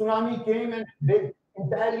 Tsunami came and they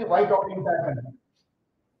entirely wiped out the entire country.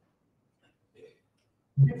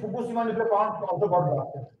 The Fukushima nuclear plant also got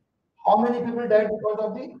blasted. How many people died because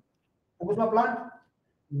of the Fukushima plant?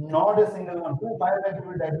 Not a single one. 2,500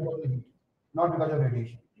 people died because of the heat, not because of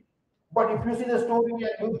radiation. But if you see the story in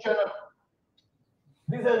a news channel,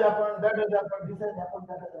 this has happened, that has happened, this has happened,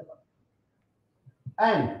 that has happened.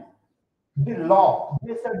 And the law,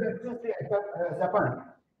 they said that this has happened,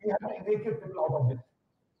 we have to evacuate people out of this.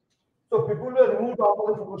 So people were removed out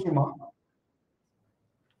of the Fukushima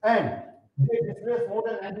and they displaced more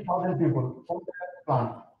than 90,000 people from that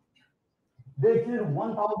plant. They killed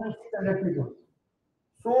 1,600 people.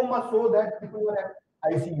 So much so that people were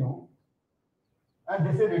at ICU. And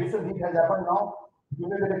they say radiation leak has happened now. You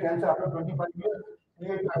will get a cancer after 25 years. He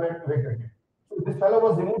is evacuated. So this fellow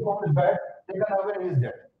was removed from his bed, taken away, and he is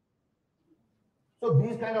dead. So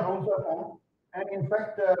these kind of rules are found. And in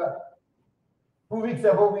fact, 2 weeks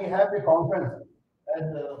ago, we have a conference, as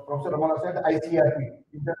Professor Ramana said, ICRP,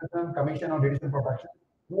 International Commission on Radiation Protection,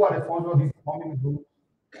 who are responsible for these forming rules.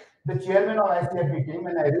 The chairman of ICRP came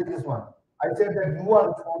and I raised this one. I said that you are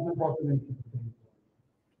responsible for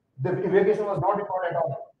the evacuation was not required at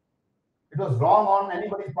all. It was wrong on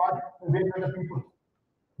anybody's part to evacuate the people,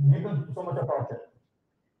 given so much of torture.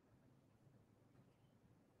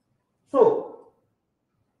 So,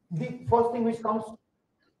 the first thing which comes,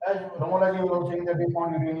 as Ramolaji was saying that they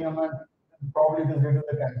found uranium and probably it is due to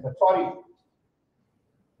the cancer. Sorry.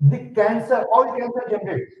 The cancer, all cancer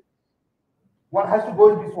generates. One has to go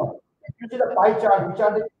in this one. If you see the pie chart, which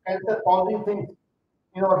are the cancer causing things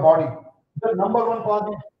in our body, the number one cause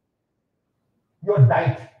is your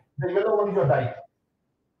diet. The yellow one is your diet.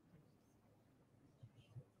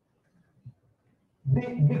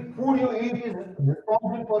 The food you eat is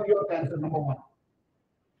responsible for your cancer, number one.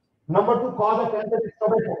 Number two cause of cancer is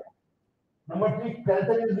tobacco. Number three,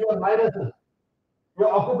 cancer is your viruses,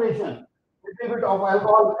 your occupation, a little bit of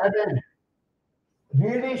alcohol at end.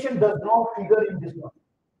 Radiation does not figure in this one.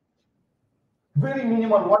 Very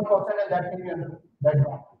minimal, 1%, and that can be under that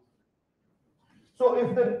one. So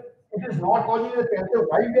if it is not causing the cancer,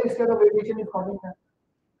 why we are scared of radiation is causing that?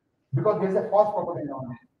 Because there is a false propaganda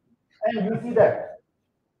on it. And you see that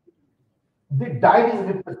the diet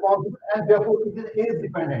is responsible and therefore it is age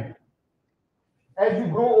dependent. As you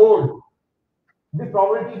grow old, the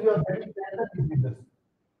probability you are getting cancer increases.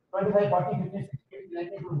 25, 40, 50, 60,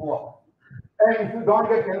 90 will go up. And if you don't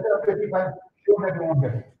get cancer after 85, sure that you won't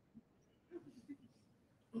get it.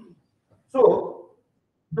 So,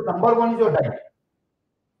 the number one is your diet.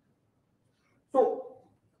 So,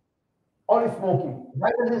 or smoking.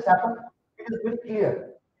 Why does this happen? It is very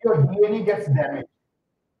clear. Your DNA gets damaged,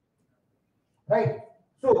 right?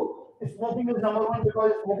 So smoking is number one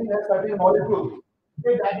because smoking has certain molecules.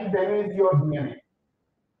 They badly damage your DNA.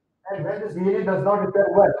 And when this DNA does not repair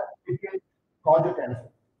well, it can cause you cancer.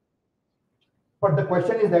 But the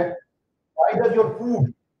question is that why does your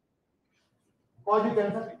food cause you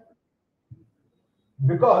cancer?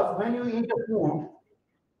 Because when you eat a food,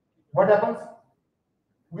 what happens?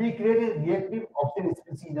 We create a reactive oxygen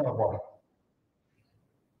species in our body.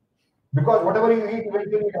 Because whatever you eat,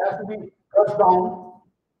 eventually it has to be crushed down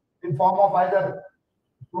in form of either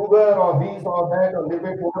sugar or this or that or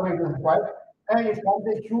lipid, whatever it is required, and it forms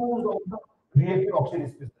a huge of the reactive oxygen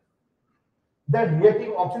species. That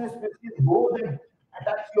reactive oxygen species goes and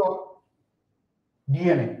attacks your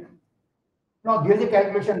DNA. Now there is a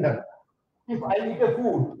calculation done. If I eat a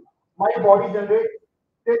food, my body generates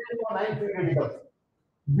 10⁹ free radicals,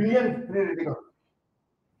 billion free radicals.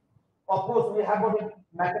 Of course, we have got a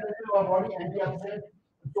mechanism of our body antioxidant,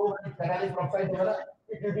 so when catalytic peroxide,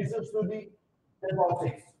 it reduces to the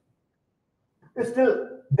 10⁶. Still,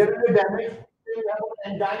 there will be damage. You have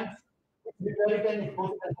enzymes, which repair it and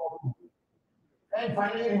expose it and and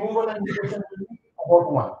finally, removal and mutation will be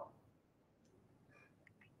about 1.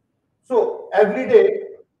 So every day,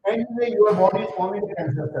 anyway, your body is forming a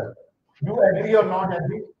cancer cell. You agree or not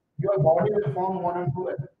agree, your body will form 1 and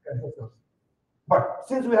 2 cancer cells. But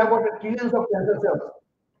since we have got trillions of cancer cells,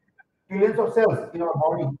 trillions of cells in our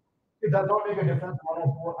body, it does not make a difference 1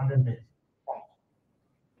 or 400 days.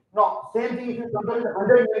 Now, same thing if you compare with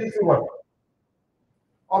 100 millisievert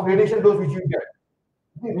of radiation dose which you get,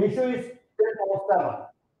 the ratio is 10⁻⁷.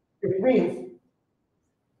 It means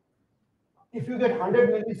if you get 100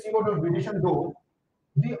 millisievert of radiation dose,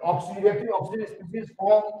 the reactive oxygen species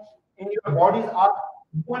formed in your bodies are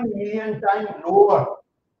 1 million times lower,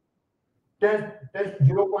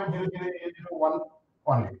 0.00001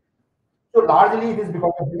 only. So largely it is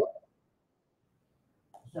because of your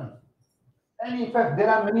sun. And in fact, there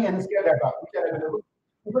are many NSCA data which are available.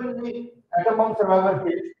 Even in the atom bomb survivor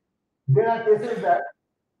case, there are cases that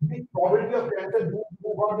the probability of cancer who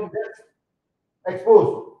got the death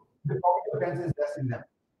exposed, the probability of cancer is less in them.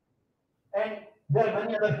 And there are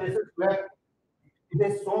many other cases where it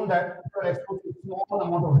is shown that if you are exposed to small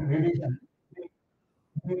amount of radiation,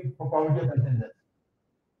 the probability of cancer is less.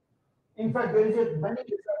 In fact, there is a many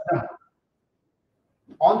research done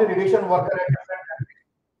on the radiation worker at different countries.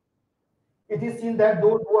 It is seen that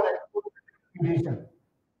those who are exposed to radiation,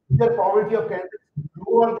 their probability of cancer is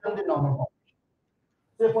lower than the normal population.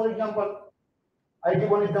 Say, for example, I give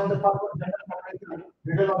one example, the first one, general population,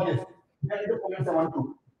 radiologist, they are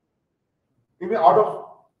 0.72. Even out of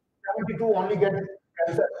 72 only get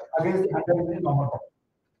cancer against the 100 in the normal population.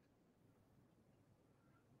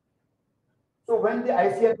 So when the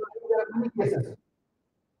ICR, there are many cases.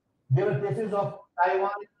 There were cases of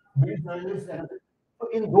Taiwan, British journalists, and so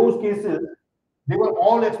in those cases, they were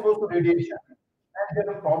all exposed to radiation, and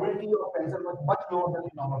their probability of cancer was much lower than the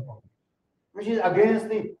normal population, which is against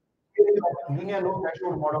the linear low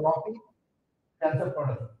threshold model of the cancer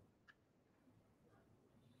production.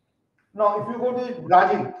 Now, if you go to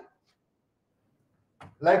Brazil,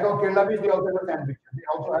 like our Kerala beach, they also have a sandwich. They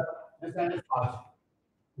also have this kind of parts.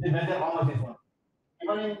 They measure how much is one.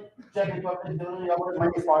 Even in Czech Republic, you have a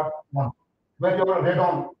minus part 1, where you have a red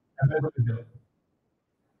on available to them.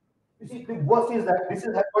 You see, the worst is that this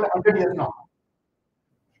is happened 100 years now.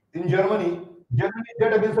 In Germany is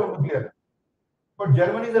dead against nuclear. But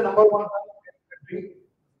Germany is the number 1 country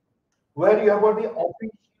where you have got the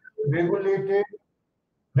official regulated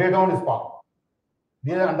radon spark.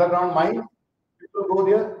 These are underground mines. People go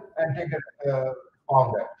there and take it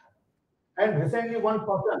on that. And recently, one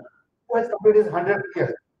person who has completed his 100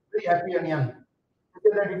 years, very happy and young, he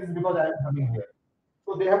said that it is because I am coming here.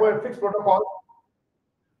 So they have a fixed protocol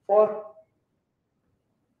for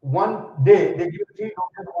 1 day. They give you 3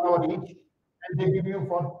 doses 1 hour each, and they give you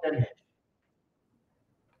for 10 days.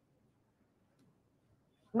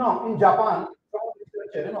 Now, in Japan,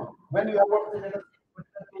 when you have got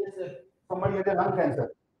somebody has a lung cancer,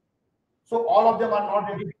 so all of them are not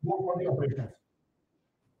ready to go for the operations.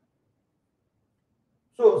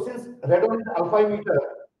 So, since radon is alpha emitter,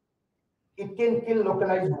 it can kill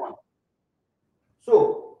localized one.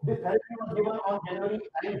 So, the therapy was given on January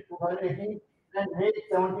 9, 2018 and May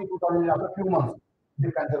 17, 2018. After a few months,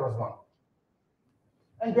 the cancer was gone.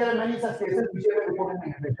 And there are many such cases which are reported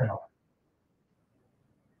in English now.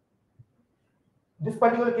 This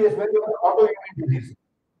particular case where you have autoimmune disease,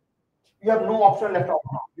 you have no option left out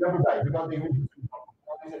now. You have to die because the immune system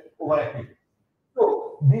is overactive. So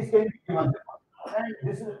these can be given. And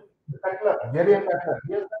this is Cutler, Jerry and Cutler,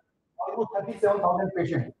 he has almost 37,000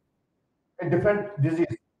 patients in different disease,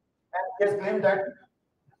 and he has claimed that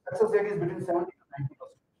success rate is between 70 to 90%.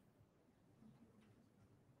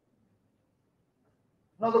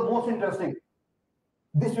 Now, the most interesting,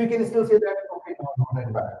 this we can still say that okay, no, not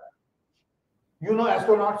that bad. You know,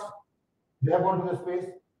 astronauts, they have gone to the space.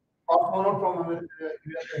 Cosmonaut from America,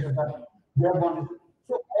 they have gone to.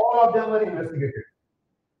 So all of them were investigated,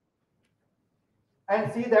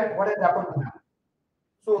 and see that what has happened to them.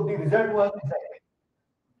 So the result was exactly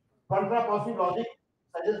contra-positive logic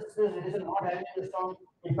suggests space radiation not having a strong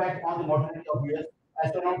impact on the mortality of US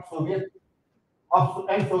astronauts, Soviet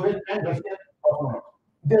and Russian cosmonauts.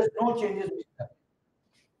 There's no changes with them.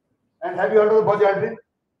 And have you heard of Buzz Aldrin?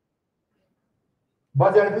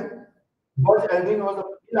 Buzz Aldrin? Buzz Aldrin was a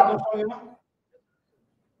Neil Armstrong, you know?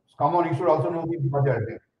 Come on, you should also know the Buzz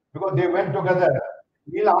Aldrin. Because they went together.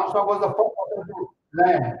 Neil Armstrong was the first person to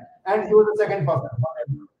land, and he was the second person.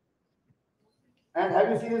 And have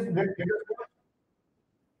you seen his latest speech?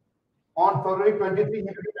 On February 23, he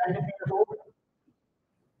became 93 years old.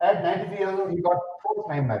 At 93 years old, he got fourth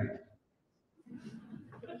time married.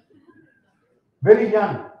 Very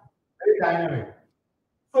young, very dynamic.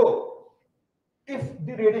 So, if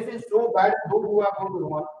the radiation is so bad, those who have gone to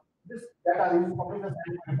one, this data is published in the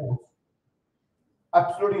scientific reports.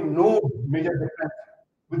 Absolutely no major difference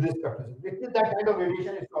with this practice. Because that kind of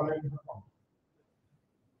radiation is already performed.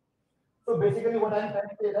 So basically, what I am trying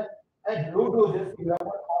to say is that at low doses, you have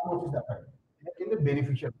a harmonic effect. It is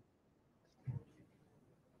beneficial.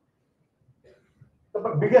 So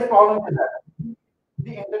the biggest problem is that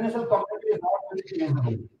the international community is not really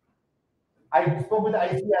changeable. I spoke with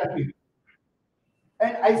ICRP,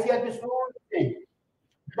 and ICRP slowly changed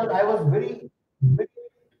because I was very, very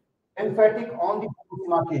emphatic on the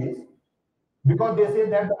Fukushima case because they say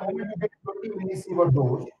that the moment you get 20 millisievert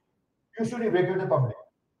dose, you should evacuate the public.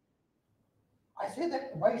 I say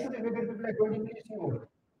that why should evacuate people at 20 millisievert?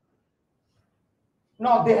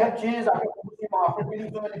 Now they have changed after Fukushima, after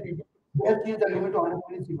killing so many people, they have changed the limit to 100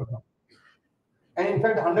 millisievert now. And in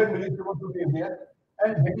fact, 100 millisievert should be there,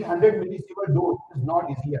 and getting 100 millisievert dose is not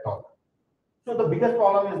easy at all. So the biggest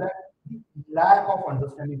problem is that the lack of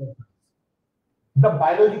understanding of science. The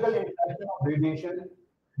biological interaction of radiation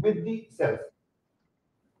with the cells.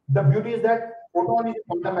 The beauty is that photon is a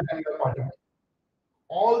quantum mechanical particle.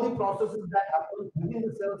 All the processes that happen within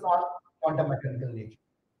the cells are quantum mechanical nature.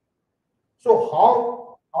 So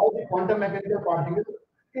how the quantum mechanical particle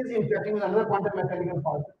is interacting with another quantum mechanical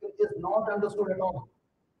particle is not understood at all.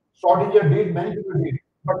 Schrodinger did, many people did,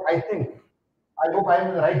 but I hope I am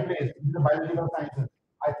in the right place in the biological sciences.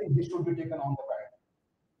 I think this should be taken on the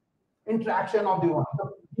back. Interaction of the one,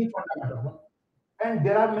 the key fundamental one. And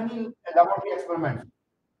there are many laboratory experiments.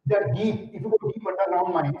 They are deep. If you go deep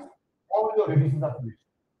underground mines, all your radiations are finished.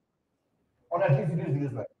 Or at least it is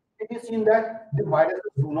used. It is seen that the viruses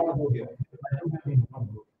do not go here. They do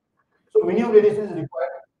not go. So minimum radiation is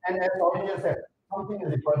required, and as Schrodinger said, something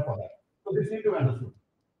is required for that. So this need to be understood.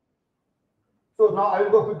 So now I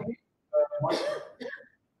will go quickly.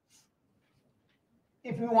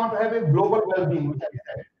 If you want to have a global well-being, which I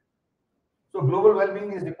said, so global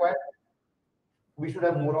well-being is required. We should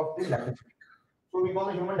have more of the electricity. So we call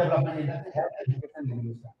the human development index health, education,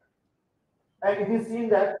 living standard. And it is seen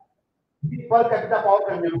that the per capita power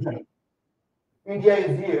consumption, India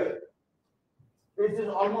is here. It is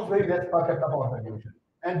almost very less per capita power consumption,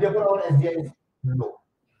 and therefore our SDI is low.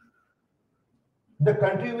 The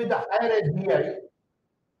country with the higher SDI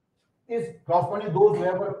is corresponding those who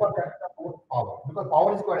have a per capita power, because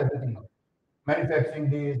power is quite everything now. Manufacturing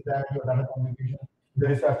this, that, your data communication, the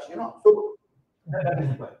research, so that is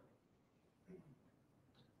required.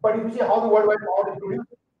 But if you see how the worldwide power is produced,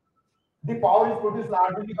 the power is produced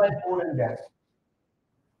largely by coal and gas.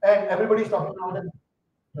 And everybody is talking about the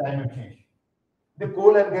climate change. The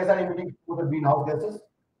coal and gas are emitting the greenhouse gases,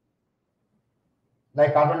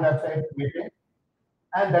 like carbon dioxide, methane,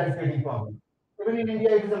 and that is creating problems. Even in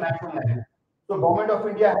India, it is a maximum level. So government of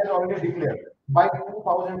India has already declared by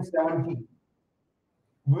 2070,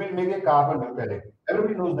 we will make a carbon neutral.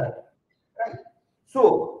 Everybody knows that, right?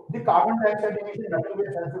 So the carbon dioxide emission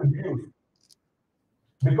database has to reduce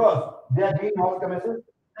because they are greenhouse gases,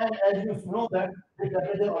 and as you know that the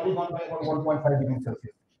temperature only gone by about 1.5 degrees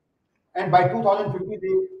Celsius, and by 2050 they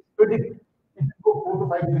predict it will go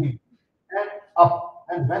 4 to 5 degrees and up.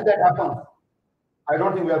 And when that happens, I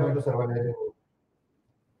don't think we are going to survive that.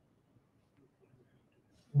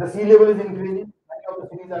 The sea level is increasing. Many of the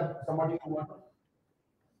cities are somewhat in water.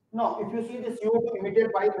 Now, if you see the CO2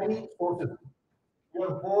 emitted by many sources,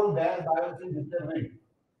 your coal, gas, biomass, digital wind,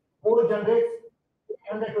 coal generates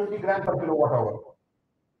 820 grams per kilowatt hour.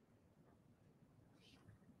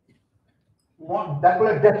 That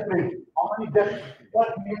was a death rate. How many deaths per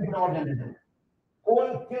million kilowatt generated?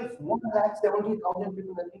 Coal kills 1,70,000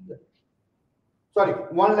 people every year. Sorry,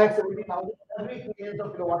 1,70,000 every 2 years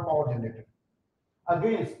of kilowatt power generated.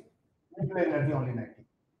 Against nuclear energy only 90.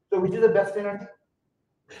 So which is the best energy?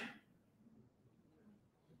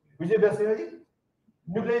 Which is the best energy?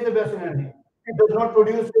 Nuclear is the best energy. It does not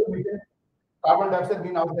produce methane, carbon dioxide,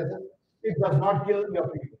 greenhouse gases. It does not kill your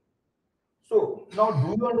people. So now,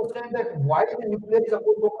 do you understand that why the nuclear is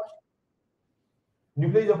opposed so much?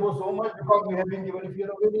 Nuclear is opposed so much because we have been given a fear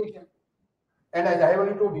of radiation. And as I have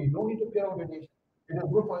already told you, no need to fear of radiation. It is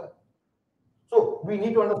good for us. So we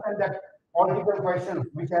need to understand that political questions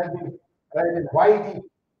which have been raised, why the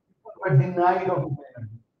people were denied of nuclear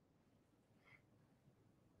energy.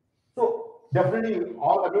 So definitely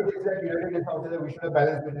all agree that United Nations also that we should have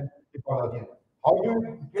balance between ecology. How do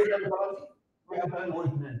you create an ecology? We have to have more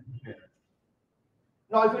nuclear energy.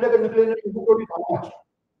 Now if you take a nuclear energy, you produce how much?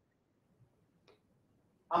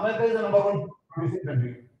 America is the number one producing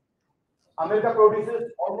country. America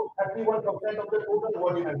produces almost 31% of the total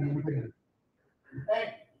world energy, nuclear energy, and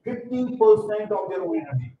 50% of their own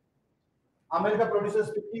energy. America produces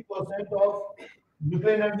 50% of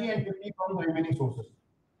nuclear energy and 50% from the remaining sources.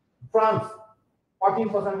 France,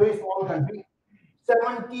 14%, very small country,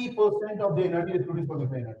 70% of the energy is produced from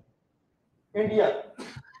nuclear energy. India,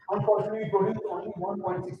 unfortunately, produces only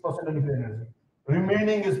 1.6% of nuclear energy.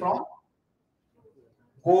 Remaining is from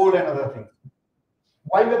coal and other things.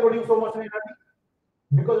 Why we are producing so much energy?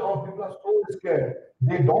 Because our people are so scared.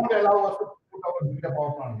 They don't allow us to put our nuclear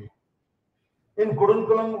power plant there. In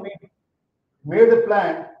Kodunkulam, we made a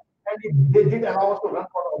plan, and they did allow us to run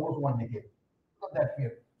for almost 1 decade. Not that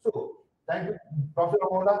fear. So, thank you, Professor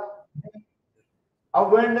Amola.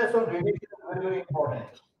 Awareness on radiation is very, very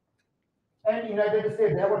important. And United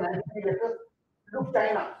States, they have a 93 reactors. Look,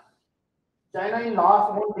 China. China in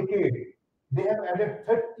last 1 decade, they have added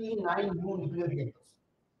 39 new nuclear reactors.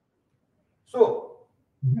 So,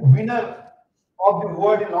 the winner of the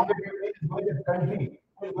world in longevity is going to be a country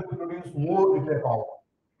who is going to produce more nuclear power.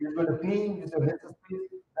 It's going to clean, it's going to less space,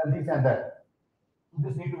 and this and that.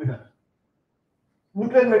 This needs to be done.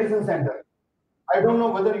 Nuclear Medicine Center. I don't know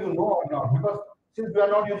whether you know or not, because since we are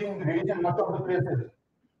not using the radiation much of the places,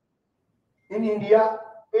 in India,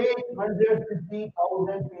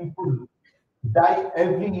 850,000 people die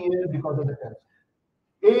every year because of the cancer.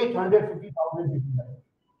 850,000 people die.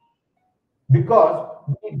 Because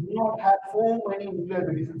we do not have so many nuclear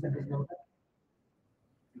medicine centers in our country.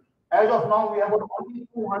 As of now, we have only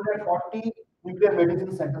 240 nuclear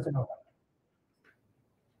medicine centers in our country.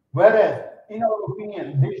 Whereas, in our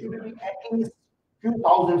opinion, there should be at least few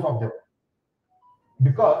thousands of them.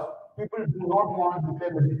 Because people do not want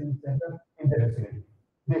nuclear medicine center in their vicinity.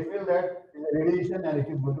 They feel that it's a radiation and it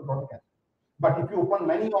is going to cause cancer. But if you open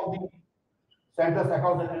many of the centers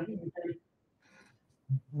across the country, you can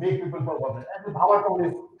make people forget it. And the power town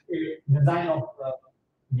is a design of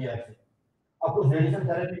DRC. Of course, radiation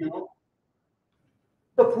therapy, you know,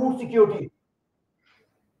 the food security.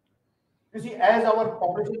 You see, as our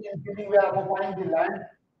population is increasing, we are occupying the land,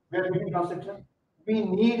 we are making construction. We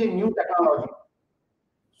need a new technology,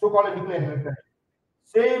 so-called nuclear agriculture.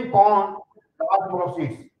 Same corn, large number of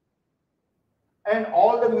seeds. And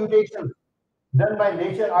all the mutations done by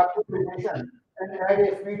nature are through mutation and add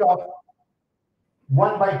a speed of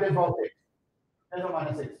 1 by 10 power 6, 10 to the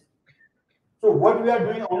minus 6. So what we are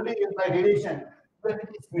doing only is by radiation, we are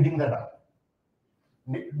speeding that up.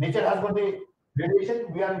 Nature has got the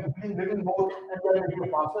radiation, we are increasing little more and we are making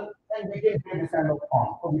it faster, and we can create this kind of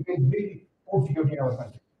farm. So we can bring food security in our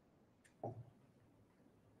country.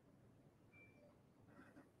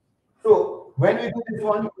 So when we do this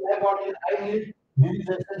one, we have got a high yield, disease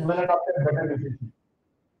resistance, well adapted, better nutrition.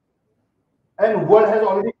 And world has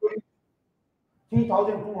already produced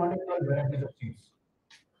 3,212 varieties of seeds.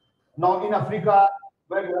 Now in Africa,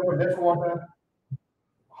 where you have less water,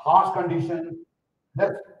 harsh conditions,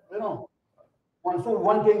 that's, you know, so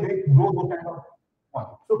one can grow those kind of one.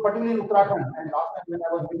 So particularly in Uttarakhand, and last time when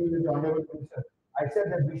I was meeting with the Honorable Minister, I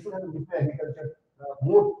said that we should have nuclear agriculture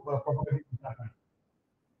more propagated in Uttarakhand.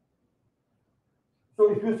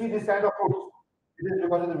 So if you see this kind of fruits, it is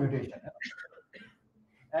because of the mutation.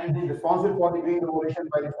 And the responsible for the green revolution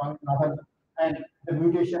by the Swami Nathan, and the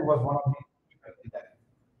mutation was one of the.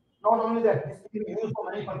 Not only that, this can be used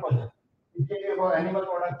for many purposes. It can be for animal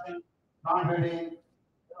production, plant breeding,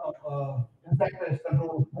 insect pest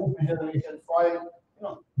control, food preservation,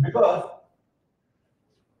 soil, because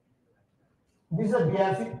these are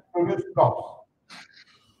DRC produced crops.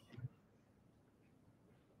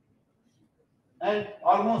 And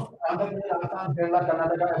almost Andhra Pradesh, Assam, Kerala,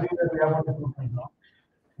 Karnataka, everywhere we have the footprint now.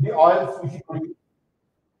 The oil, sushi,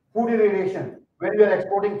 food irradiation. When we are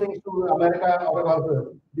exporting things to America or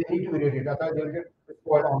also, they need to irradiate, otherwise they will get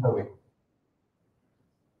spoiled on the way.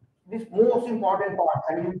 This most important part,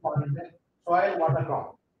 scientific part, is the soil water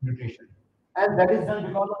crop nutrition. And that is done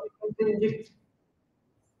because of the inject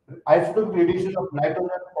isotopic radiation of nitrogen,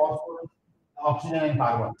 phosphorus, oxygen, and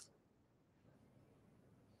carbon.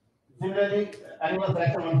 Similarly, animal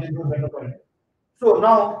selection one can do better for it. So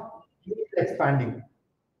now it is expanding.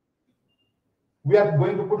 We are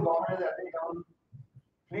going to put government down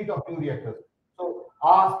fleet of new reactors. So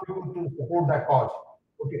ask people to support that cause.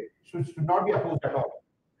 Okay, should not be opposed at all.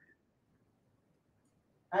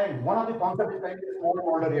 And one of the concepts is like a small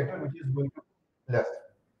modular reactor, which is going to less.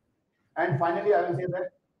 And finally, I will say that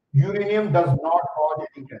uranium does not cause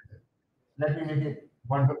any cancer. Let me make it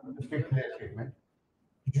one straight clear statement.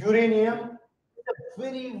 Uranium is a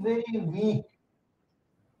very weak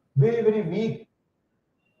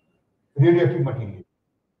radioactive material.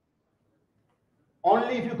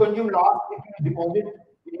 Only if you consume large, it will deposit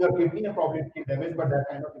in your kidney and probably it can damage, but that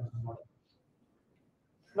kind of thing is not.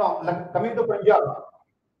 Now, coming to Punjab,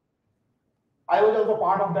 I was also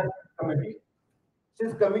part of that committee.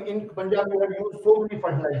 Since coming in Punjab, we have used so many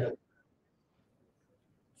fertilizers.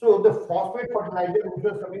 So the phosphate fertilizer, which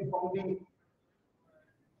was coming from the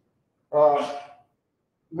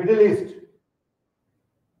Middle East,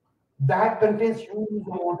 that contains huge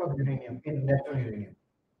amount of uranium in natural uranium.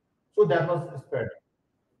 So that was spread.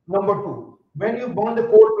 Number two, when you burn the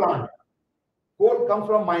coal plant, coal comes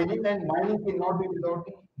from mining and mining cannot be without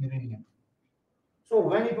the uranium. So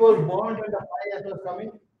when it was burned and the fly ash was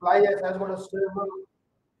coming, fly ash has got a stable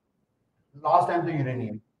last time the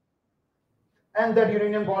uranium. And that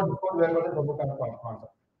uranium got discovered where was the Sabuka.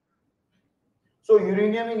 So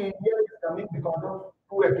uranium in India is coming because of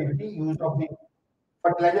two activities, use of the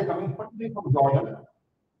fertilizer coming particularly from Jordan,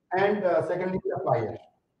 and secondly the fly ash,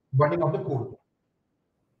 burning of the coal.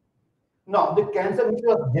 Now the cancer which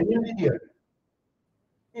was genuinely there,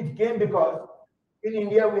 it came because in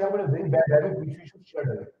India we have a very bad habit which we should shed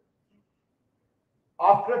away.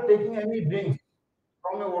 After taking any drinks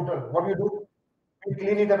from the water, what do? You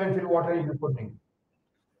clean it up and fill water in for drink.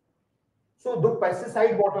 So the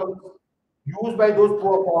pesticide bottles used by those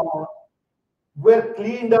poor farmers were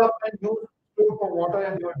cleaned up and used for water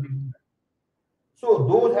and they were drinking. So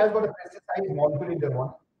those have got a pesticide molecule in their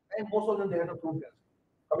one, and most of them they had a fruit cancer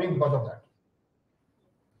coming because of that.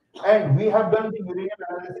 And we have done the uranium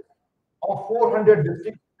analysis of 400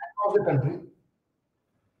 districts across the country,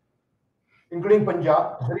 including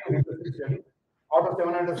Punjab, very rigorous study, out of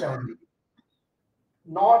 770.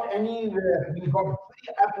 Not anywhere we got very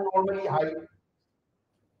abnormally high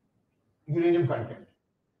uranium content.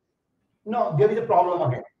 No, there is a problem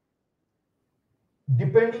again.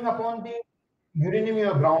 Depending upon the uranium in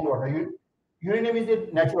your groundwater, uranium is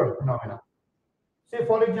a natural phenomenon. Say,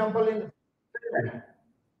 for example,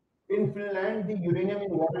 in Finland, the uranium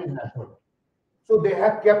in water is natural. So they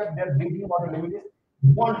have kept their drinking water limit is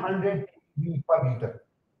 100 ppb per liter.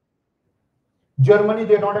 Germany,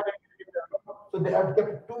 they don't have any, so they have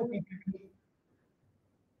kept 2 ppb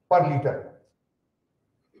per liter.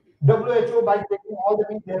 WHO, by taking all the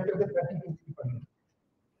things, they have kept 30 ppb per liter.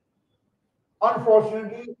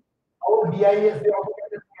 Unfortunately, our DIS, they also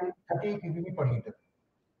kept 30 ppb per liter.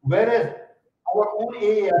 Whereas our own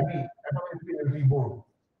AARB, Atomic Energy Board,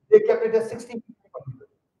 they kept it as 60 ppb per liter.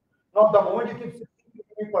 Now, the moment you keep 60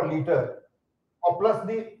 ppb per liter, or plus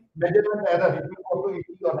the measurement error, it will go to 80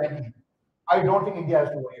 or 90. I don't think India has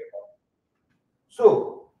to worry about.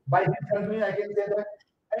 So, by this conclusion, I can say that,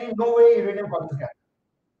 and in no way uranium causes cancer.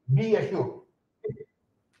 Be assured. If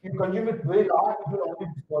you consume it very large, it will only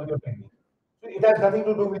destroy your kidney. So, it has nothing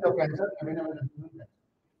to do with the cancer. Uranium has nothing to do with cancer.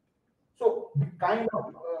 So, the kind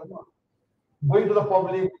of going to the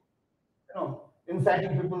public,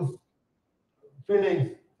 inciting people's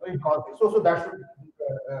feelings, it causes. So that should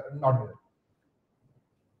not be there.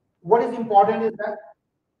 What is important is that,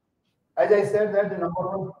 as I said, that the number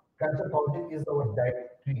one cancer causing is our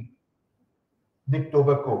dietary, the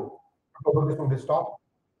tobacco. Tobacco should stop.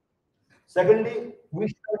 Secondly, we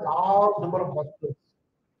should have a large number of hospitals,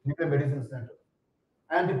 nuclear medicine centers.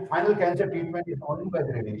 And the final cancer treatment is only by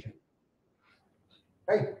the radiation.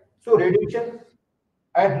 Right? So radiation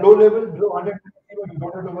at low level, below 100 millicurie, you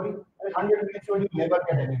don't have to worry. At 100 millicurie, you never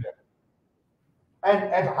get anywhere. And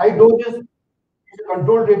at high doses, it's a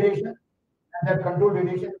controlled radiation, and that controlled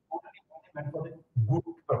radiation is only meant for the good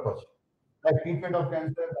purpose, like treatment of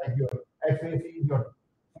cancer, like your X-ray, your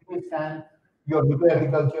CT scan, your nuclear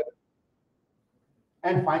agriculture.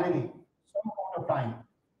 And finally, some point of time,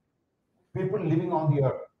 people living on the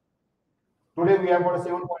earth. Today we have got a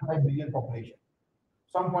 7.5 billion population.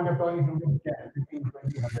 Some point of time it will be 10, 15,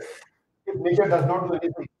 20, 100. If nature does not do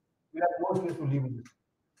anything, we have no space to live in.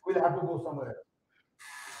 We'll have to go somewhere else.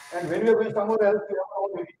 And when we are going somewhere else, we have our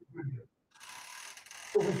own radiation.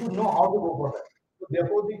 So we should know how to go for that. So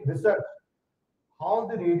therefore, the research, how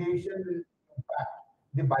the radiation will impact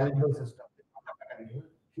the biological system,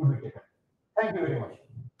 should be taken. Thank you very much.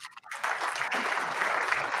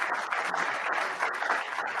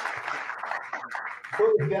 So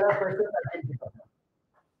if there are questions, I can pick up.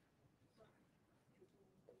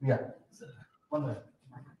 Yeah. One minute.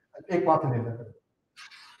 एक बात ले लेते हैं.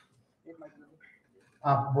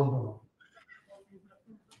 आप बोल दो.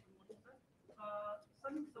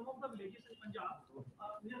 Some of the villages in Punjab,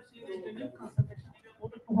 we have seen a steady concentration of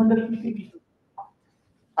over 250 people.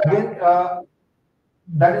 Again,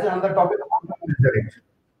 that is another topic.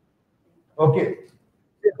 Okay.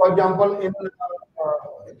 For example, in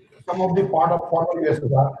some of the part of former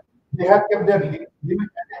USSR, they have kept their limit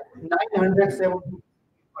at 970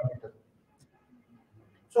 meters.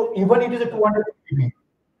 So even it is a 200 kb,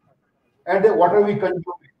 and whatever we consume,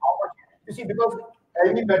 how much? You see, because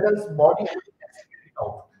heavy metals body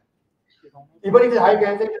out. Even if it is high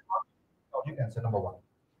cancer, it is not body cancer, number one,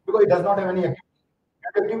 because it does not have any activity.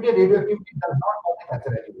 And activity, radioactivity does not cause the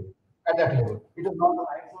cancer anyway at that level. It is not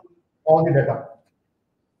all the data.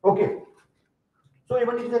 Okay. So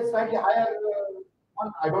even if it is a slightly higher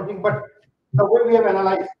one, I don't think, but the way we have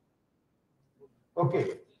analyzed.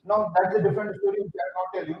 Okay. Now that's a different story. I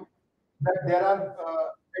cannot tell you that there are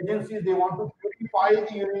agencies, they want to purify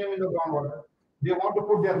the uranium in the groundwater. They want to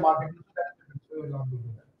put their market. So we will not do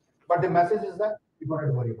that. But the message is that you don't have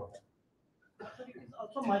to worry about it. It is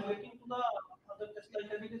also migrating to the other, just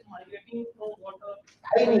like it is migrating from water.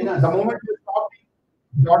 The moment you stop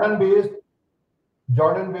Jordan-based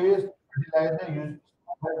fertilizer use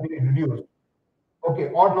has been reduced. Okay,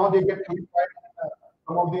 or now they get purified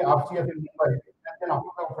some of the RCF in Mumbai, and then after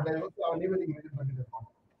the fertilizer, so our neighboring fertilizer.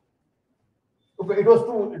 Okay, it was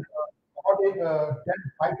true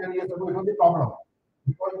about 10 years ago, it was a problem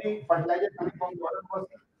because the fertilizer coming from Jordan was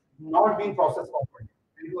not being processed properly.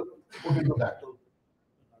 It was put into that.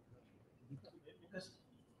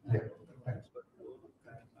 Yeah, thanks.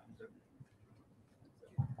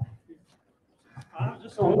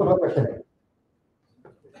 Just one question.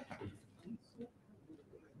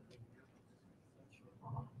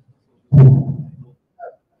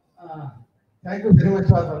 Thank you very much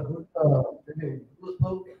for the good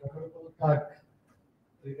useful talk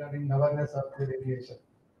regarding awareness of the radiation.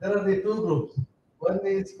 There are the two groups. One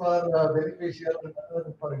is for beneficial and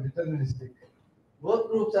another for deterministic.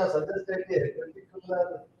 Both groups have suggested a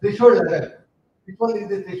particular threshold level. Which one is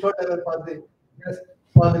the threshold level for the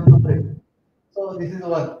for the public? So this is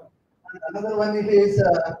one. And another one is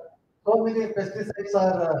so many pesticides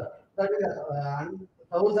are and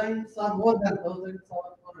thousands or more than thousands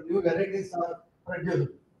or new varieties are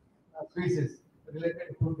produced, species related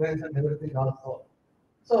to food grains and everything also.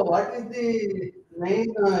 So what is the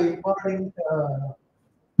main important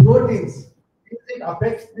proteins? Is it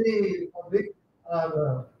affects the public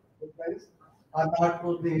or not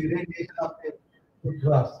to the radiation of the food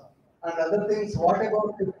crops? And other things, what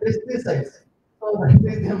about the pesticides? So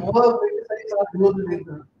the more pesticides are used in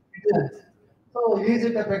the Indians, so is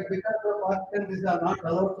it affect because the part countries are not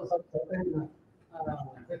allowed to some certain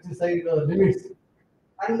pesticide limits?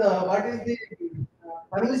 And what is the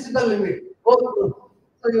permissible limit? Both groups.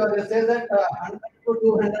 So you are say that 100 to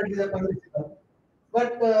 200 is a permissible,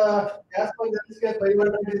 but as per this case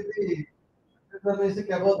 500 is the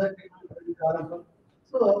permissible, above that it is harmful.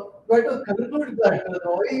 So we have to conclude that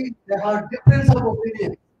why there are difference of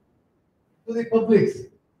opinion to the publics.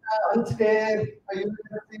 Unscare,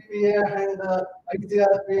 UNFCPA and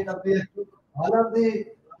ICRP, WHO, all of the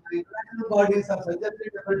international bodies have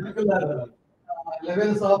suggested a particular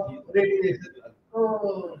levels of radiation. So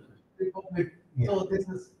the public. Yeah. So this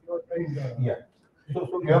is your kind. Yeah.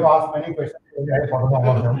 So you have asked many questions. I forgot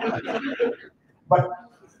about them. But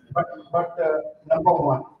number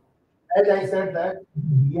one, as I said that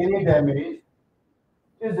DNA damage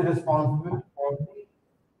is responsible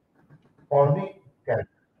for the character.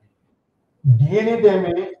 DNA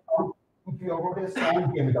damage if you have got a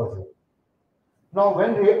strong chemicals. Now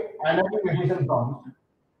when ionizing radiation comes,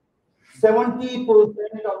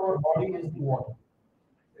 70% of our body is the water.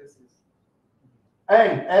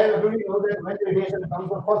 And everybody knows that when radiation comes,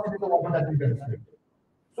 the first it is the water that we get destroyed.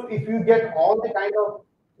 So if you get all the kind of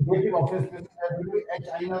negative oxygen species, there will be H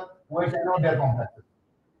ion, OH ion, their complexes.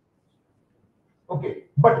 Okay,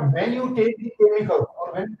 but when you take the chemicals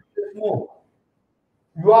or when you smoke,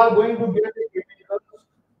 you are going to get the chemicals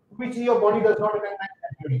which your body does not recognize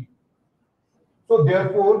naturally. So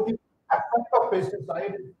therefore, the effect of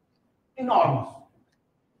pesticide is enormous.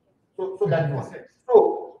 So that's one.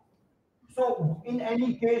 So in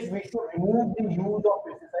any case, we should remove the use of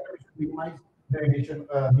pesticide. We should minimize the radiation.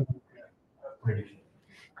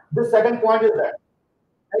 The second point is that,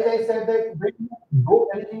 as I said, that when you do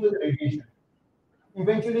anything with radiation,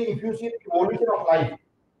 eventually, if you see the evolution of life,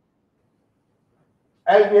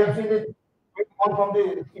 as we have seen it going on from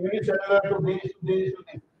the unicellular to this to this to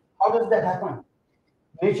this, how does that happen?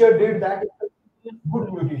 Nature did that in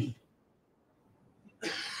good mutation.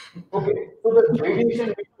 Okay, so the radiation,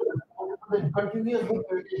 which was responsible for the continuous good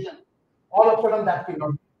mutation, all of a sudden that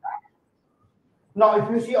cannot be done. Now, if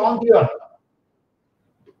you see on the earth,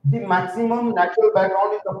 the maximum natural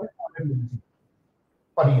background is roughly 200 milliseconds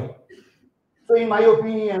per year. So, in my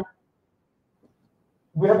opinion,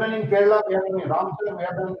 we have done in Kerala, we have done in Ramsar, we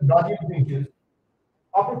have done in Brazil beaches,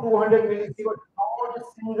 up to 200 milliseconds. Not a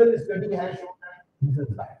single study has shown that this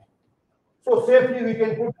is bad. So safely we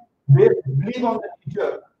can put believe on the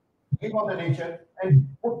nature, believe on the nature, and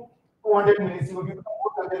put 200 milliseconds. You can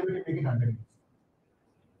more conservative, make it 100 milliseconds.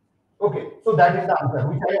 Okay, so that is the answer,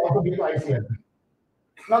 which I also give to ICRP.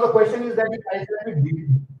 Now the question is that if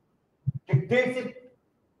ICRP dictates it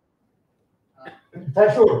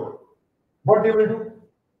threshold, what they will do?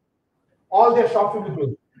 All their shops will be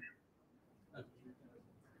closed.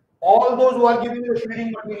 All those who are giving the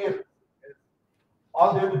shielding material,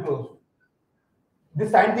 all they will be closed. The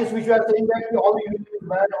scientists which are saying that all the union is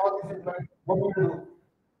bad, all this is bad, what will you do?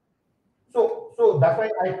 So that's why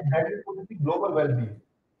that is put the global well-being.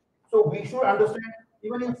 So we should understand,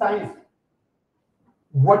 even in science,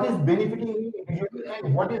 what is benefiting me individually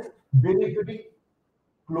and what is benefiting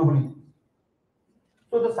globally.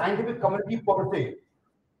 So the scientific community per se,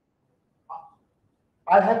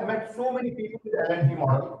 I have met so many people with LNG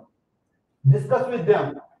model, discuss with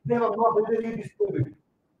them, they have not really disprove it.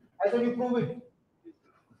 I said, you prove it.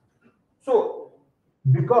 So,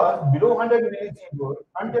 because below 100 millisieverts,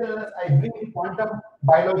 until unless I bring in quantum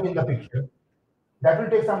biology in the picture, that will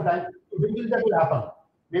take some time. So, when will that will happen?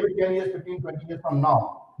 Maybe 10 years, 15, 20 years from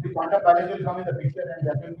now, the quantum biology will come in the picture and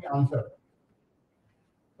that will be answered.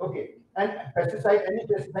 Okay. And pesticide, any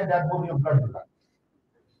pesticide that goes in your blood will come.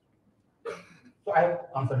 So, I have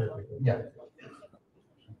answered it. Yeah.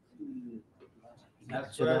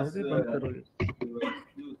 As far as you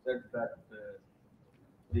said that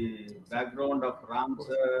the background of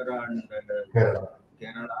Ramsar and Kerala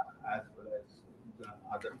as well as the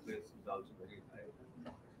other places also very high.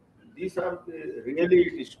 These are really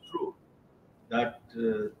it is true that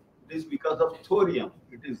it is because of thorium.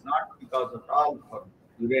 It is not because of all for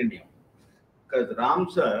uranium. Because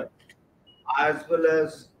Ramsar as well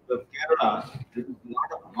as the Kerala, it is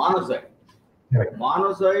not a monoxide. Right.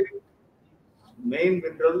 Monoxide main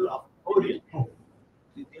mineral of thorium.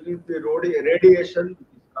 It is the radiation which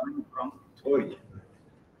is coming from thorium.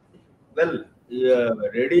 Well,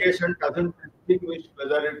 radiation doesn't distinguish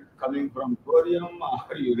whether it's coming from thorium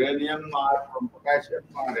or uranium or from potassium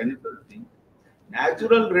or any other thing.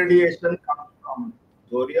 Natural radiation comes from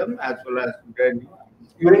thorium as well as uranium.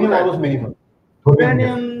 Uranium almost minimal.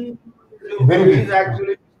 Uranium is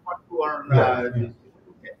actually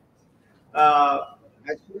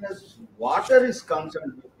as soon as water is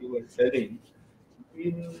concerned, what you were saying,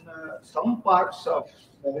 in some parts of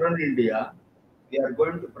southern India, we are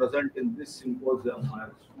going to present in this symposium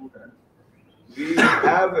our students. We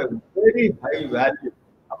have a very high value.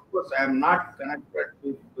 Of course, I am not connected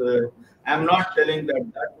with, I am not telling that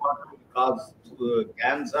water will cause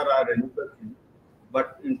cancer or anything.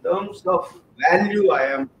 But in terms of value,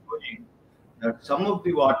 I am showing that some of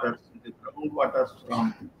the waters, the groundwaters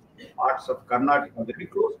from parts of Karnataka, very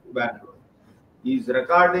close to Bangalore, is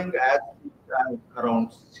recording as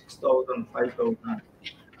around 6,000, 5,000, and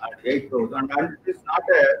 8,000, and it is not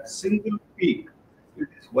a single peak; it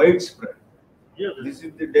is widespread. Yeah. This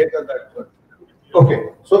is the data that. Okay,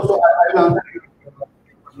 so I will answer you.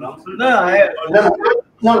 No, sorry.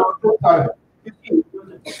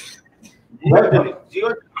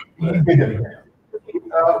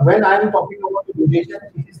 When I am talking about the radiation,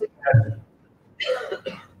 it is the energy.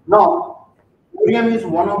 Now, thorium is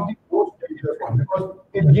one of the most dangerous ones because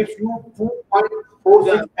it gives you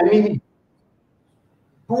 2.46 MeV.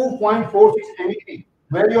 2.46 MeV,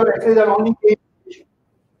 where your X's are only 8.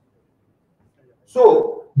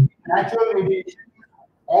 So, natural radiation is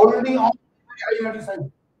already on the high energy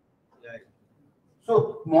side.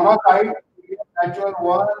 So, monoxide, natural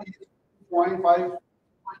one is 0.5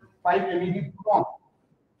 MeV per ton.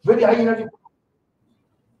 Very high energy.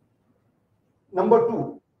 Number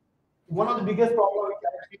two, one of the biggest problems which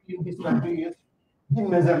I see in this country is the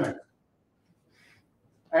measurement.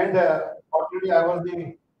 And fortunately, I was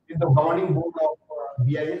in the governing board of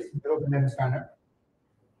BIS, Bureau of Indian Standard.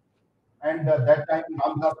 And that time,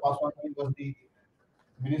 Ramdas Paswan was the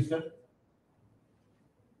minister.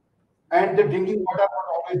 And the drinking water was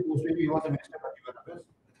always posted. He was the minister for human affairs.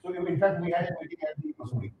 So, in fact, we had a meeting at the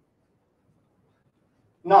Masuri.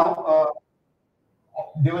 Now,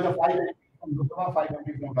 there was a 5 MP from Lok Sabha, 5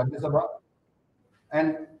 MP from Rajya Sabha.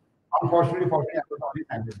 And unfortunately, fortunately, I was only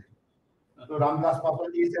scientist. So Ramdas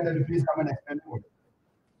Paswan, he said that please come and explain it.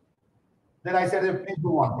 Then I said, please do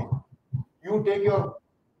one thing. You take your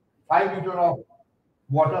 5 liter of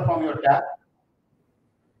water from your tap,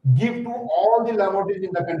 give to all the laboratories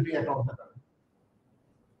in the country across the country.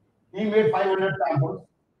 He made 500 samples.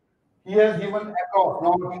 He has given across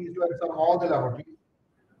normally to all the laboratories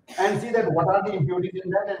and see that what are the impurities in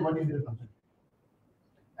that and what is the concentration.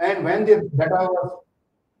 And when the data was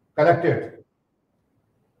collected,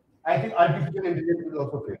 I think artificial intelligence will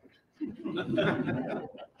also fail.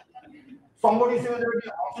 Somebody says that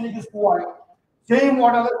the arsenic is too high. Same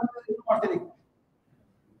water is arsenic.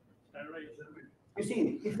 You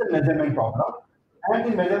see, it's a measurement problem.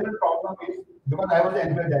 And the measurement problem is, because I was the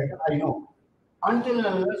NPL director, I know. Until and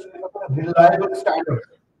unless you have a reliable standard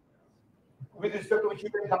with respect to which you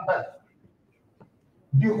can compare.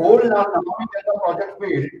 The whole Namami Delta project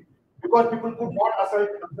failed because people could not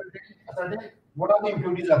ascertain what are the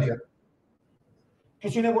impurities are there.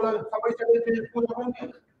 किसी ने बोला somebody said there is pure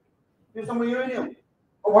ammonia, there is some uranium.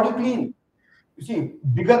 Oh, what do you clean? You see,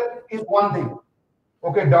 bigger is one thing.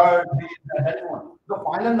 Okay, dirt, that one. The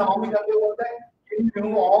final Namami Delta was that you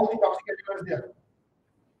remove all the toxic elements there.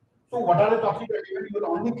 So what are the toxic elements? You will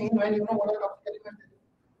only clean when you know what are the toxic elements.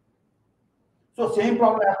 So same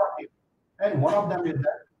problem happened here. And one of them is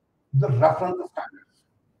that the reference standards.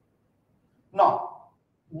 Now,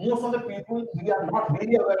 most of the people, we are not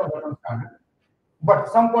very aware of reference standards, but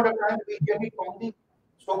some point of time we get it from the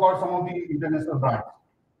so-called some of the international brands.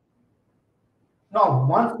 Now,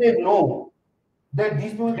 once they know that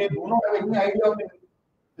these people, they do not have any idea of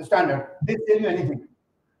the standard, they tell you anything.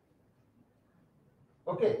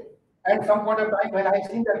 Okay. And some point of time when I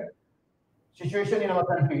see that situation in our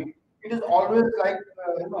country, it is always like,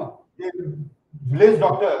 the village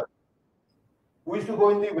doctor who used to go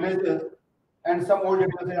in the villages and some old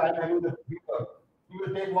lady will say, I'm having the fever. He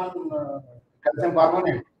will take one calcium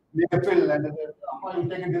carbonate, make a pill, and you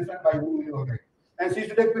take it this time by you, okay. And she used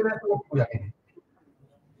to take pill and go again.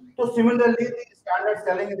 So similarly, the standard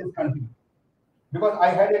selling in this country, because I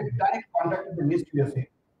had a direct contact with the NIST USA,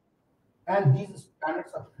 and these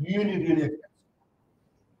standards are really, really expensive,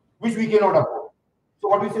 which we cannot afford. So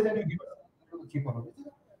what we say that you give us cheaper.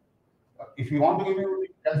 If you want to give you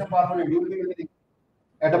calcium carbonate, you will give anything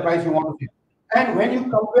at the price you want to see. And when you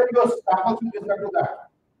compare your samples with respect to that,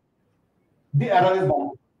 the error is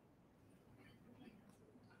bound.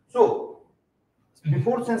 So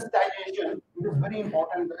before sensitization, it is very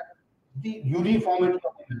important that the uniformity of the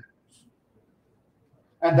measurements.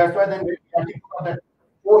 And that's why then we have to look at that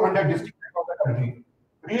 400 districts of the country.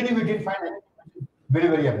 Really, we didn't find anything very,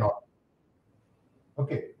 very abnormal.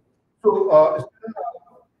 Okay. So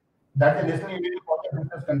that the national unity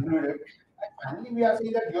project has concluded. And finally, we are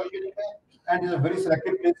seeing that your unity and is a very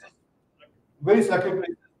selective places,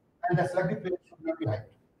 and the selective places should not be high.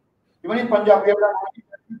 Even in Punjab, we have done only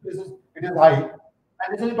places, it is high.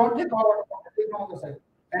 And they say, don't take all water, take from the side.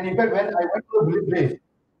 And in fact, when I went to a village,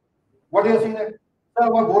 what they are saying that, sir,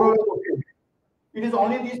 our borrow is okay. It is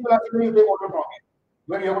only these places where you take water from it,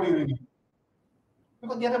 where you have to use it.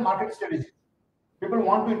 Because they are a market strategy. People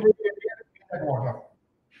want to integrate that water,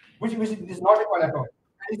 which is not required at all.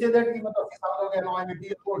 And he said that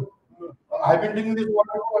I've been drinking this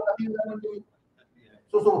water for nothing is happening.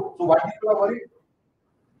 So why people are worried?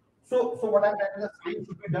 So what I'm saying is science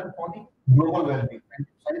should be done for the global well-being. And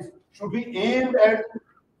science should be aimed at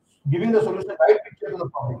giving the solution right picture to the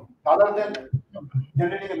problem, rather than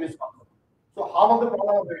generating a misconception. So half of the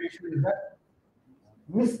problem of radiation is that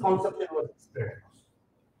misconception was spread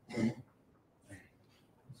across.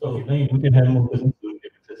 So we can have more questions during the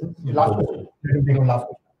session. Last question. Let him take one last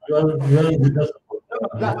question. You are with us.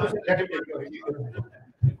 Last question. Let him take your.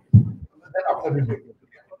 Then after we take.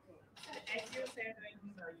 As you said in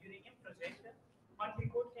uranium project, on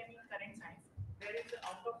record chemical current science, there is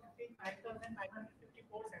out of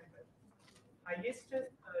 55,554 samples. Highest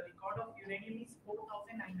record of uranium is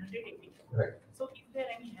 4,980. Right. So is there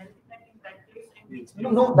any health effect in that case?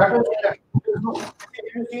 No, that was no.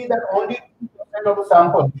 If you see that only 2% of the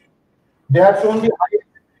sample, they have shown the highest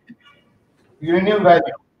uranium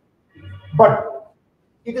value. but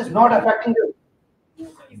it is not affecting them. So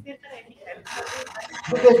is there any health survey?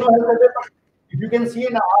 So there's no health survey, but if you can see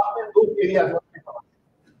in those areas,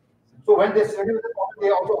 so when they study with the common, they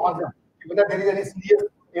also ask them whether there is any serious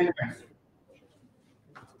ailments.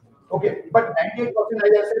 Okay, but 98%, as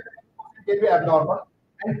I said, 90% can be abnormal,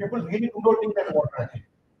 and people really do not think that water.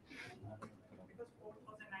 Because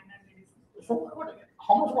 4,900 is. So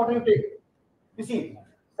how much water you take? You see,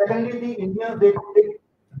 secondly, the Indians, they take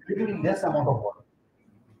little less amount of water.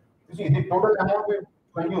 You see, the total amount we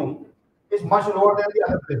consume is much lower than the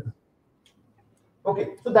other places.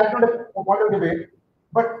 Okay, so that's not a point of debate.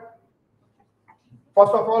 But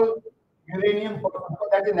first of all, uranium,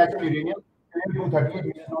 that is natural uranium, uranium-238,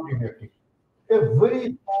 which is not radioactive. A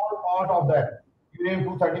very small part of that,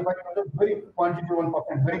 uranium-235, is a very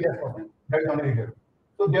 0.01%, very less percent, that is only radioactive.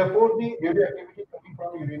 So therefore, the radioactivity coming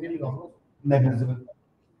from uranium is almost negligible.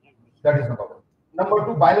 That is number one. Number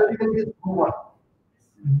two, biologically it is proven.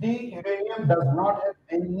 The uranium does not have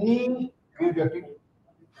any radioactive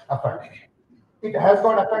effect. It has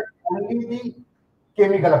got effect only the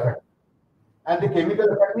chemical effect. And the chemical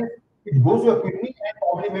effect is it goes to your kidney and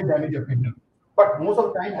probably may damage your kidney. But most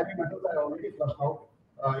of the time, heavy metals are already flushed out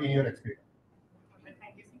in your excreta.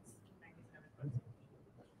 96, 97%.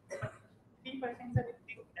 3% are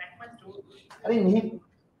that much dose. I mean,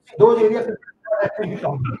 those areas are actually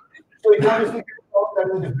counted. So if you want to see that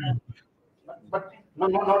is different. But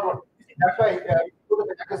not what. That's why if you go to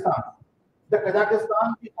Kazakhstan, the Kazakhstan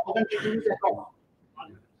is 1,000 degrees across.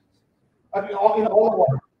 In all the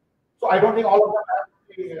water. So I don't think all of them have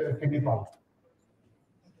the kidney problem.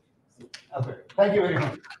 Okay. Thank you very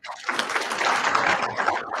much.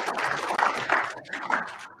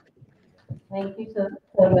 Thank you, sir,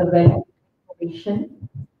 for your well information.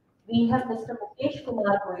 We have Mr. Mukesh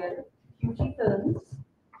Kumar Goyal, QG Films,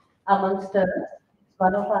 amongst us,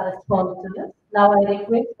 one of our sponsors. Now I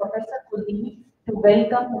request Professor Kuldeep to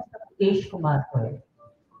welcome Mr. Mukesh Kumar Goyal.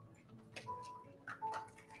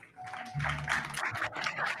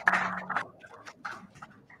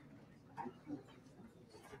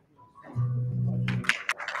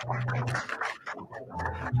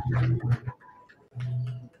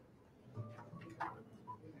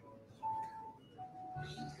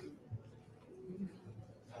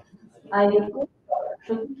 I request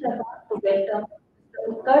Shruti Sharma to welcome Mr.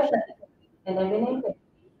 Utkarsh Adhikari, an eminent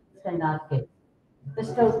activist and architect.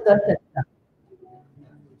 Mr. Utkarsh Adhikari.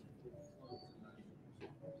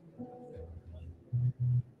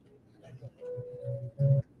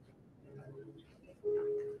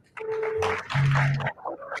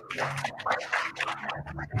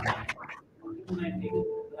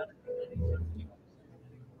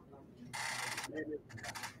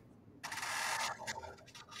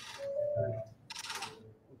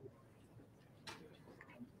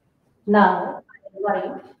 Now, I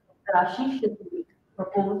invite Dr. Ashish to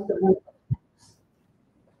propose the vote.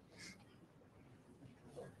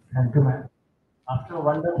 Thank you, ma'am. After a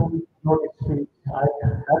wonderful note speech, I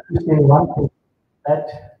have to say one thing that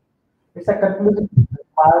it's a conclusion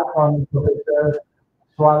part on Professor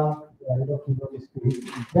Swal, the head of the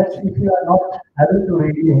speech. That if you are not able to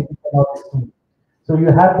radiate, you cannot speak. So you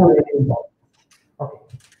have to radiate that. Okay.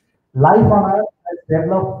 Life on Earth has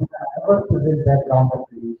developed with an ever-present background of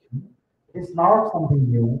creation. It is not something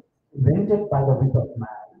new, invented by the wit of man.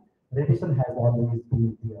 Radiation has always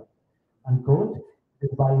been here. Unquote. It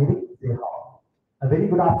is by Eric Zehar. A very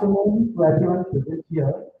good afternoon to everyone present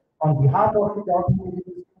here. On behalf of the Government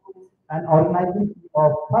and organizing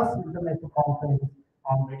of first international conference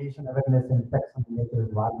on radiation awareness and protection in natural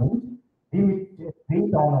environment, we meet a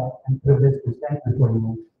great honor and privilege to stand before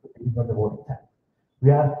you to deliver the voting time.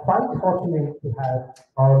 We are quite fortunate to have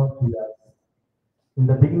all with us. In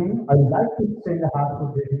the beginning, I would like to extend a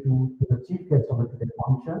heartfelt gratitude to the chief guest of today's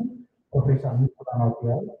function, Professor Amit,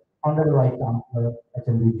 Honorable Vice Chancellor,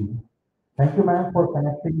 HMDG. Thank you, ma'am, for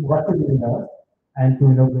connecting virtually with us and to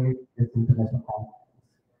inaugurate this international conference.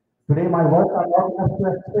 Today, my words are not enough to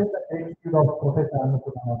express the gratitude of Professor Amit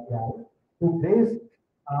to grace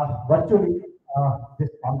virtually this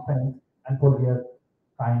conference and for their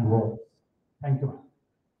kind words. Thank you, ma'am.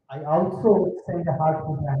 I also extend a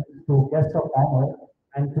heartfelt thanks to guest of honor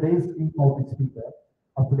and today's keynote speaker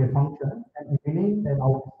of today's function, and eminent and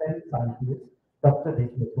outstanding scientist, Dr.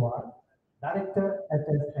 RADNET-IV, Director,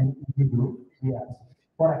 HS and EG Group, yes,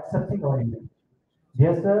 for accepting our invitation.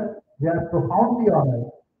 Dear sir, we are profoundly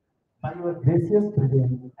honored by your gracious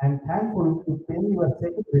presence and thankful to pay your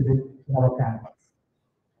second visit to our campus.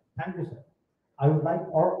 Thank you, sir. I would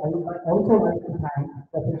also like to thank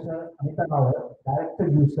Professor Anita Navar, Director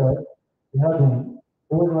User, Dehradun,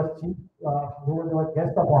 who was our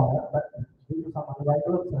guest of honor, but due to some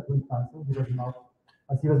unavoidable circumstances,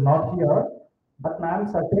 he was not here. But ma'am,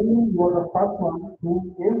 certainly you were the first one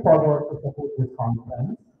who came forward to support this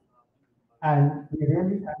conference, and we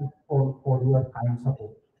really thank for your kind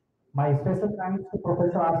support. My special thanks to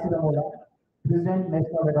Professor R.C. Ramola, President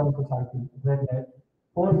National Endowment Society, RADNET,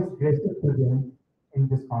 for his gracious presence in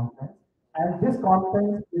this conference. And this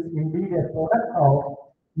conference is indeed a product of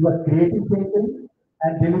your creative thinking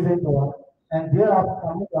and diligent work, and they are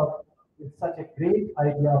coming up with such a great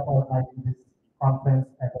idea of organizing this conference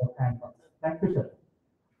at our campus. Thank you, sir.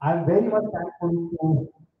 I'm very much thankful to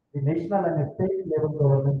the national and state level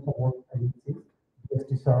government support agencies,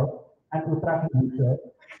 GST and Uttarakhand Nature,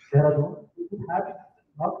 Dehradun. It would have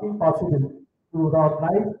not been possible to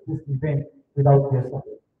organize this event without their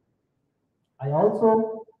support. I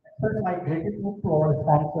also express my gratitude to our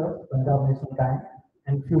sponsors, Punjab National Bank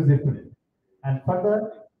and Fusifil. And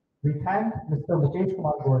further, we thank Mr. Mukesh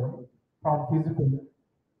Kumar Goyal from Fusifil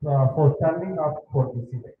for turning up for this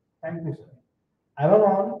event. Thank you, sir. Above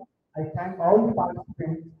all, I thank all the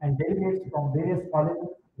participants and delegates from various colleges,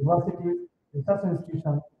 universities, research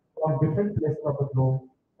institutions from different places of the globe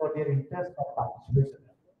for their interest of participation.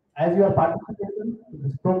 As your participation in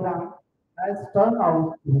this program has turned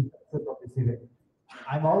out to be the success of this event.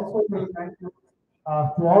 I'm also very thankful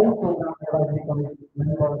to all program advisory committee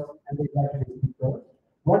members and the invited speakers.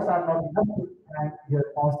 Words are not enough to thank your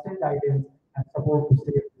constant guidance and support to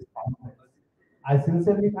save this conference. I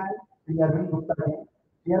sincerely thank Sri Arvind Gupta,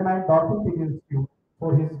 Chairman Dolphin Peak Institute,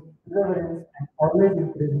 for his perseverance and always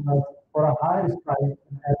encouraging us for a higher stride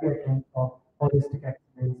in every attempt of holistic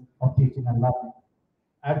excellence of teaching and learning.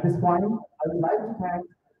 At this point, I would like to thank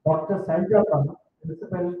Dr. Sandhya Pan,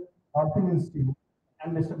 Principal, Dolphin Institute,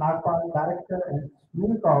 and Mr. Nagpal, Director, and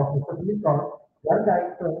Mr. Sunil Kaur, Young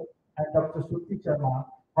Director, and Dr. Shruti Sharma,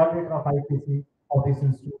 Coordinator of IPC of this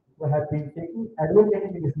institute, who have been taking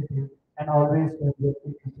advocating initiative and always showing their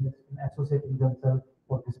interest in associating themselves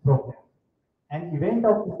for this program. An event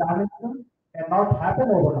of this dimension cannot happen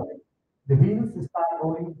overnight. The wheels start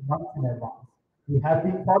rolling months in advance. We have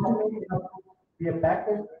been fortunate enough to be backed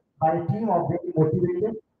by a team of very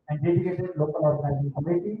motivated and dedicated local organizing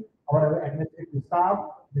committee, our administrative staff,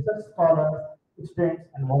 research scholars, students,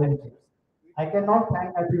 and volunteers. I cannot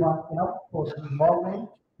thank everyone enough for the involvement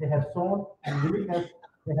they have shown and willingness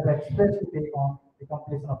they have expressed to take on the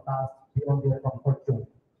completion of tasks beyond their comfort zone.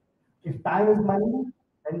 If time is money,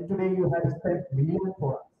 then today you have spent millions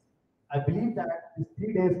for us. I believe that this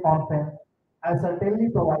 3 days conference has certainly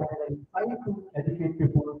provided an insight to educate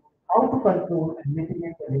people how to control and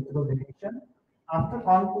mitigate the natural variation. After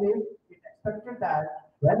conclave, it expected that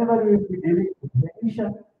whenever we will be dealing with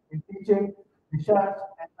variation in teaching, research,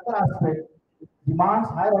 and other aspects, which demands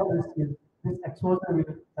higher order skills, this exposure will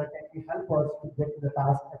certainly help us to get the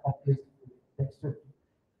task accomplished dexterously.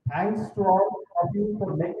 Thanks to all of you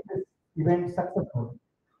for making this event successful.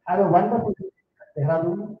 Have a wonderful day at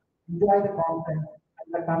Dehradun. Enjoy the conference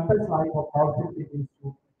and the campus life of Outfield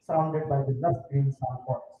Institute, surrounded by the lush green sand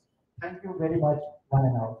forest. Thank you very much, one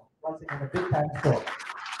and all. Once again, a big thanks to all.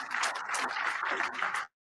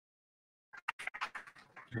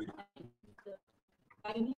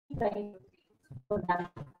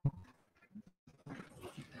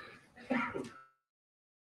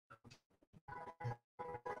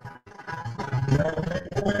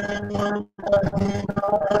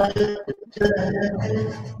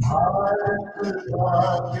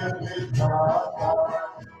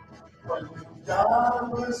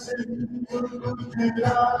 Punjab Sindh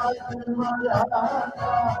Gujarat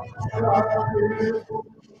Maratha Dravida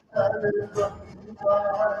उत्तर बंगा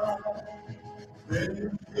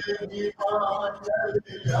विंध्य हिमाचल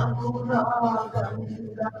यमुना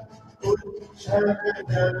गंगा उच्छल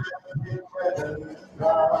जलधि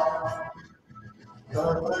तरंगा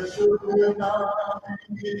तब शुभ नाम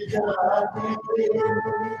गिराते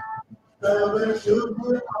तब शुभ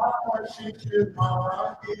आशीष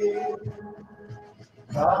मांगे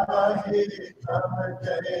गाहे तब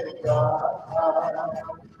जय गाथा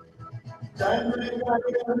जन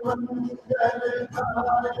गण मंगल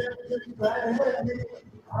दायक पहले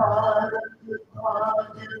भारत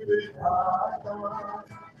भाग्य विधाता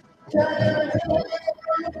जय हे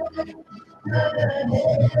जय हे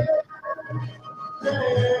जय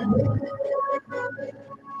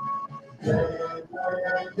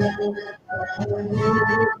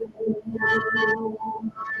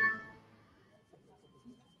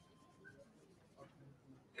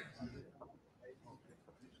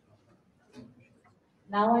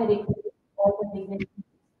Now I request all the dignitaries,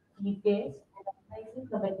 chief guests, and organizing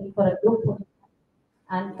committee for a group photo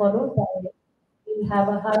and followed by a We'll have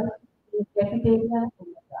a hug in the cafeteria in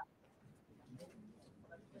the dark.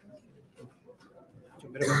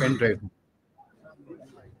 मेरे को पेन ड्राइव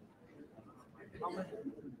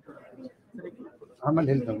हाँ मैं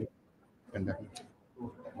ले लेता हूँ pen drive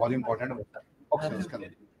बहुत important है oxygen इसका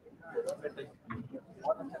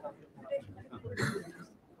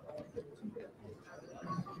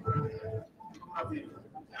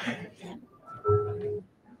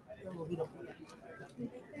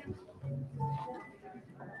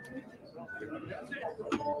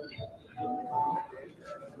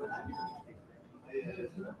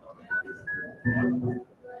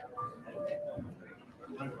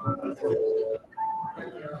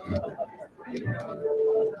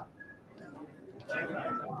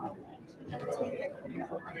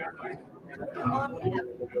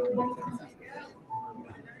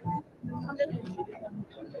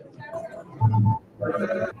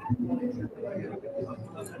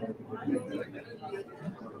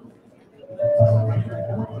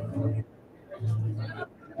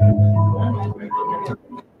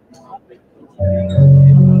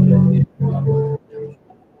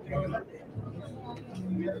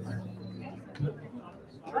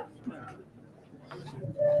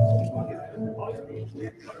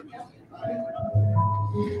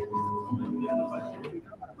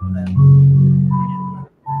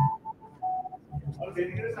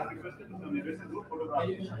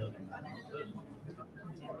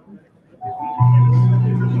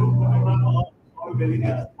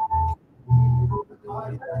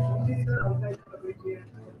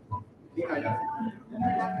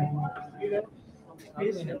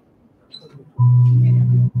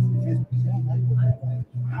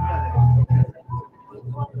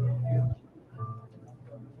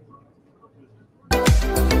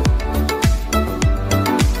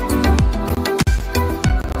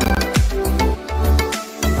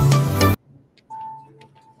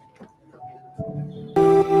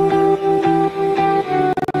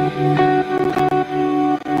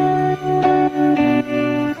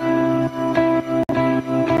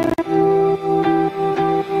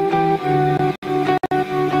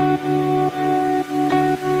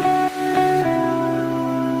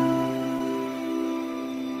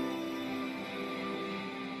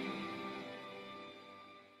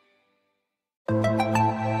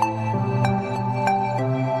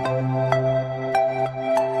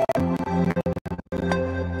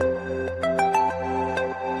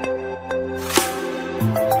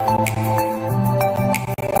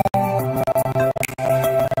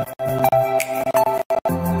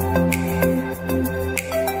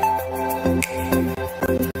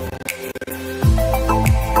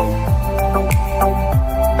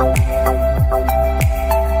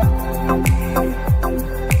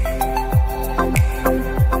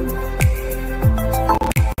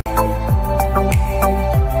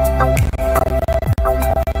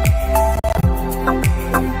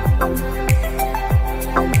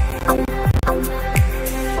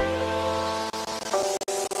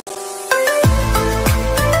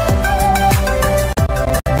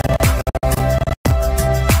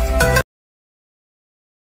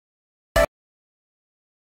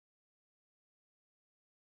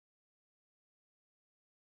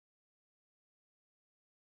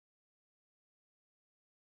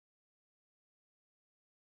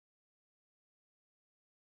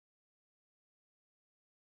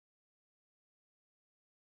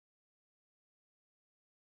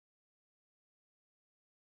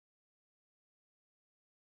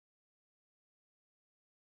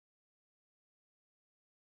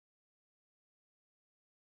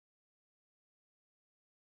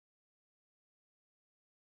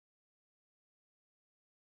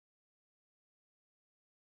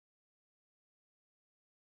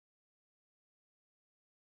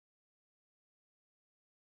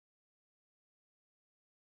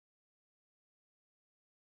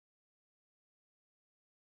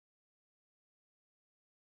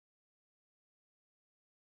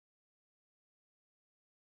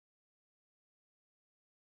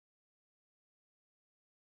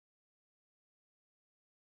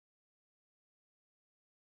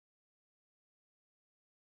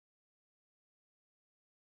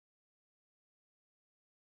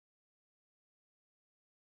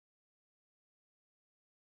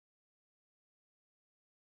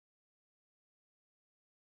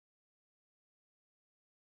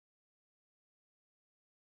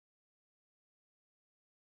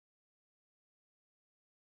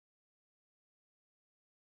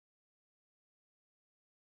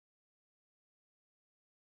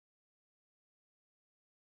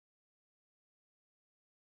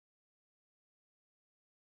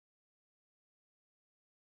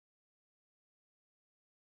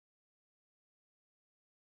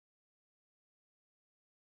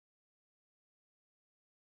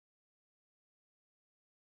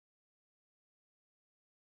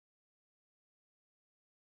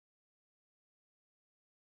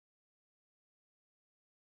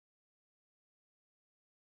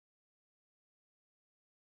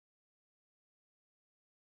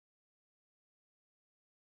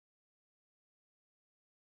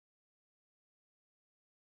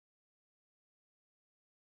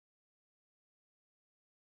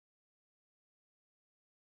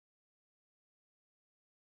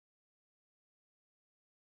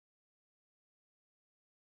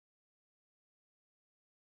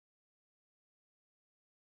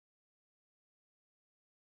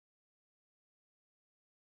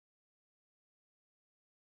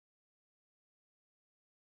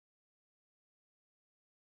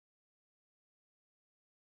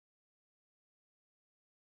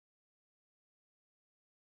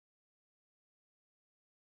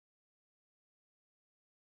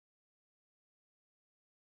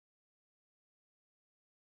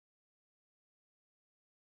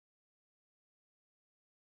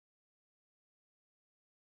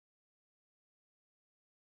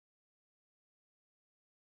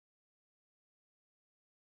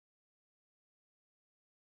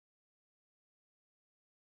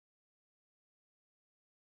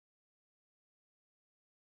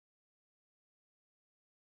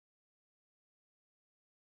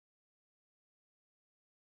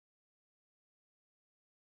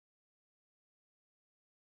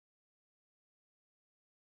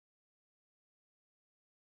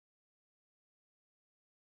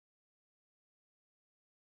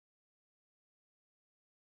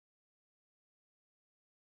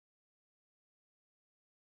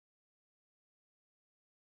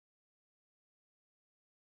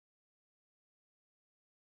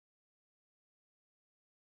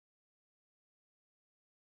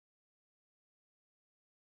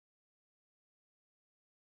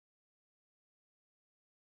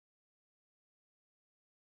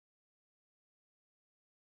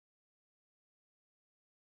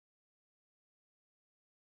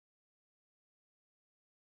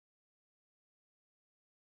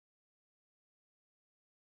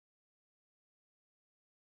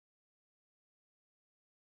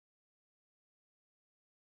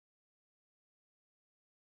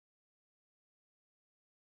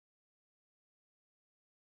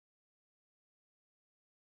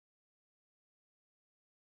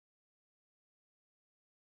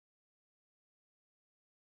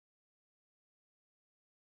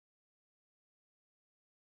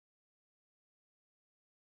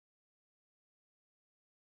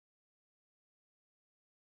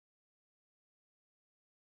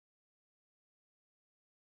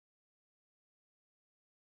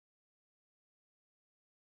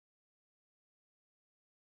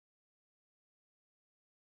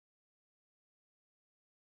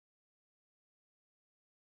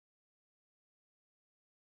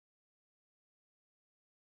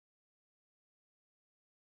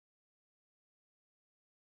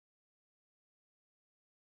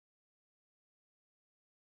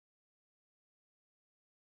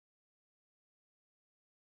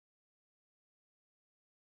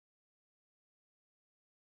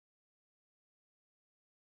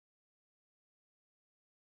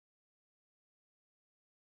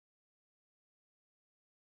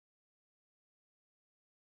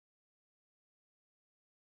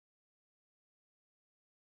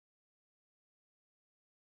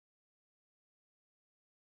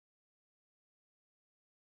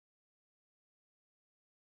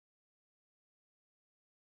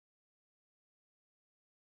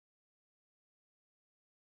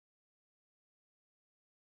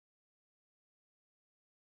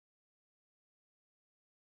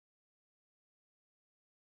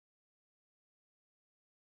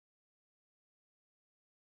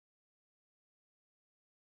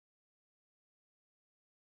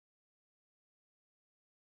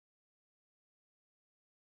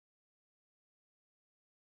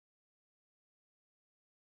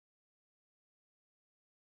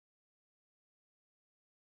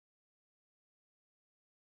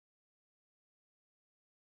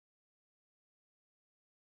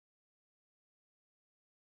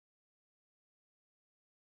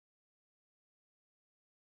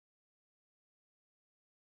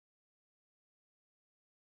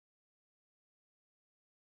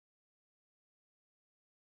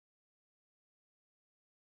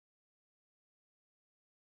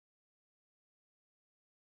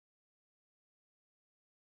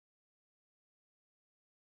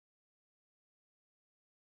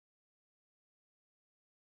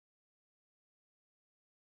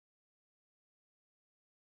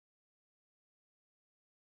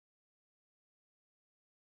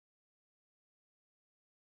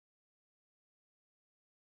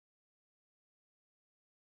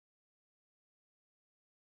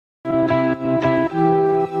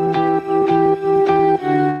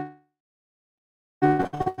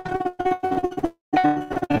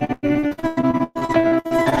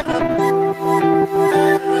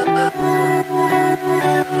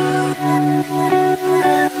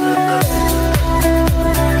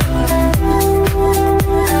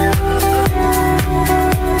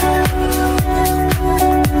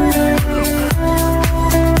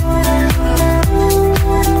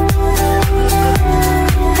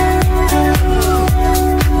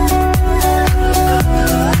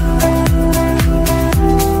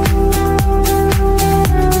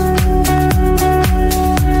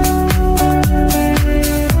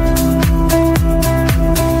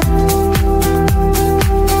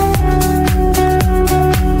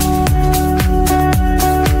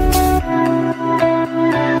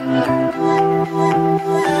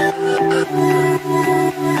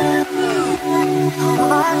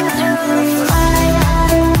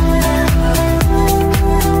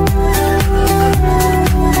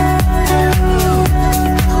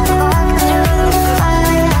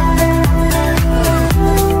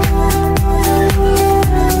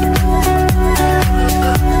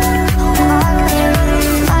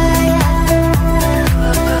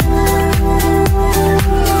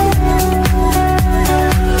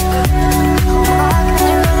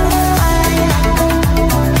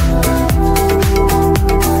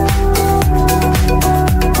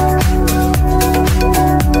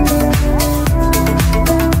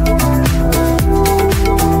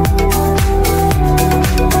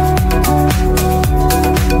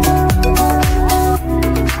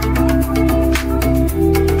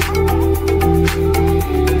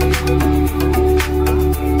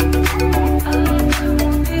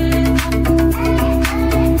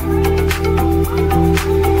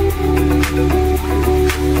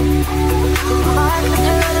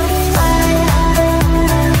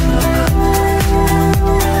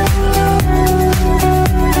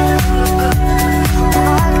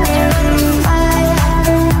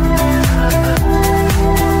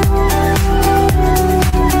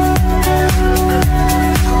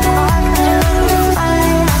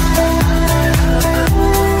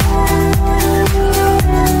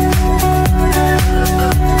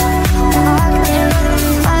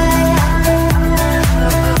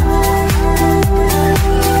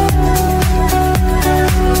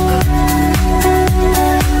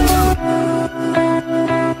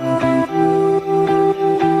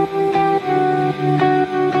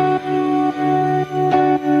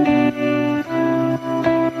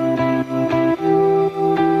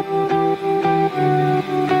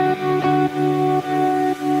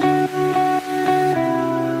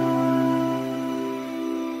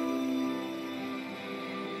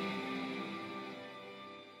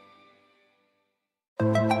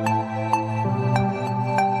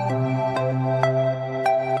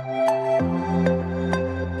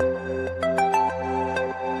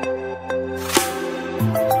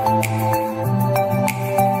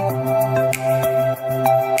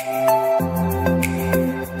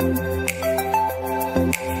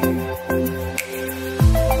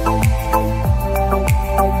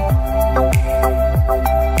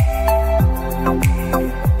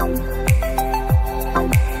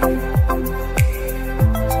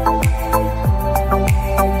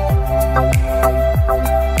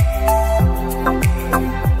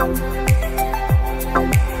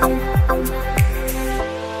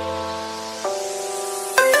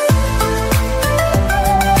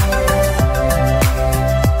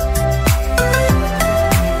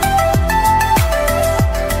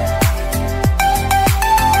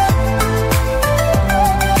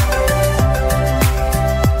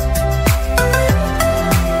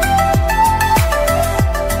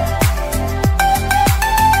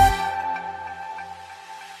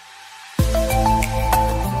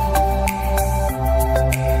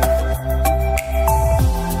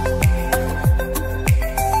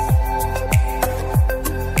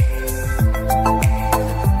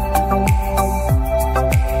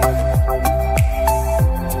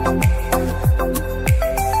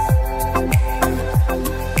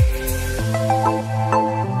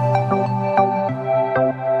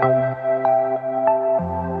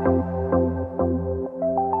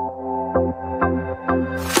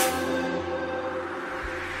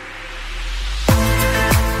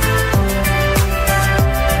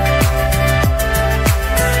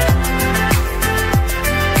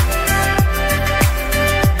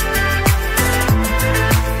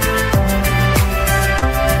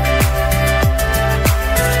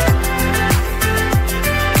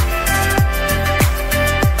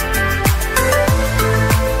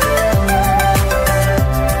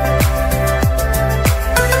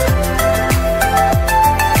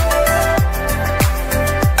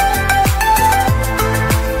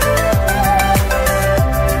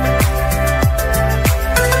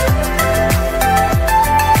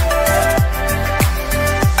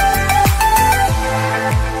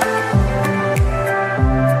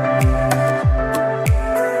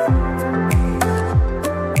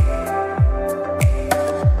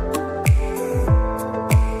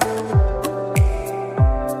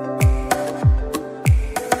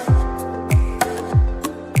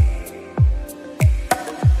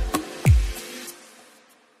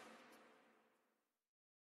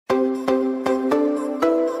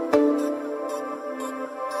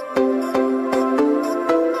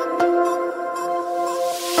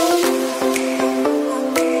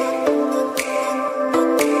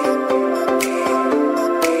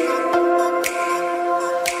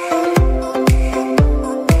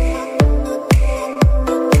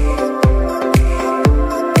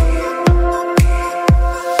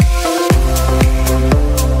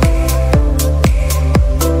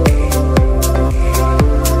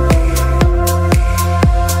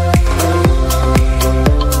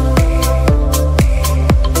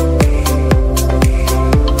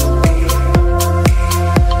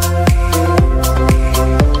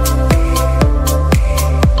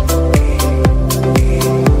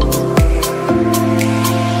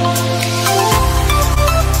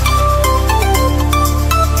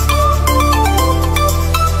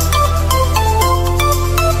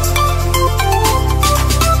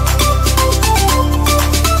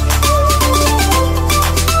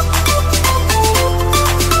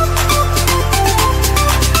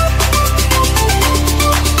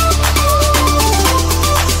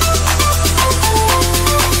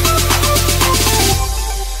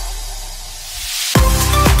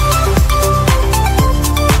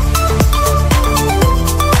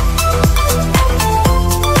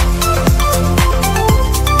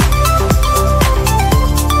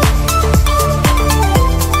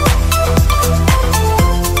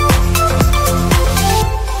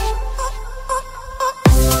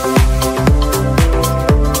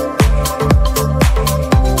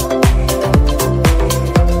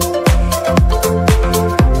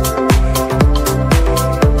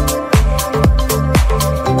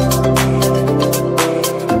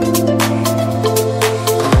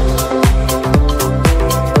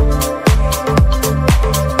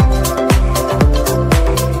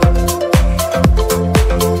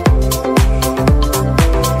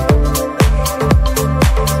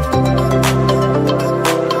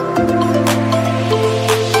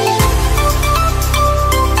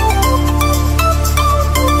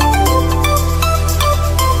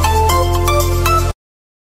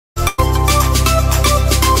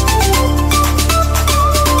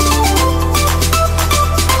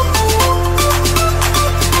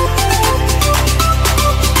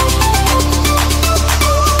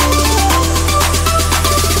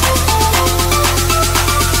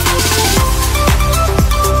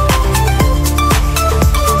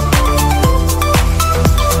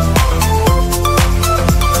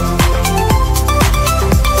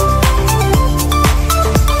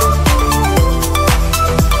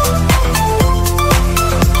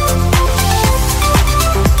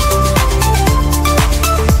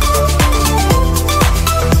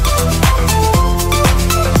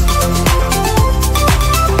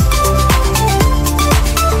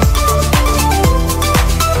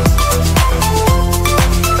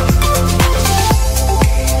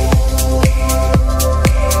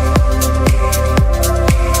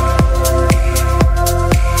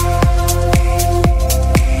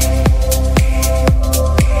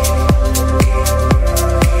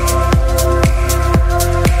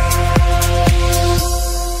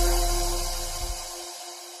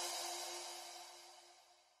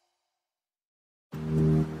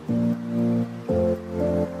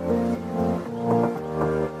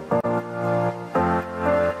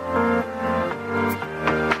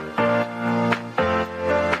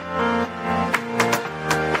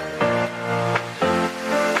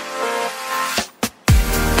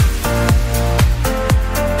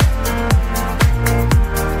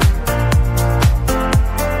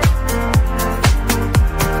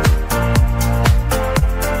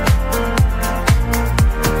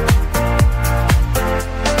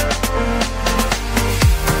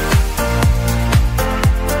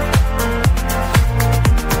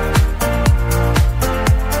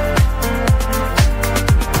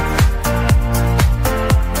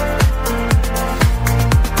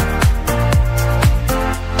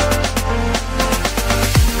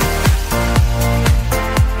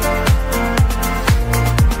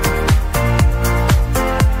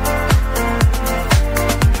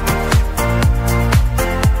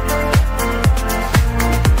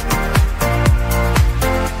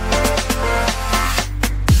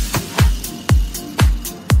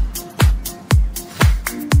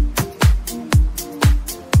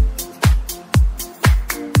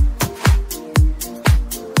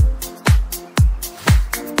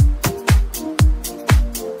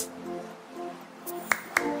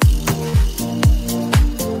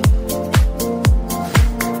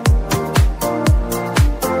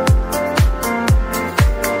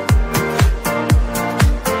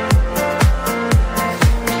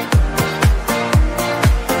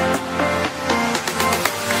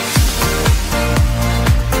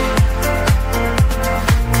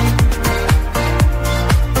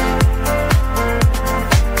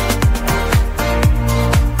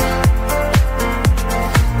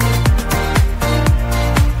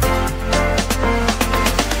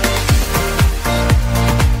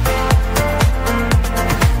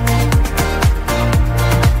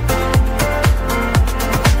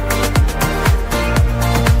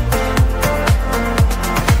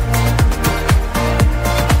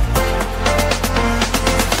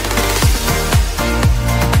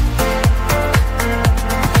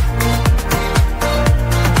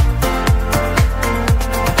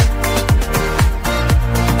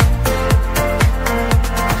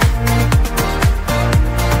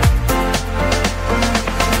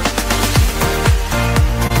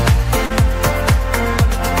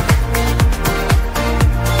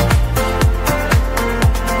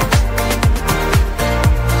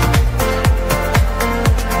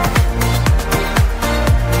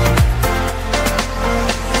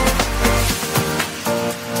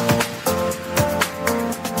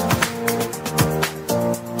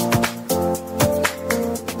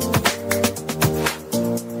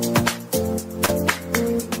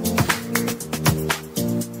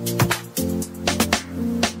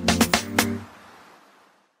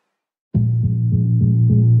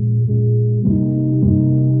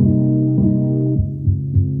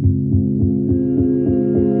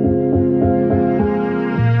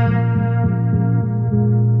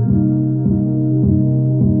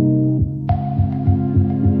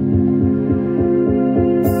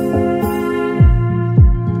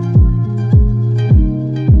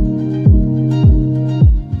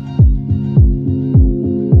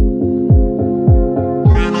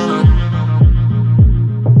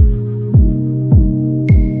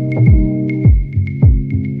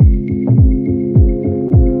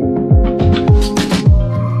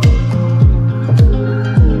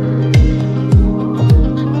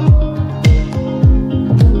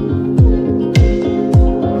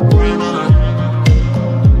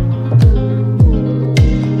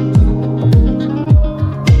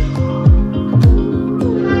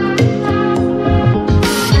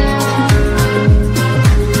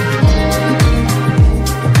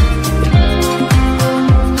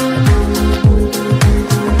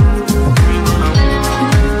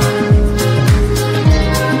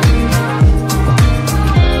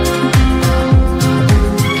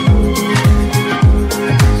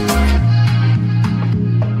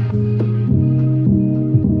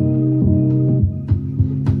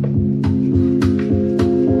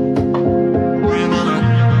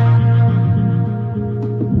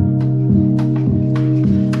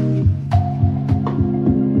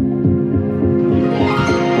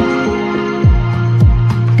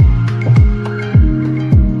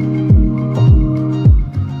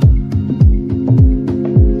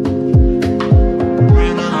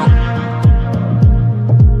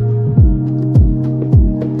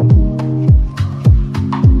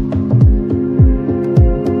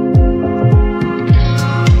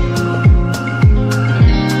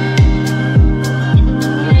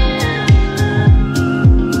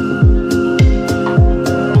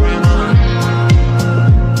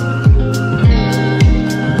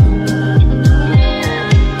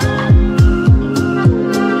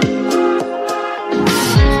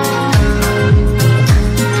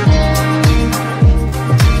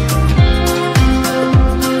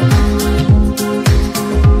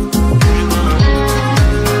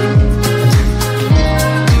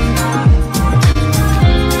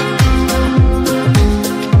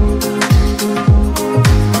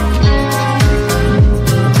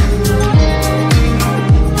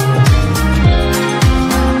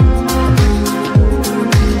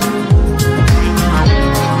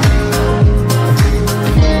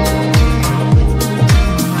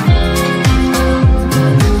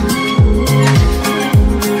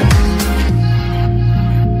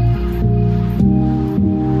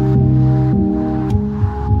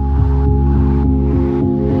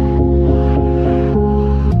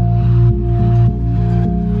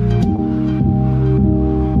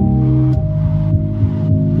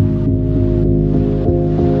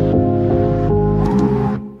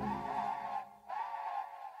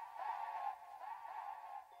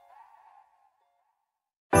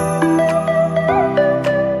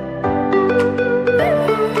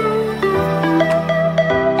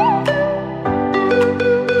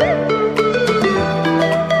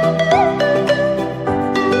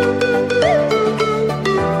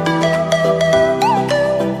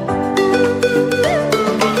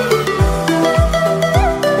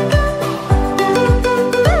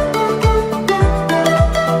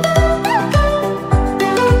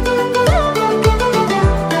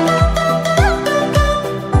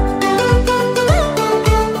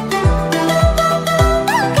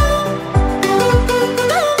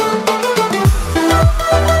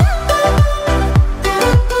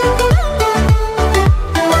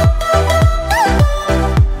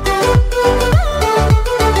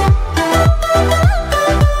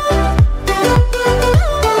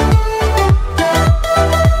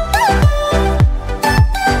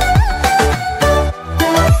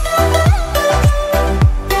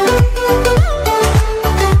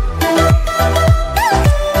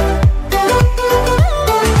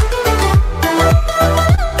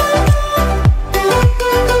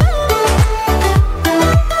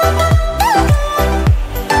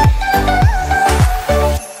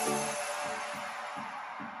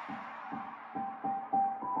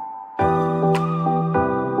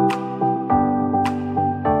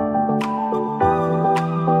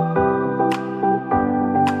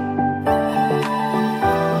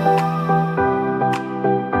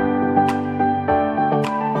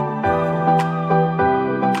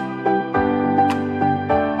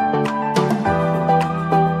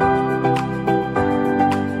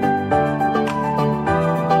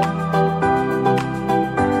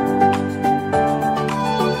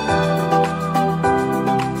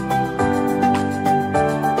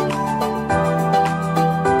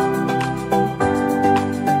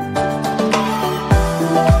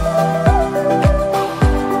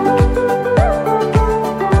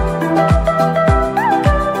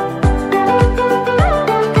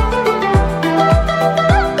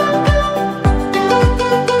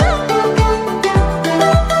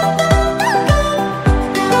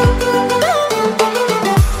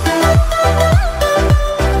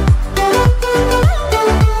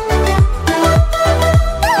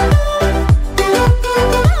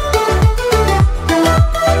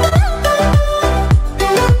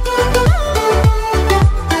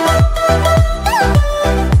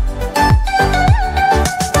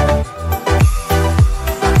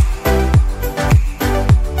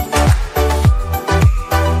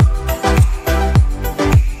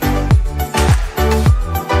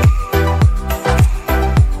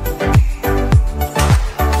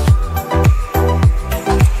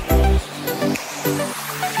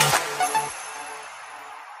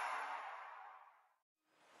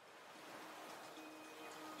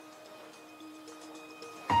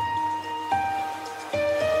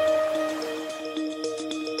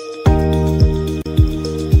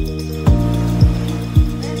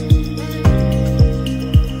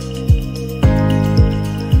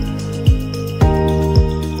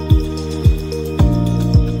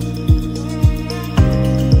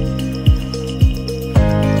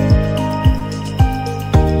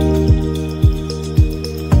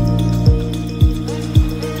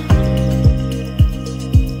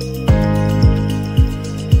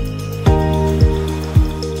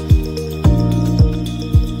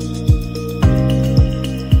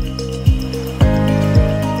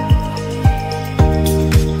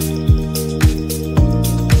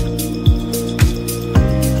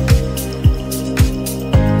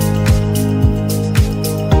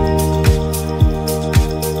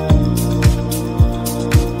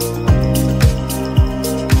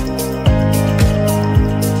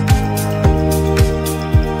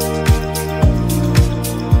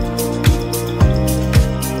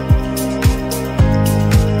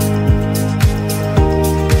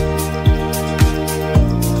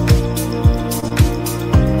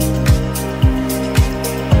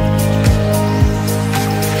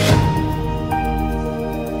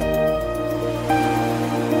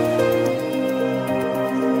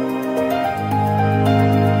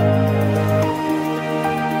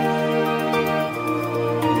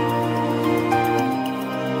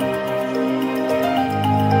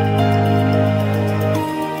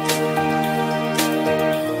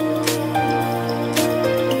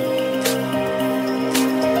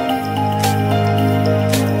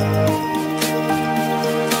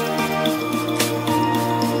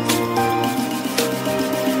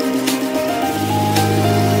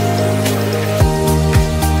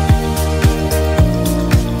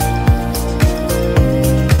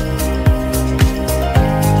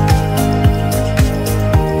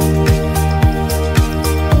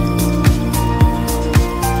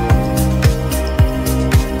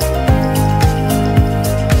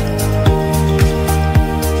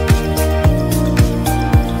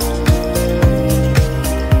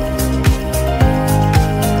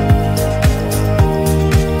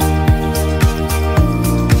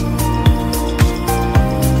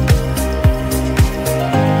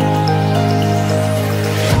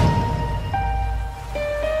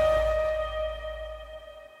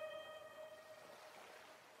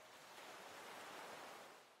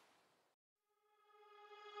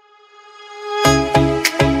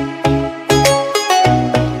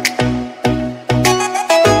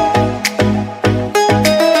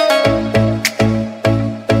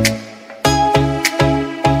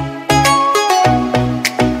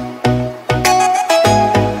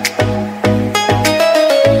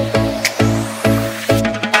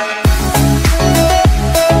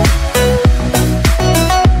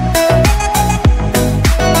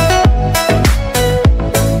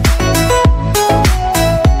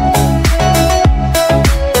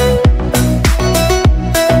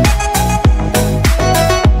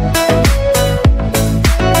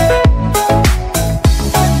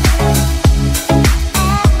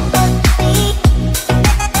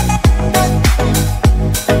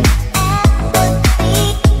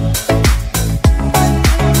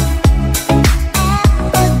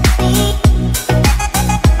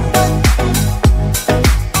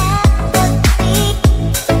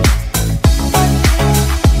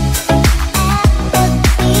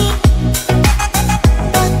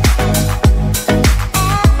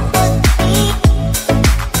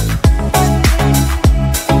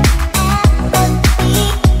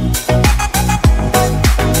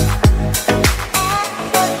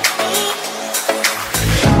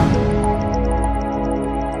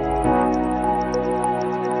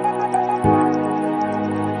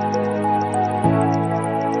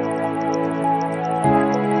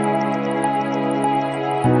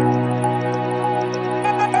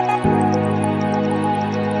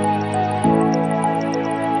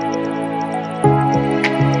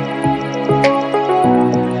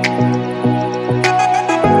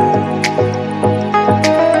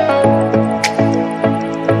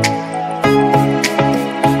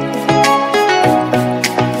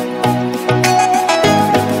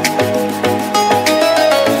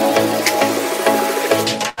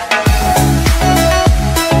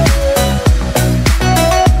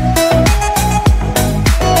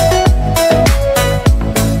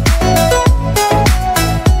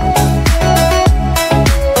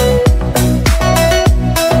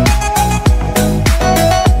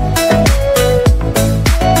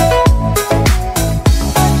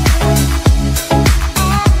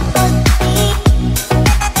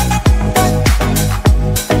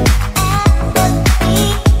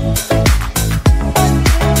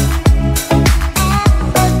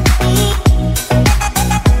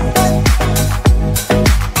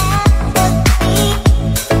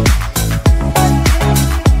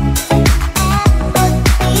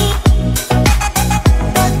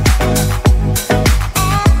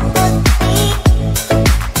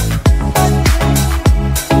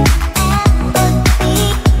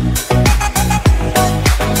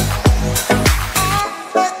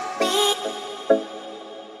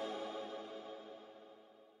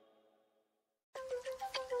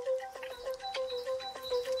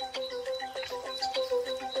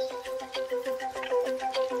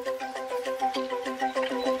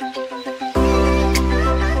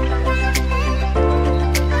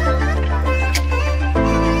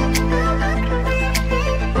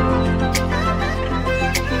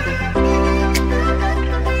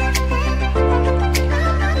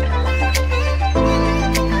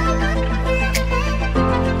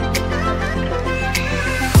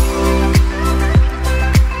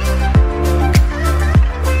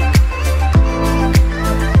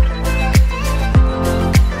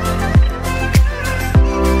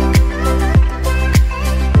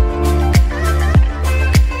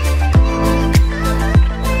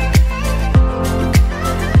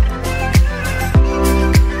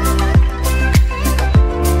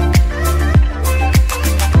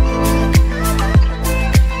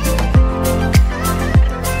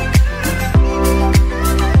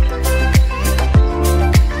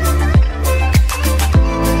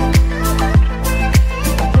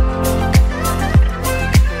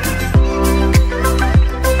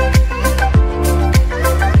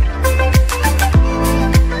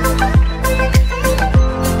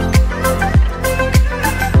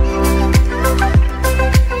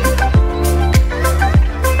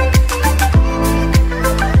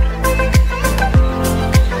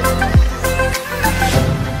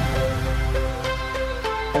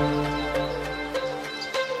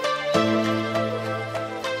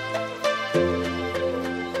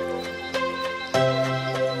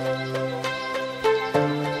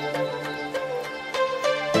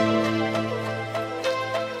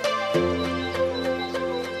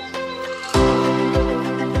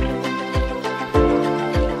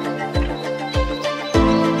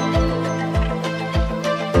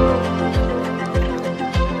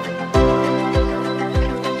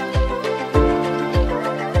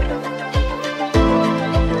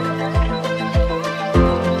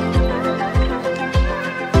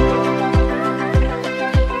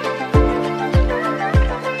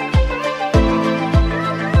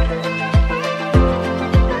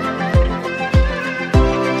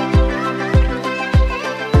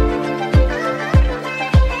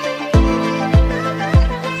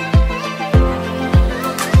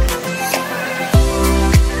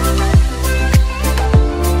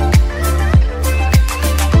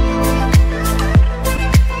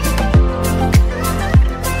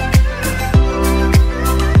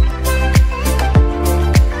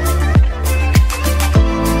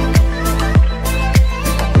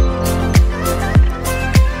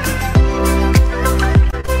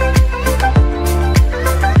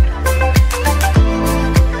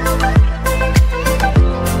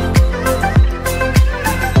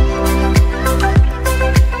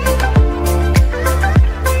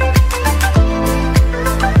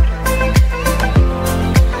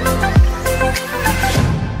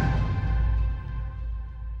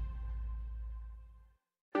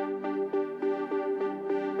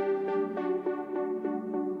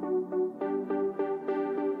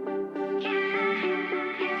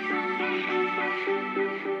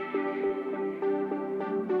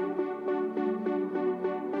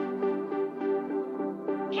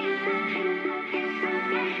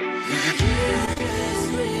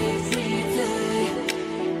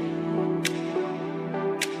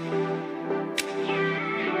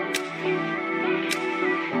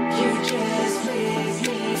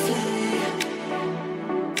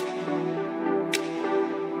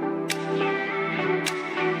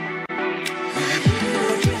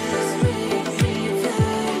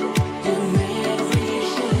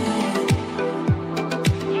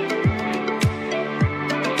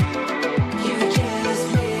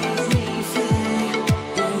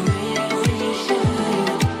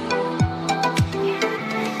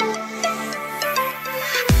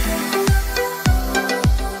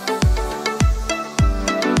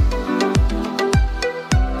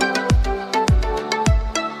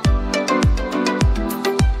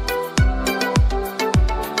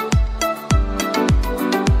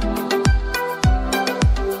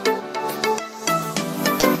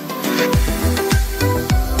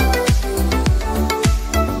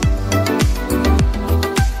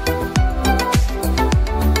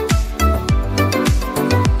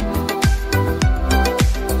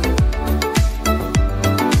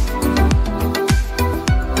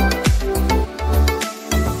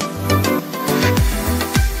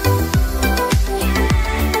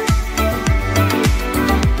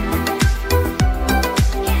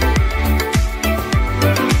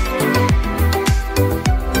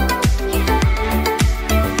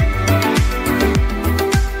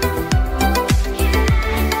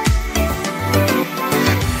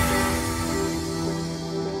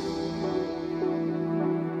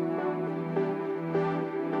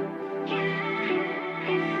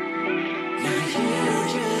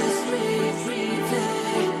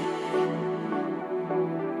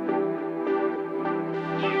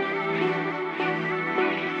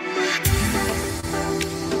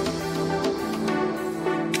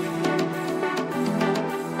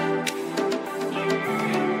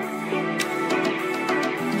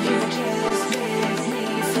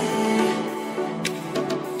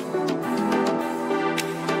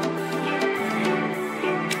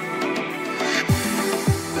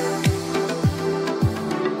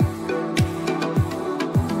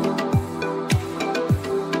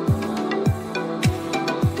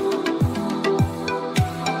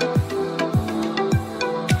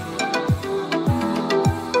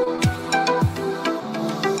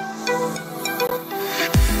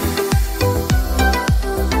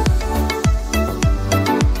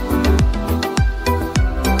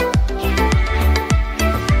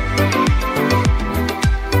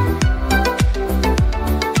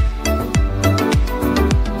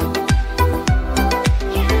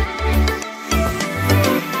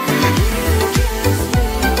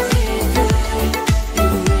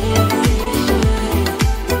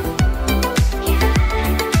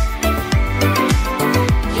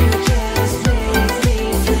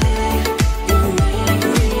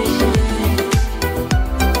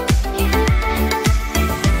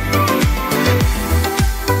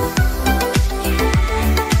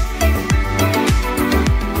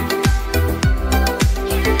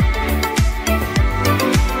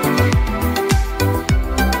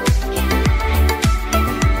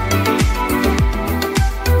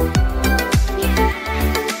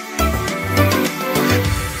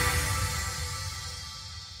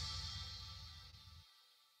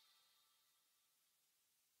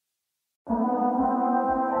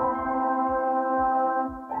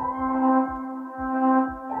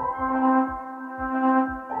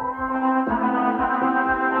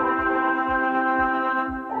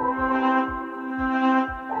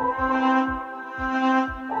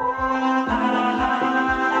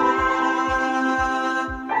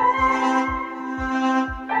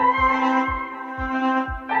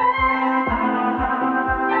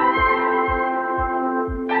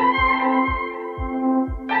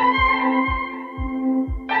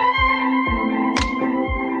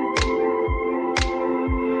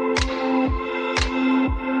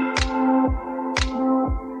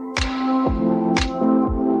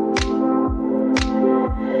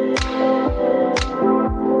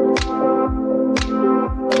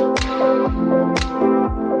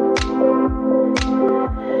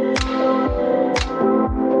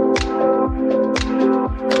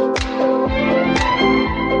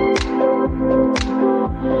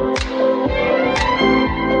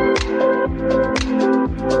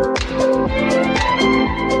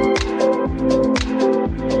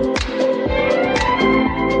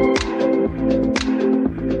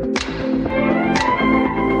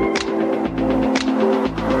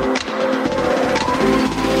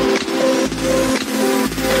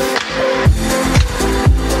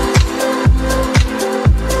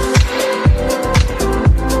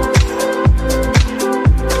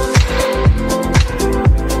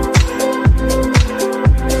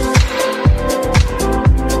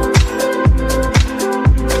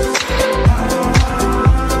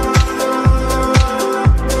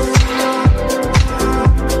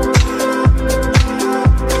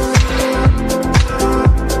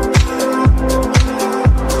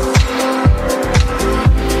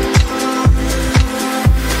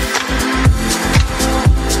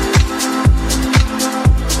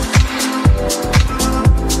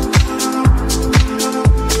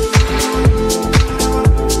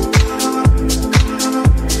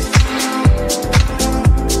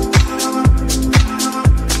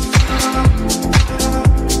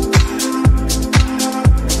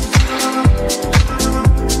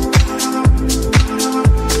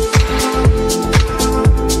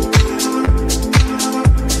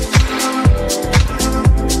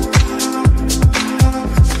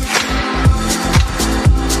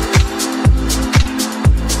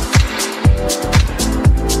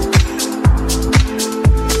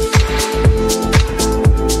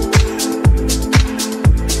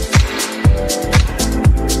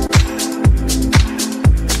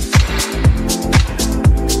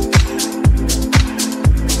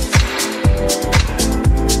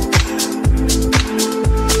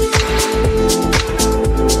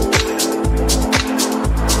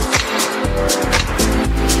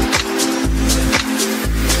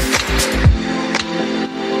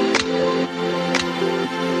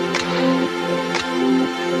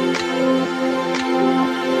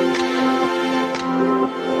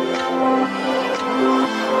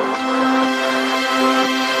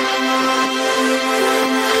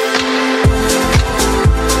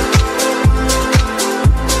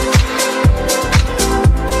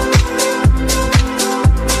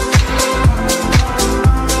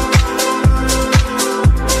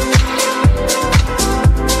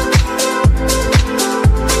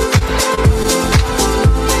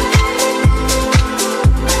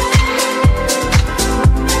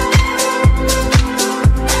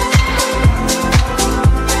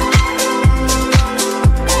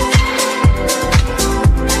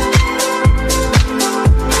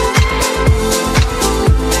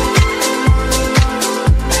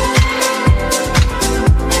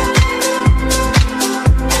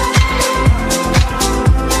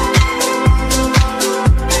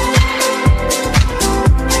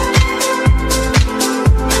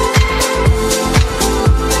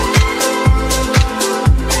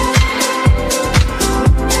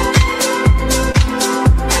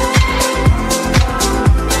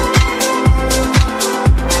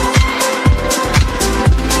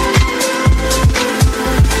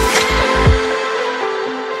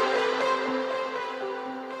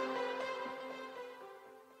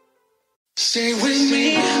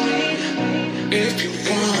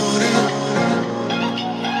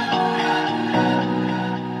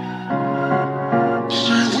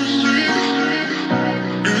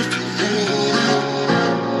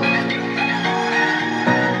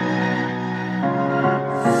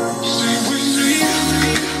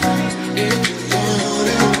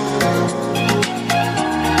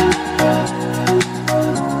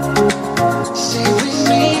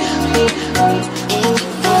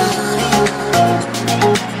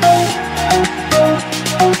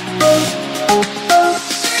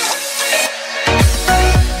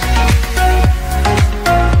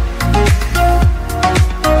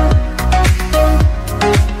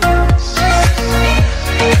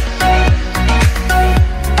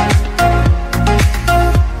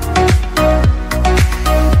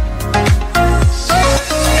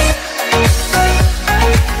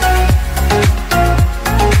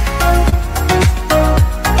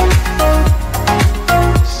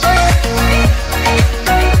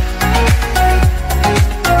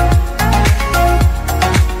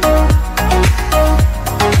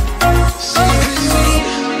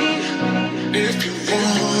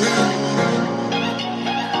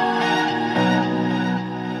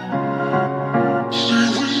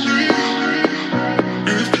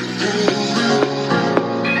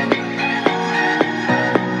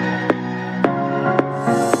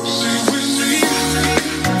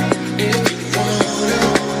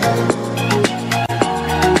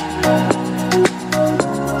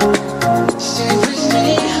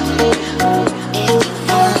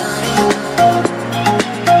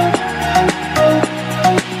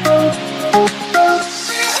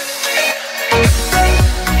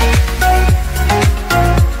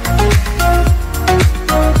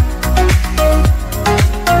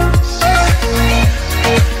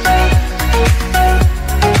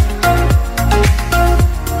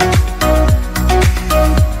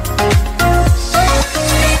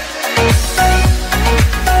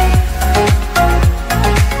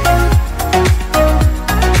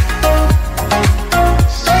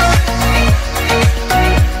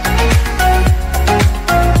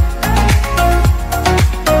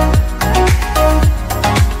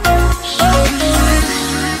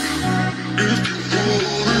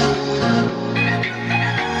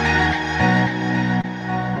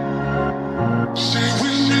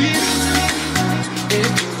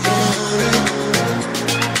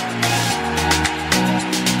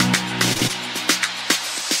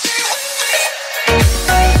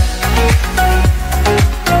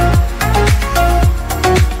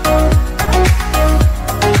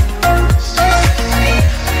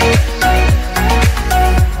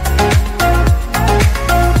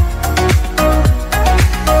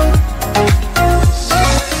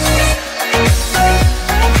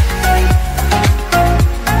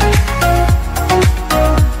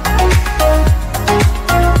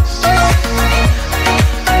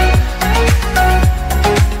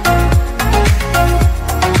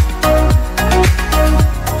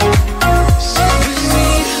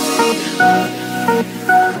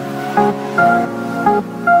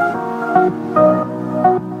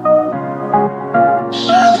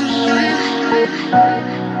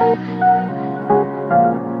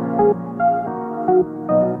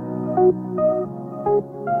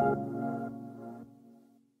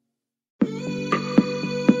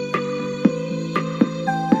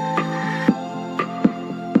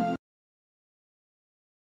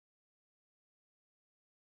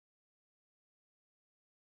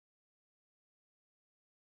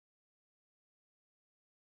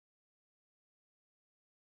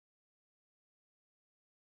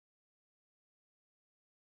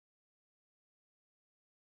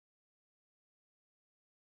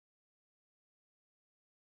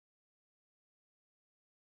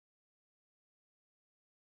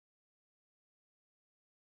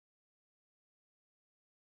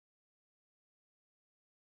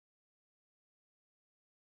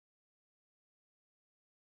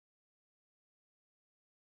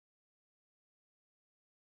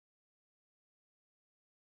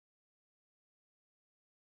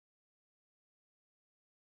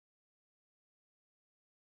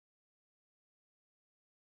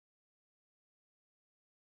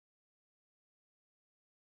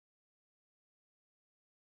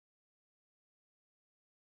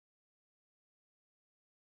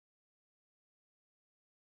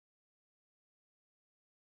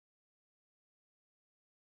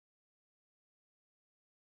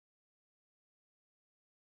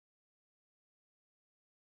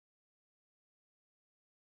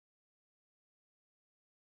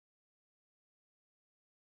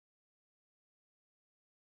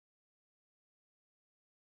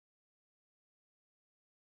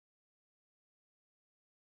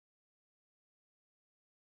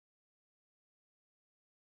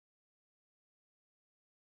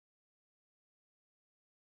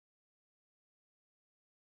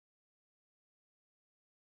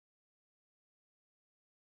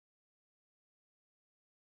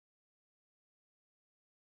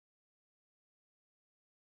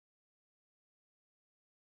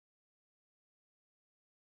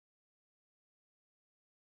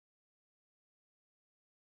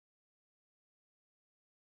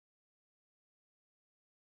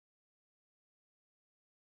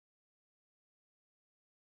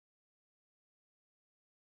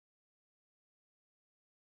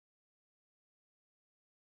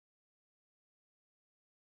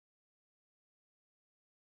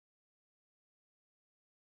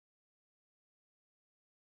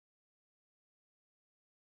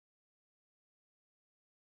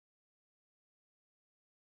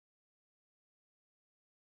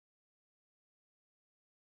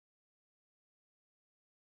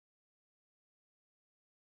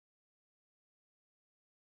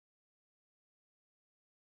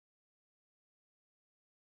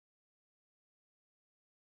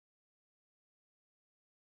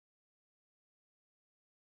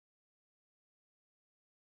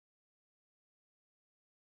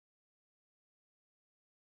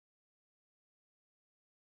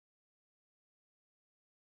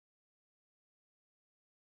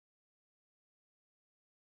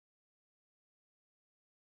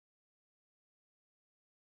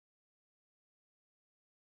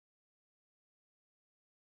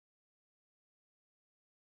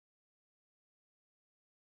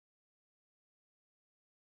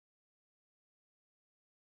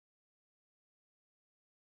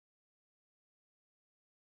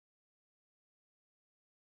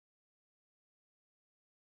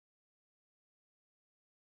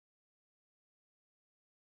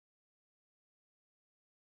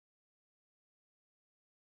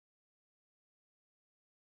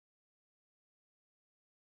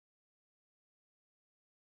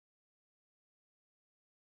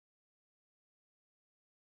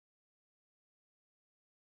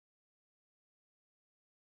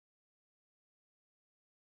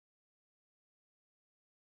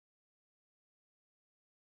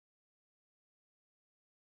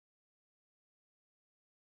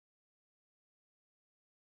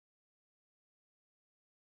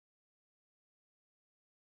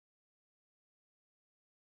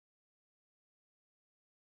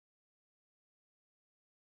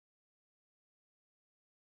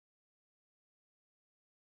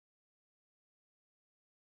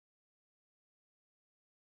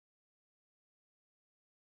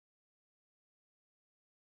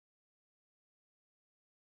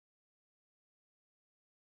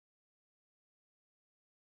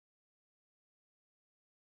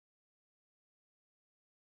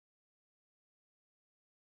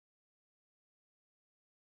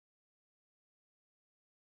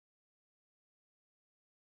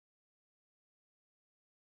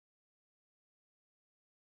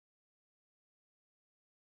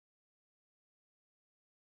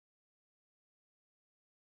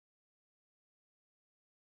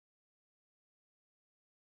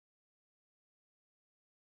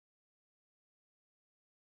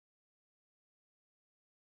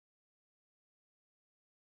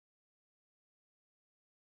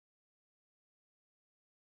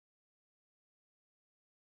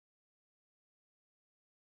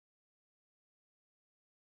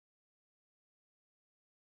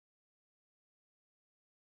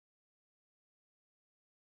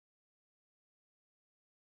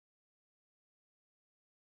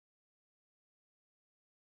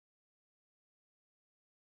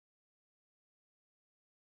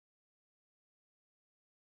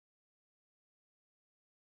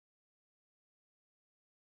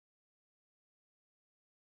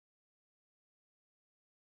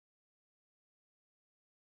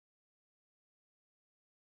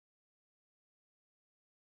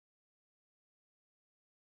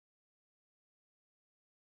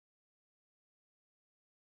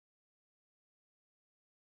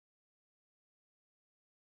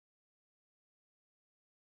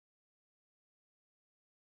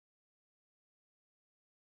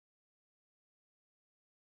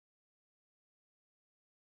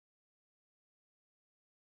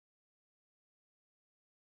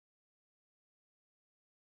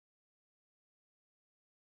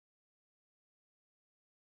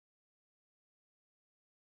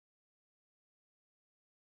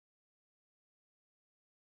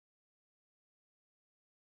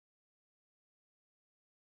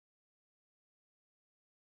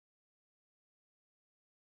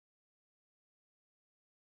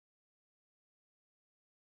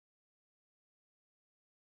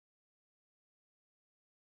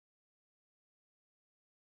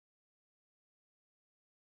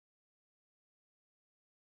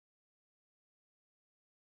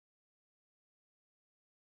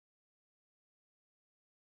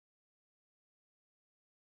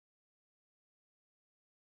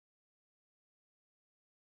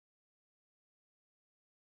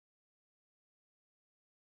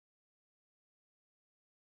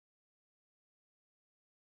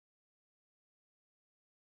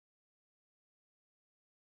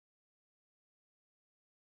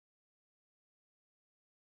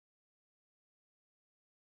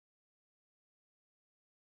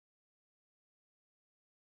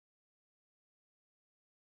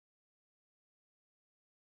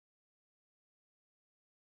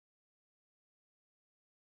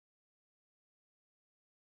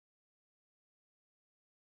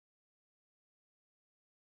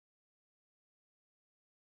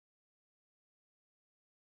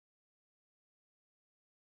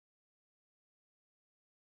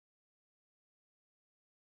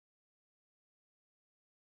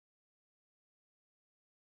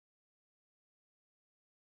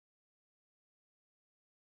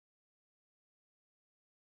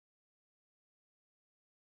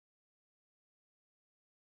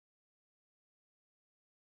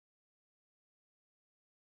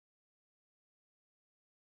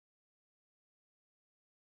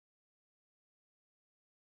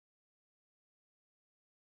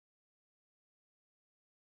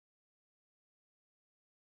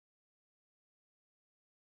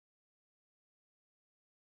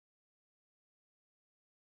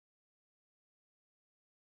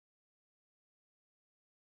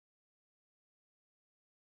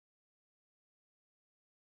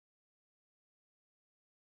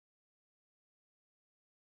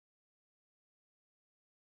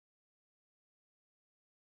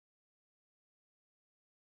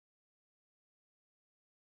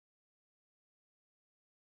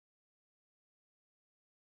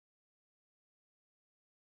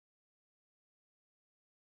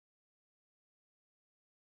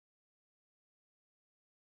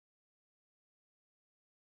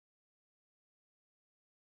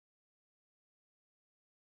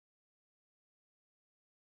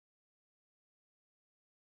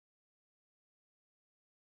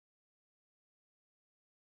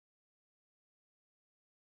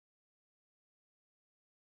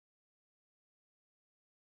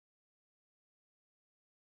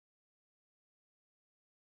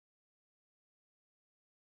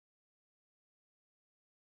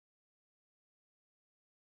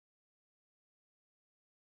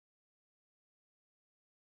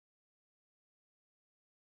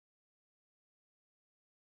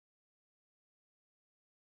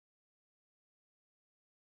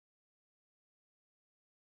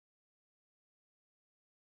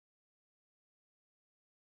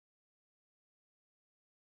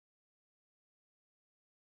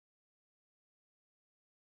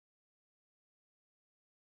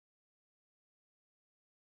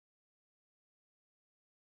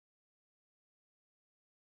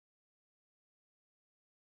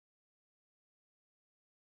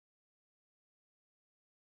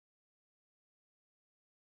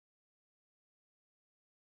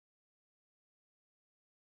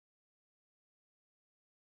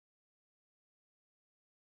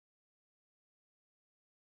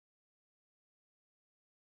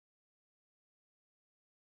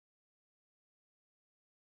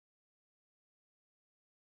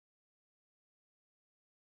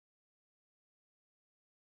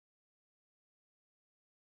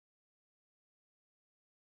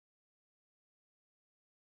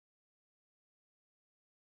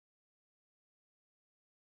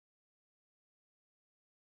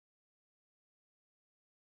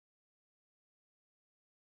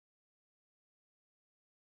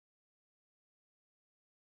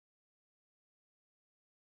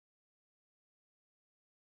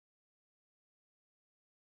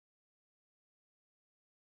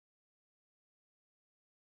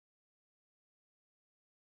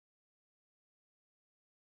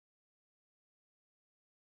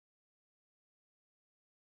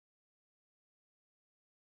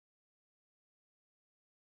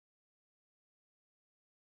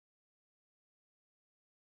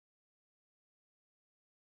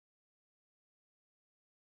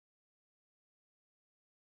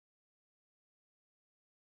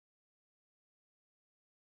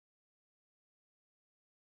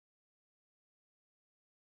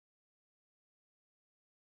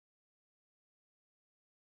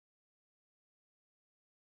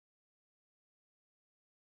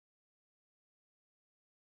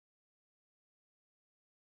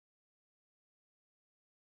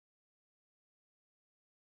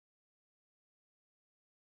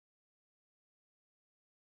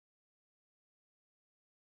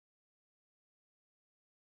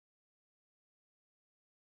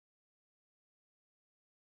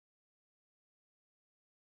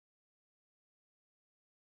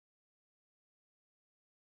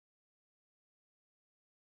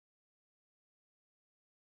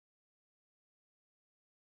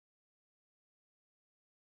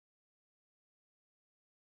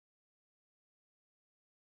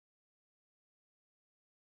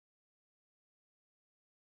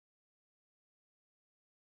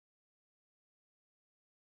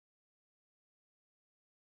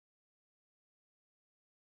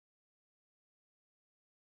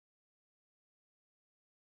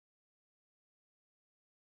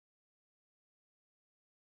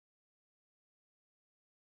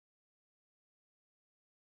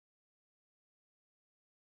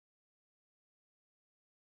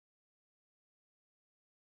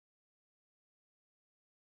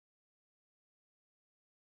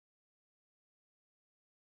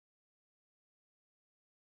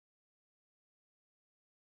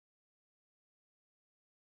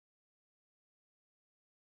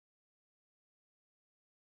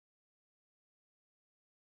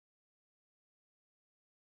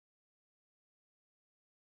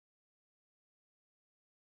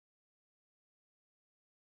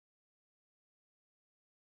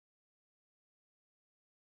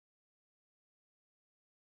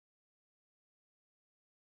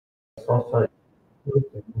Oh, sorry.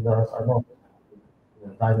 There's a lot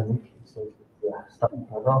dynamic, so yeah, starting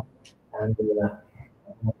around and this is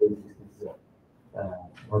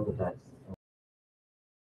not the best.